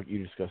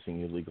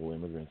discussing illegal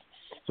immigrants.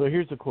 So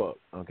here's the quote.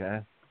 Okay,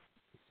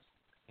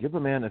 give a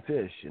man a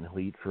fish, and he'll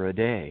eat for a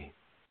day.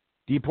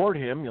 Deport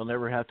him, you'll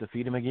never have to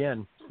feed him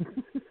again.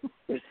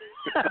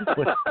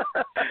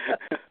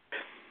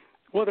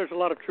 Well, there's a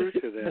lot of truth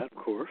to that, of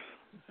course.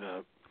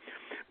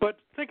 But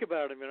think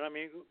about it a minute. I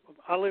mean,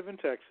 I live in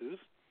Texas.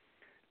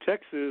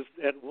 Texas,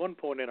 at one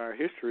point in our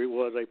history,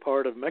 was a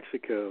part of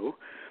Mexico,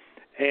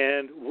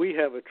 and we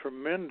have a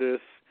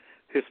tremendous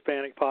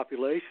Hispanic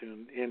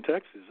population in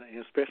Texas,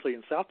 especially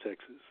in South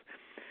Texas.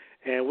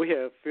 And we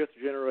have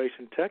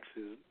fifth-generation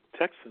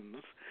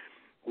Texans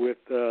with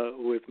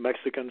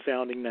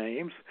Mexican-sounding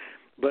names,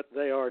 but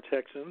they are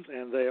Texans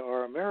and they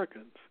are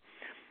Americans.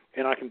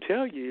 And I can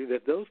tell you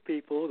that those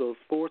people, those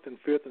fourth and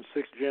fifth and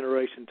sixth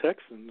generation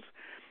Texans,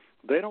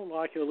 they don't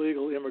like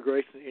illegal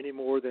immigration any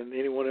more than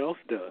anyone else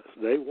does.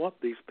 They want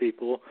these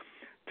people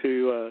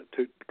to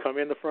come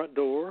in the front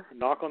door,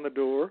 knock on the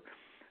door,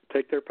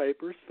 take their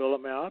papers, fill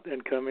them out,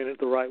 and come in it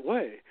the right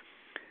way.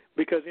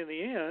 Because in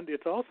the end,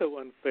 it's also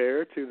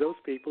unfair to those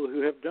people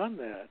who have done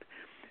that,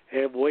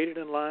 have waited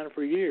in line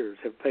for years,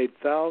 have paid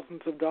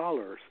thousands of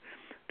dollars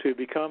to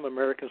become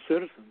American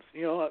citizens.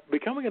 You know,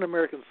 becoming an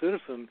American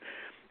citizen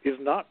is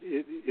not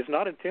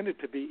intended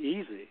to be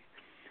easy.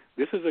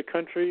 This is a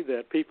country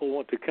that people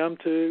want to come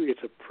to.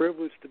 It's a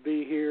privilege to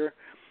be here,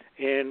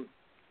 and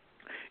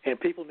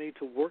people need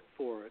to work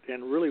for it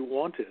and really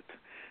want it.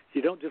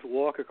 you don't just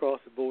walk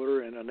across the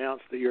border and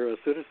announce that you're a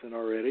citizen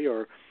already,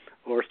 or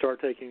start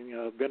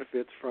taking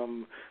benefits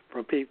from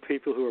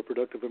people who are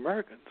productive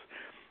Americans.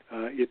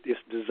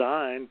 It's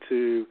designed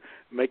to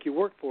make you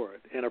work for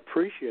it and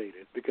appreciate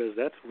it, because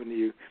that's when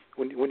you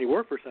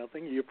work for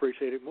something, you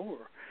appreciate it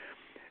more.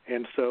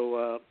 And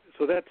so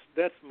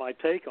that's my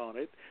take on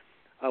it.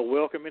 I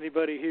welcome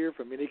anybody here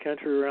from any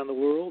country around the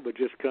world, but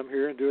just come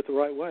here and do it the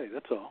right way.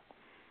 That's all.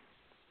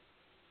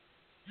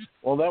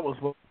 Well, that was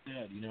what I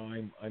said. You know,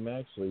 I'm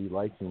actually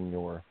liking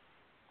your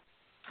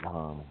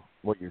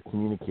what you're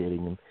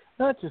communicating, and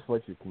not just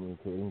what you're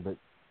communicating, but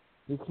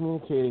you're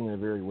communicating in a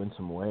very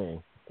winsome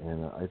way,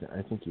 and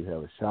I think you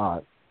have a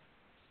shot.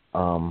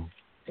 And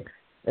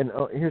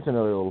here's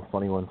another little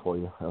funny one for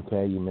you.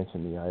 Okay, you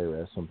mentioned the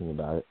IRS, something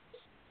about it,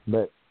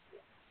 but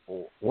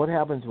what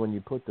happens when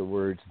you put the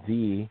words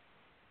 "the"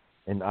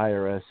 and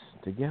IRS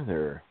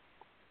together?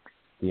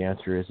 The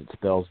answer is it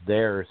spells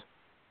theirs.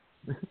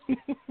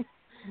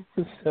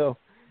 So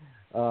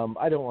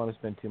I don't want to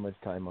spend too much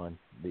time on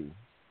the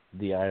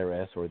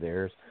IRS or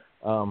theirs.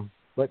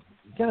 But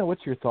kind of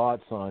what's your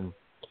thoughts on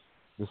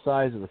the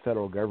size of the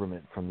federal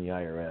government from the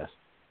IRS?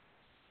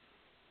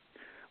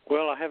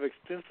 Well, I have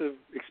extensive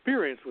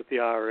experience with the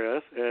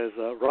IRS, as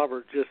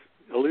Robert just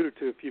alluded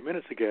to a few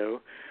minutes ago.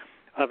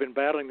 I've been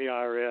battling the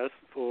IRS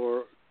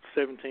for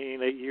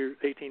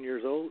 18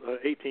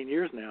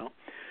 years now.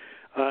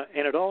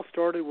 And it all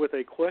started with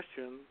a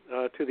question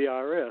to the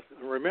IRS.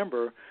 And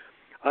remember,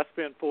 I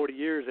spent 40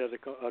 years as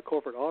a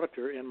corporate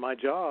auditor, and my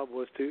job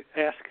was to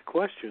ask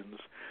questions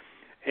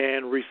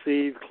and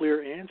receive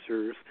clear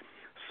answers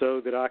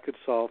so that I could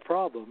solve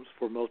problems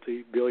for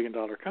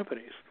multi-billion-dollar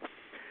companies.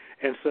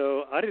 And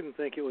so I didn't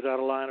think it was out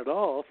of line at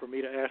all for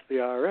me to ask the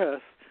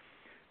IRS,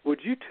 would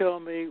you tell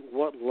me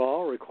what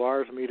law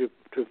requires me to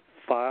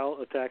file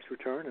a tax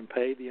return and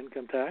pay the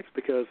income tax?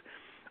 Because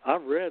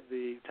I've read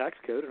the tax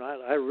code, and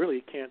I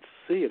really can't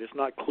see it. It's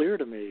not clear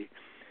to me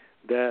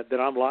that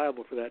I'm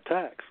liable for that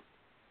tax.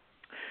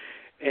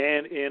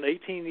 And in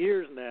 18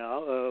 years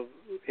now,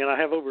 and I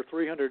have over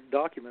 300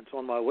 documents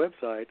on my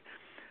website,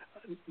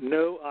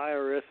 no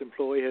IRS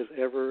employee has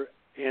ever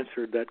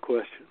answered that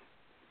question.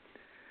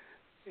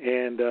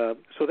 And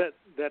so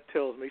that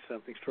tells me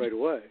something straight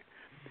away.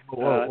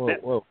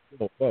 Whoa.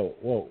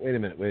 Wait a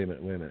minute.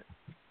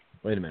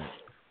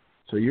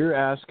 So you're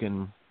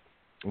asking,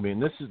 I mean,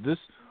 this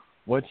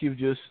what you've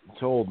just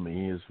told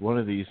me is one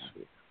of these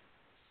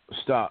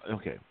stop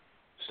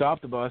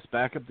the bus,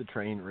 back up the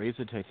train, raise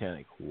the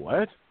Titanic.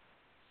 What?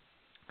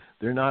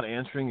 They're not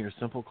answering your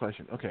simple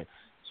question. Okay,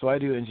 so I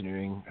do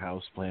engineering,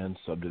 house plans,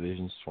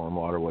 subdivisions,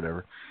 stormwater,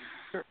 whatever.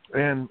 Sure.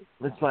 And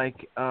it's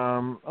like,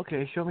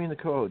 okay, show me in the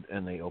code.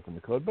 And they open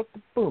the code book,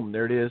 boom,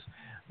 there it is.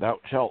 Thou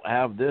shalt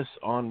have this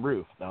on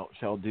roof. Thou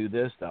shalt do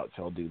this. Thou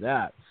shalt do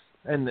that.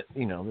 And,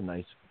 the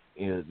nice,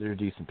 they're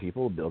decent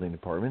people, building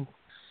department,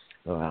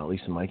 at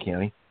least in my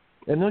county.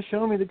 And they'll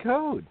show me the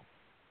code.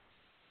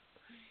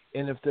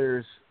 And if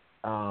there's,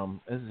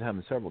 this has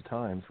happened several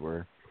times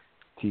where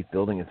chief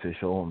building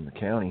official in the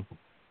county,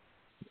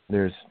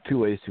 there's three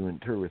ways to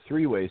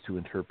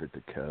interpret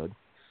the code.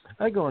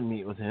 I go and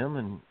meet with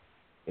him,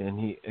 and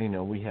he,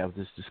 we have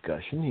this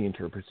discussion. He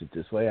interprets it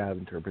this way, I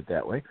interpret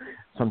that way.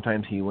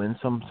 Sometimes he wins,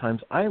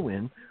 sometimes I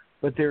win,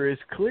 but there is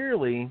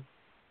clearly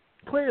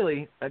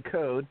a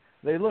code.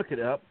 They look it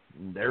up,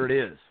 and there it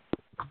is.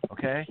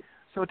 Okay?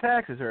 So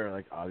taxes are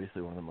like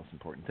obviously one of the most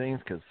important things,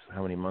 because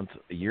how many months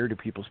a year do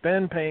people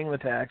spend paying the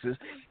taxes?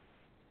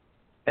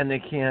 And they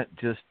can't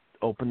just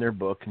open their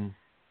book and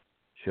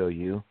show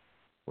you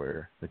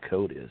where the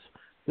code is.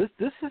 This.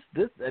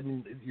 I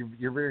mean,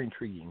 you're very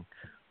intriguing.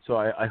 So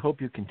I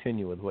hope you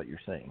continue with what you're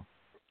saying.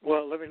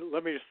 Well,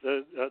 let me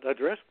just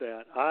address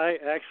that. I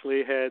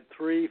actually had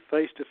 3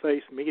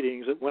 face-to-face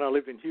meetings when I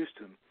lived in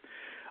Houston.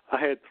 I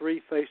had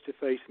 3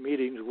 face-to-face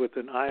meetings with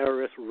an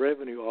IRS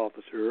revenue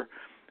officer.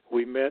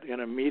 We met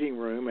in a meeting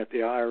room at the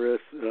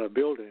IRS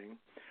building,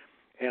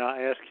 and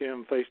I asked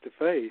him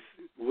face-to-face,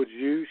 would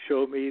you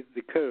show me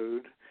the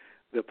code,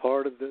 the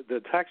part of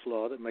the tax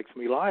law that makes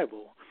me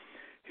liable?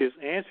 His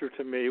answer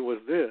to me was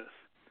this: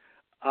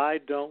 I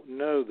don't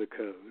know the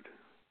code.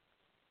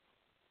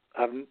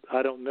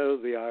 I don't know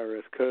the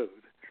IRS code.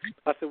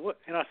 I said, what?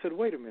 And I said,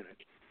 wait a minute.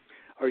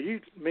 Are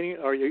you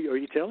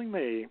telling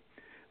me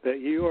that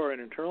you are an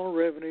internal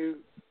revenue,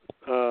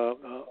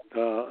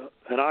 an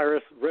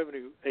IRS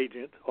revenue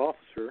agent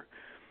officer,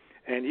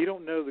 and you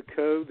don't know the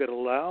code that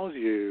allows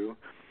you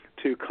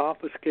to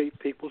confiscate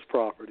people's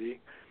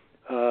property,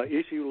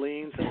 issue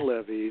liens and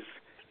levies,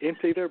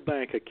 empty their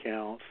bank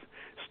accounts,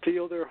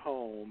 steal their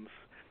homes,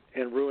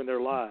 and ruin their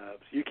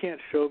lives? You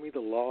can't show me the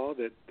law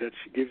that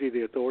gives you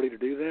the authority to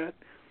do that?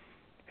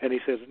 And he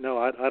says, no,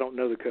 I don't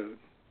know the code.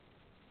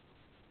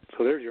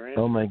 So there's your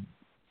answer.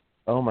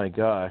 Oh my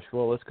gosh.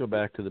 Well, let's go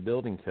back to the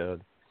building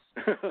code.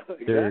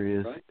 Exactly, there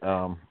is,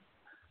 right?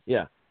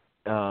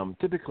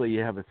 Typically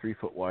you have a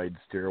 3-foot wide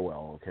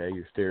stairwell, okay?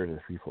 Your stairs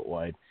are 3 foot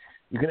wide.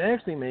 You can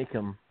actually make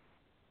them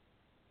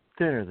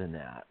thinner than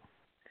that.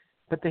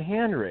 But the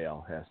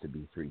handrail has to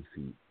be 3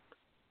 feet.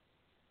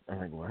 I'm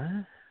like,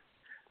 what?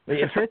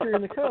 It's right there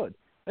in the code.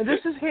 And this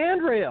is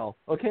handrail,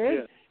 okay?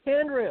 Yeah.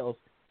 Handrails.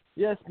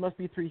 Yes, must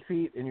be 3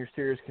 feet, and your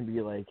stairs can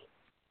be like,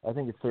 I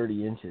think it's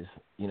 30 inches.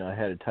 I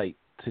had a tight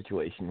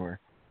situation where,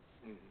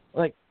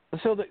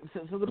 so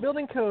the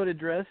building code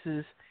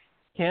addresses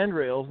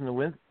handrails and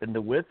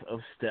the width of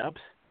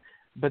steps,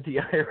 but the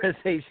IRS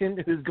agent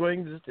who's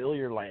going to steal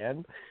your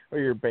land or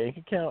your bank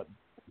account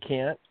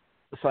can't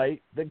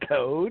cite the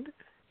code.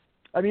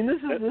 I mean, this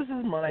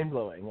is mind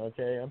blowing.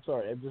 Okay, I'm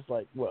sorry. I'm just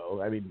like, whoa.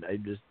 I mean, I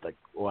just like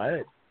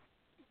what?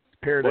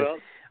 Paradigm. Well,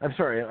 I'm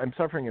sorry. I'm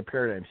suffering a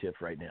paradigm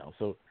shift right now.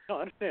 So no,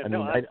 I understand. I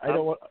mean, I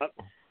don't want.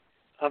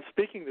 I'm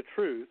speaking the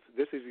truth.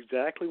 This is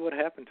exactly what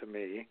happened to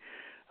me.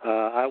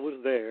 I was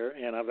there,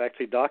 and I've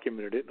actually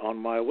documented it on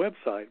my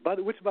website.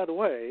 Which, by the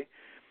way,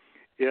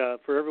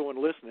 for everyone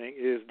listening,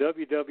 is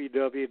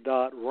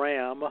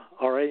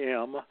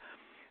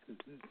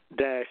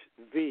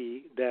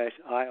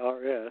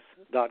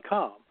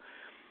www.ram-v-irs.com.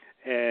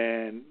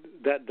 And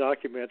that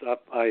document,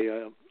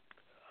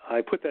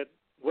 I put that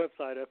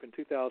website up in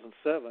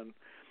 2007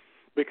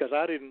 because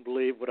I didn't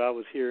believe what I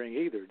was hearing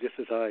either, just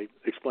as I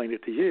explained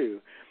it to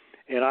you.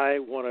 And I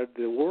wanted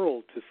the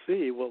world to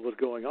see what was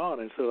going on.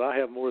 And so I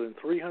have more than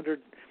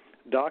 300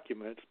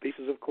 documents,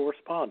 pieces of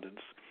correspondence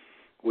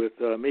with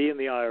me and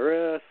the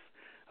IRS.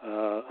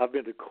 I've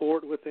been to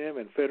court with them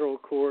in federal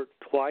court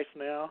twice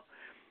now.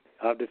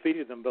 I've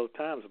defeated them both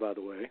times, by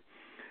the way.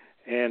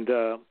 And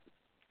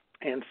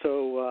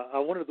so I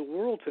wanted the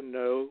world to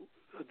know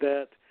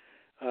that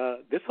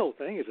this whole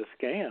thing is a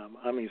scam.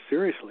 I mean,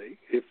 seriously,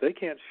 if they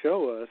can't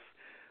show us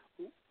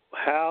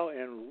how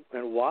and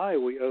why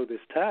we owe this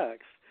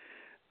tax,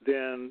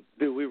 then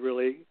do we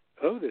really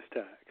owe this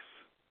tax?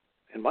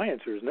 And my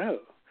answer is no.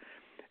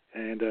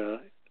 And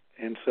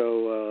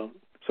so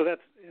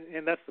that's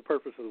the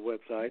purpose of the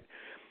website,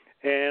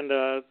 and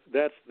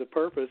that's the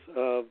purpose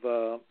of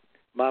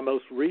my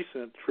most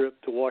recent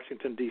trip to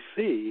Washington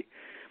D.C.,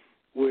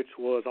 which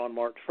was on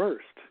March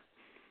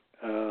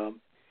 1st.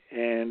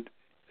 And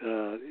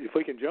if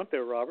we can jump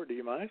there, Robert, do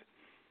you mind?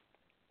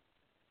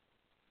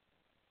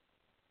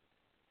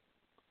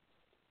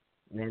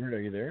 Robert,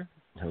 are you there?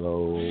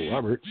 Hello,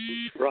 Robert.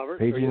 Robert,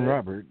 paging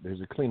Robert. There's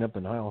a cleanup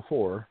in aisle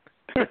 4.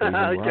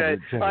 Okay,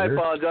 I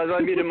apologize. I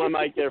muted my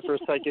mic there for a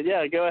second.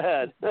 Yeah, go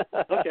ahead.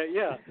 Okay,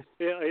 yeah.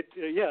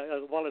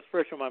 While it's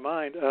fresh on my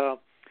mind,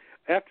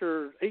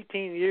 after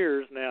 18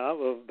 years now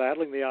of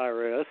battling the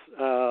IRS,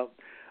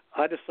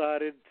 I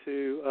decided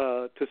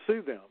to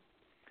sue them.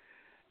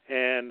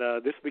 And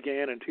this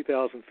began in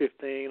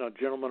 2015. A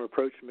gentleman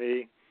approached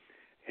me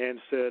and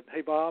said,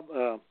 "Hey, Bob,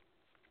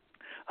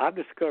 I've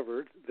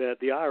discovered that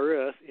the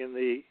IRS, in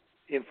the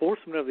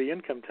enforcement of the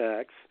income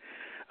tax,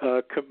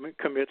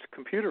 commits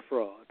computer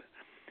fraud.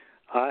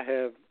 I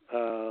have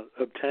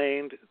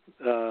obtained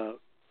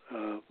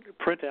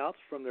printouts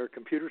from their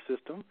computer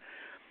system,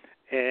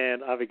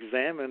 and I've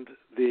examined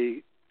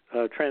the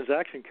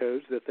transaction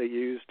codes that they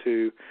use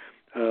to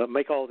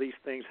make all these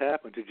things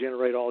happen, to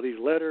generate all these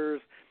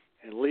letters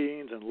and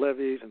liens and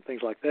levies and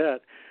things like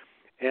that.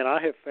 And I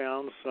have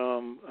found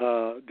some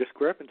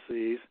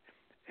discrepancies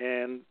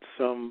and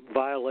some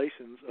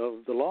violations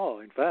of the law.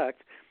 In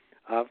fact,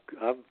 I've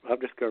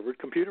discovered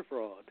computer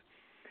fraud.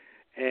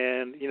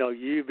 And,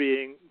 you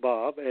being,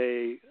 Bob,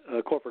 a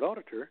corporate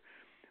auditor,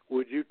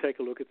 would you take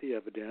a look at the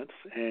evidence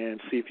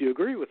and see if you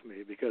agree with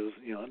me? Because,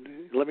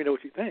 let me know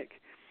what you think."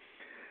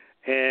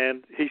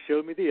 And he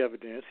showed me the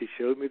evidence. He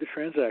showed me the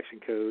transaction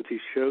codes. He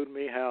showed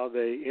me how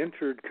they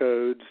entered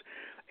codes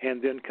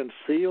and then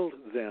concealed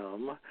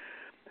them,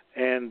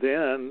 and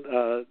then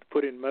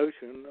put in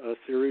motion a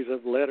series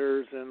of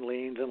letters and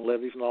liens and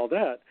levies and all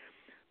that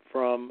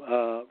from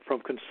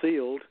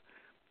concealed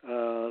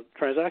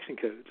transaction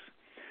codes.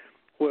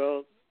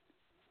 Well,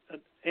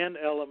 an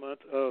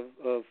element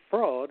of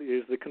fraud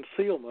is the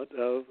concealment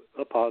of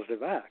a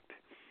positive act.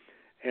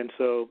 And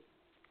so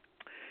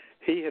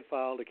he had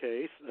filed a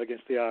case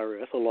against the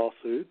IRS, a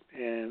lawsuit,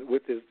 and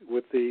with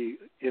the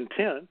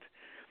intent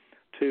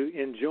to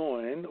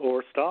enjoin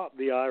or stop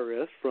the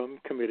IRS from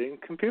committing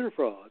computer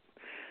fraud.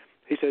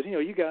 He says,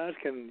 you guys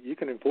you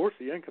can enforce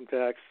the income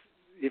tax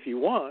if you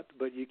want,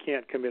 but you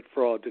can't commit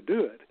fraud to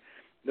do it.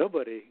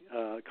 Nobody,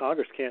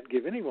 Congress can't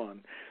give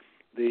anyone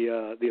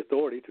the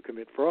authority to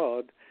commit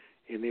fraud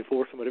in the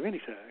enforcement of any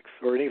tax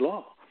or any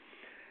law.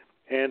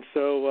 And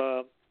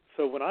so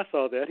when I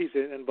saw that, he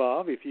said, "And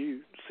Bob, if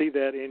you see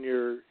that in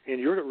your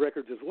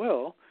records as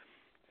well,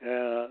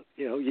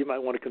 you might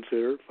want to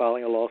consider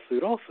filing a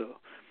lawsuit also."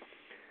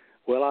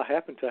 Well, I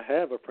happen to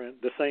have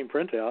the same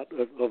printout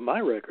of my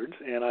records,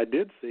 and I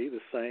did see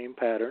the same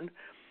pattern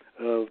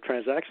of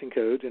transaction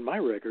codes in my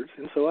records,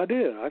 and so I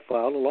did. I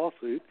filed a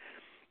lawsuit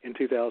in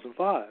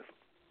 2005.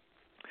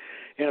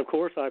 And, of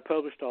course, I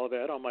published all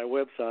that on my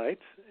website,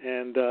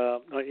 and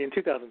in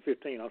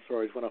 2015, I'm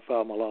sorry, is when I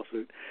filed my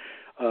lawsuit.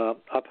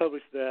 I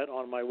published that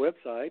on my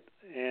website,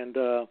 and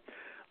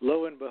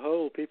lo and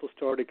behold, people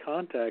started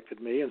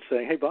contacting me and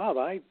saying, "Hey, Bob,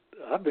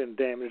 I've been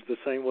damaged the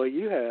same way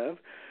you have."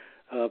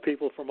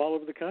 People from all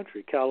over the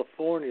country,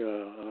 California,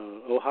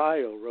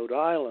 Ohio, Rhode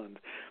Island,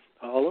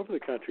 all over the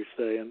country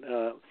saying,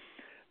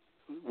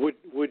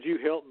 would you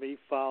help me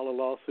file a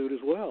lawsuit as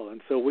well?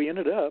 And so we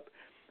ended up,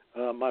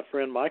 my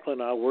friend Michael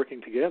and I,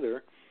 working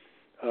together,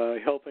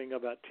 helping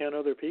about 10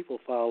 other people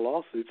file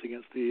lawsuits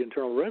against the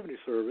Internal Revenue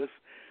Service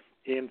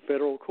in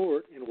federal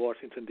court in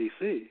Washington,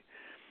 D.C.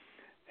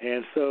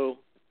 And so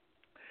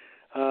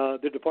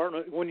the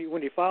department, when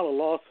you file a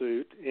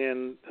lawsuit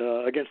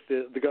against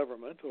the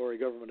government or a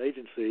government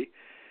agency,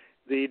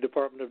 the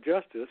Department of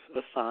Justice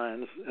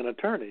assigns an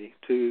attorney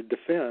to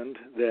defend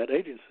that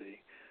agency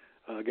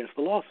against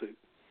the lawsuit.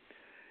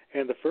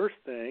 And the first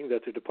thing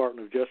that the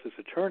Department of Justice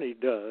attorney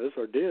does,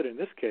 or did in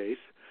this case,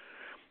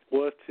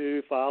 was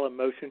to file a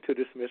motion to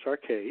dismiss our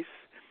case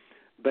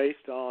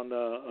based on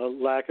a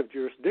lack of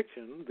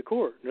jurisdiction of the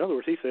court. In other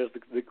words, he says,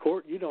 the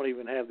court, you don't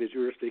even have the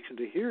jurisdiction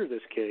to hear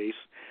this case,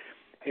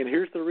 and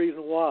here's the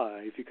reason why,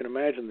 if you can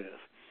imagine this.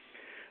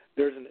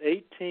 There's an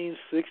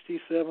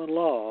 1867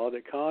 law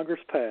that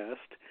Congress passed.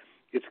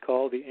 It's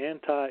called the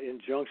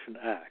Anti-Injunction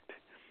Act.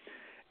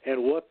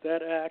 And what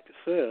that act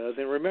says,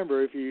 and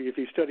remember, if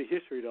you study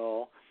history at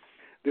all,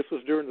 this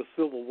was during the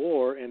Civil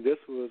War, and this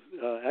was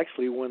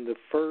actually when the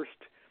first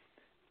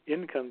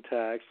income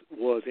tax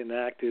was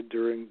enacted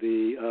during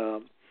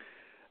the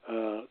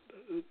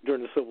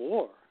Civil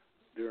War,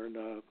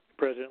 during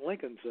President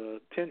Lincoln's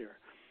tenure.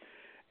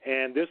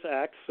 And this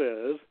act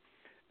says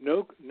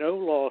no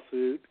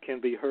lawsuit can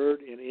be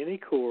heard in any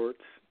court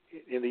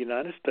in the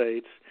United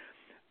States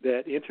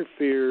that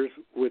interferes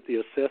with the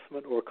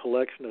assessment or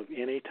collection of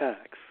any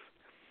tax.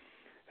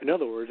 In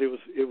other words,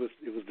 it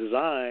was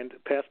designed,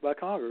 passed by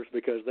Congress,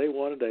 because they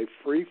wanted a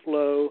free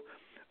flow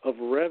of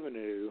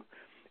revenue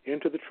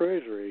into the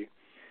Treasury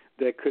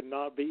that could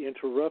not be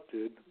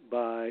interrupted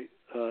by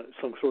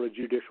some sort of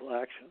judicial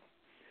action.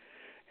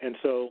 And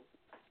so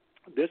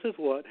this is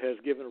what has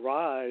given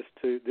rise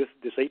to this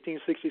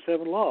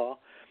 1867 law,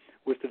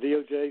 which the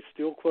DOJ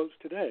still quotes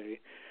today,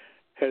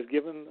 has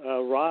given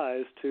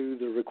rise to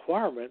the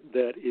requirement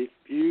that if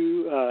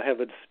you have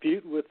a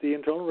dispute with the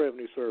Internal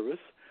Revenue Service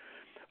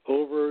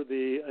over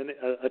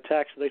a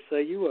tax they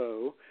say you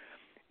owe,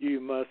 you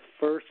must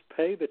first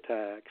pay the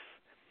tax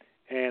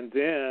and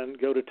then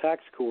go to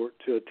tax court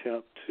to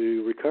attempt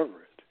to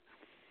recover it.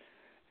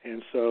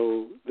 And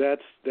so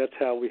that's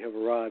how we have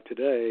arrived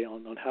today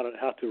on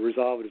how to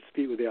resolve a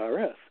dispute with the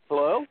IRS.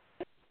 Hello?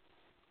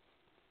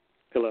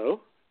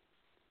 Hello?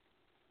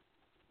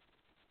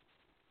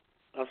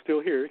 I'm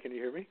still here. Can you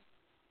hear me?